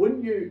 yeah, but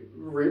wouldn't you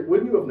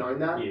have known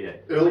that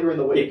earlier in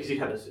the week? Yeah, because you'd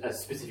have a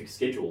specific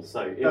schedule.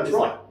 So that's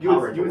right. Like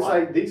you would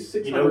say these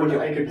 680 what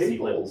your occupancy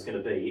people level's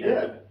going to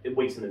be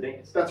weeks in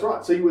advance. That's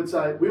right. So you would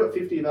say we got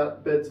 50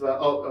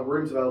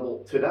 rooms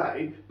available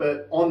today,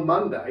 but on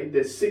Monday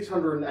there's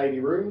 680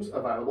 rooms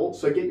available.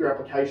 So get your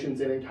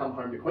applications in and come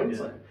home to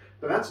Queensland. Yeah.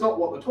 But that's not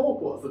what the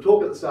talk was. The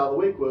talk at the start of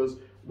the week was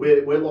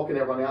we're locking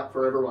everyone out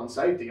for everyone's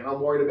safety, and I'm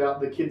worried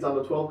about the kids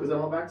under 12 because they're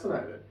not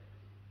vaccinated.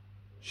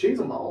 She's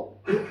a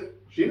mole.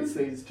 She just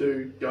needs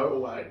to go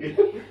away.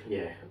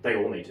 Yeah, they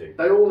all need to.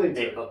 They all need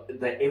to.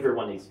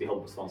 Everyone needs to be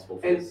held responsible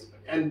for this.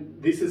 And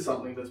this is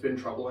something that's been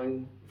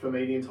troubling for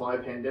me the entire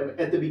pandemic.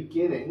 At the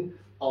beginning,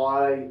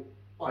 I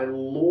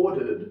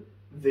lauded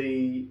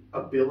the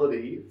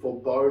ability for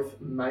both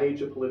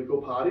major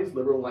political parties,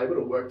 Liberal and Labor,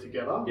 to work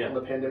together on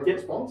the pandemic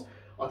response.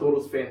 I thought it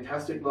was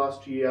fantastic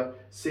last year,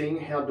 seeing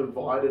how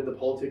divided the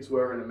politics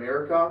were in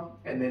America,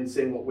 and then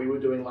seeing what we were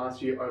doing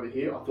last year over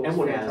here. I thought it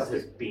was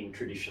fantastic. Has been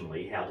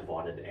traditionally how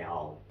divided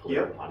our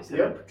political parties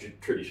have been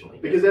traditionally.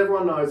 Because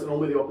everyone knows that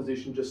normally the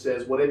opposition just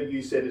says, whatever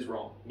you said is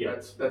wrong.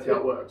 Yep. That's how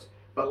it works.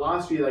 But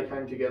last year they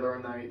came together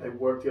and they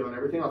worked together on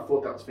everything. I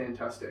thought that was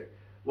fantastic.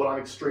 What I'm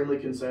extremely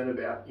concerned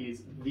about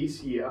is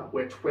this year,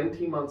 we're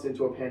 20 months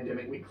into a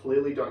pandemic we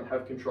clearly don't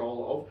have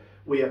control of.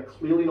 We are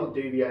clearly not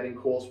deviating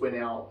course when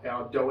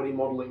our Doherty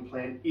modelling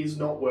plan is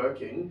not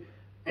working,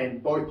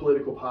 and both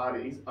political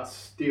parties are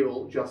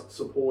still just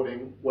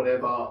supporting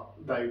whatever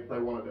they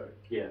want to do.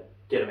 Yeah,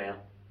 get them out.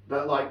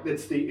 That like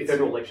it's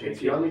federal election.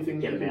 It's the only thing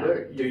you get can them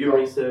out. do. Do your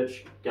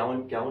research. Go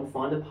and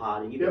find a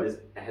party Yep.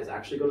 that has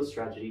actually got a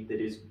strategy that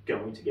is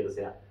going to get us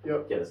out.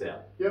 Yep. Get us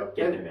out. Yep.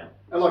 Get them out.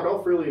 And like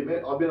I'll freely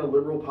admit, I've been a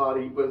Liberal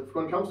Party, but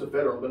when it comes to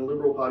federal, I've been a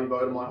Liberal Party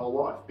voter my whole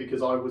life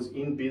because I was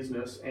in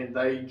business and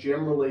they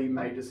generally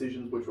made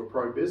decisions which were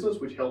pro-business,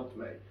 which helped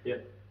me.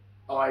 Yep.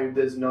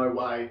 There's no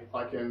way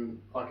I can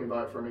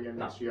vote for him again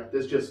next year.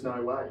 There's just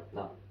no way.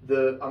 No.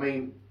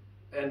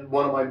 And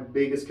one of my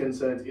biggest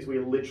concerns is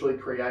we're literally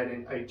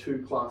creating a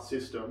two-class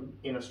system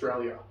in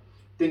Australia.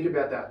 Think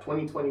about that.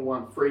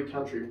 2021, free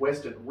country,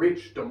 Western,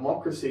 rich,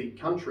 democracy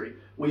country.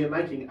 We are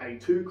making a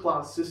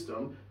two-class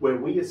system where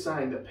we are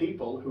saying that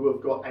people who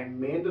have got a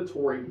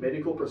mandatory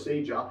medical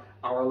procedure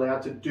are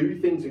allowed to do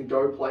things and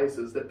go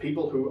places that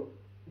people who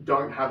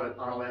don't have it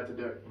aren't allowed to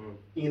do.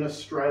 In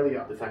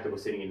Australia. The fact that we're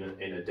sitting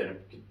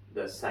in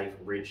the safe,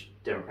 rich,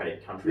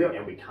 democratic country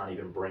and we can't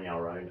even bring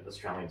our own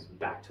Australians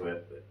back to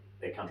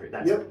their country.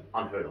 That's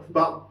unheard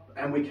of.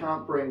 And we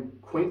can't bring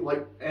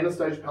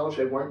Anastasia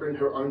Palaszczuk won't bring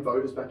her own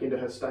voters back into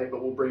her state,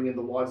 but will bring in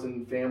the wives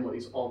and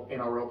families of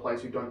NRL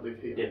players who don't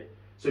live here. Yeah.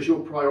 So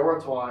she'll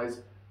prioritise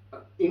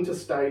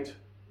interstate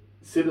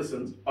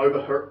citizens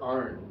over her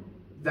own.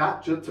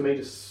 That just, to me,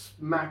 just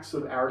smacks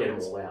of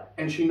arrogance. Get them all out.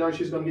 And she knows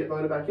she's going to get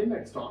voted back in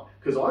next time.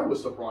 Because I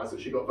was surprised that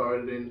she got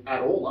voted in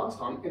at all last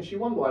time, and she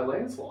won by a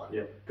landslide.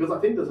 Yeah. Because I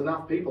think there's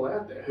enough people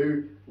out there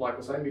who, like I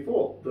was saying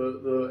before,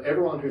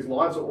 everyone whose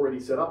lives are already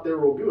set up,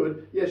 they're all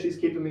good. Yeah, she's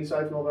keeping me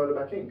safe, and I'll vote her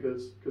back in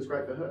because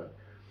great for her.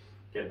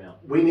 Get them out.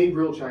 We need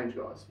real change,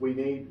 guys. We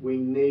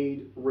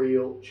need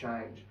real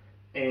change.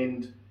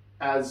 And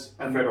as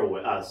a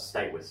federal,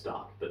 state with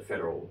Stark, but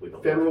federal with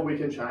federal, we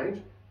can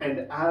change.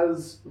 And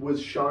as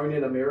was shown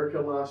in America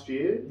last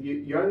year,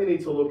 you only need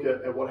to look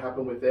at what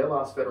happened with their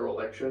last federal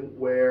election,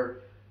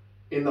 where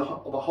in the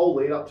whole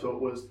lead up to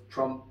it was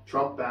Trump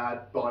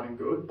bad, Biden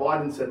good.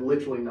 Biden said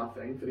literally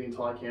nothing for the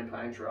entire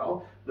campaign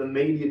trail. The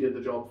media did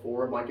the job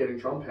for him by getting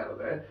Trump out of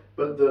there.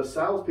 But the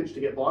sales pitch to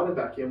get Biden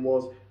back in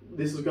was,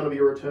 this is going to be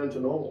a return to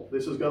normal.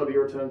 This is going to be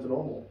a return to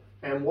normal.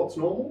 And what's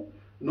normal?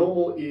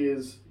 Normal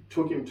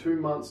took him 2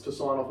 months to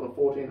sign off on a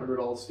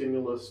 $1,400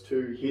 stimulus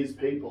to his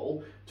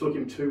people, took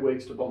him 2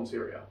 weeks to bomb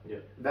Syria. Yeah.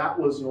 That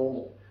was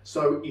normal.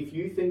 So if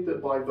you think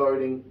that by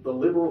voting the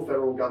Liberal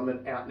federal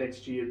government out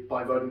next year,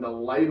 by voting the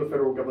Labor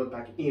federal government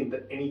back in,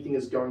 that anything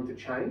is going to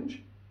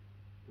change,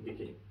 you're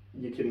kidding.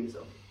 You're kidding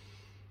yourself.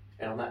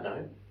 And on that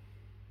note,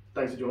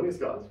 thanks for joining us,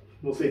 guys.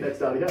 We'll see you next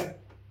RDA.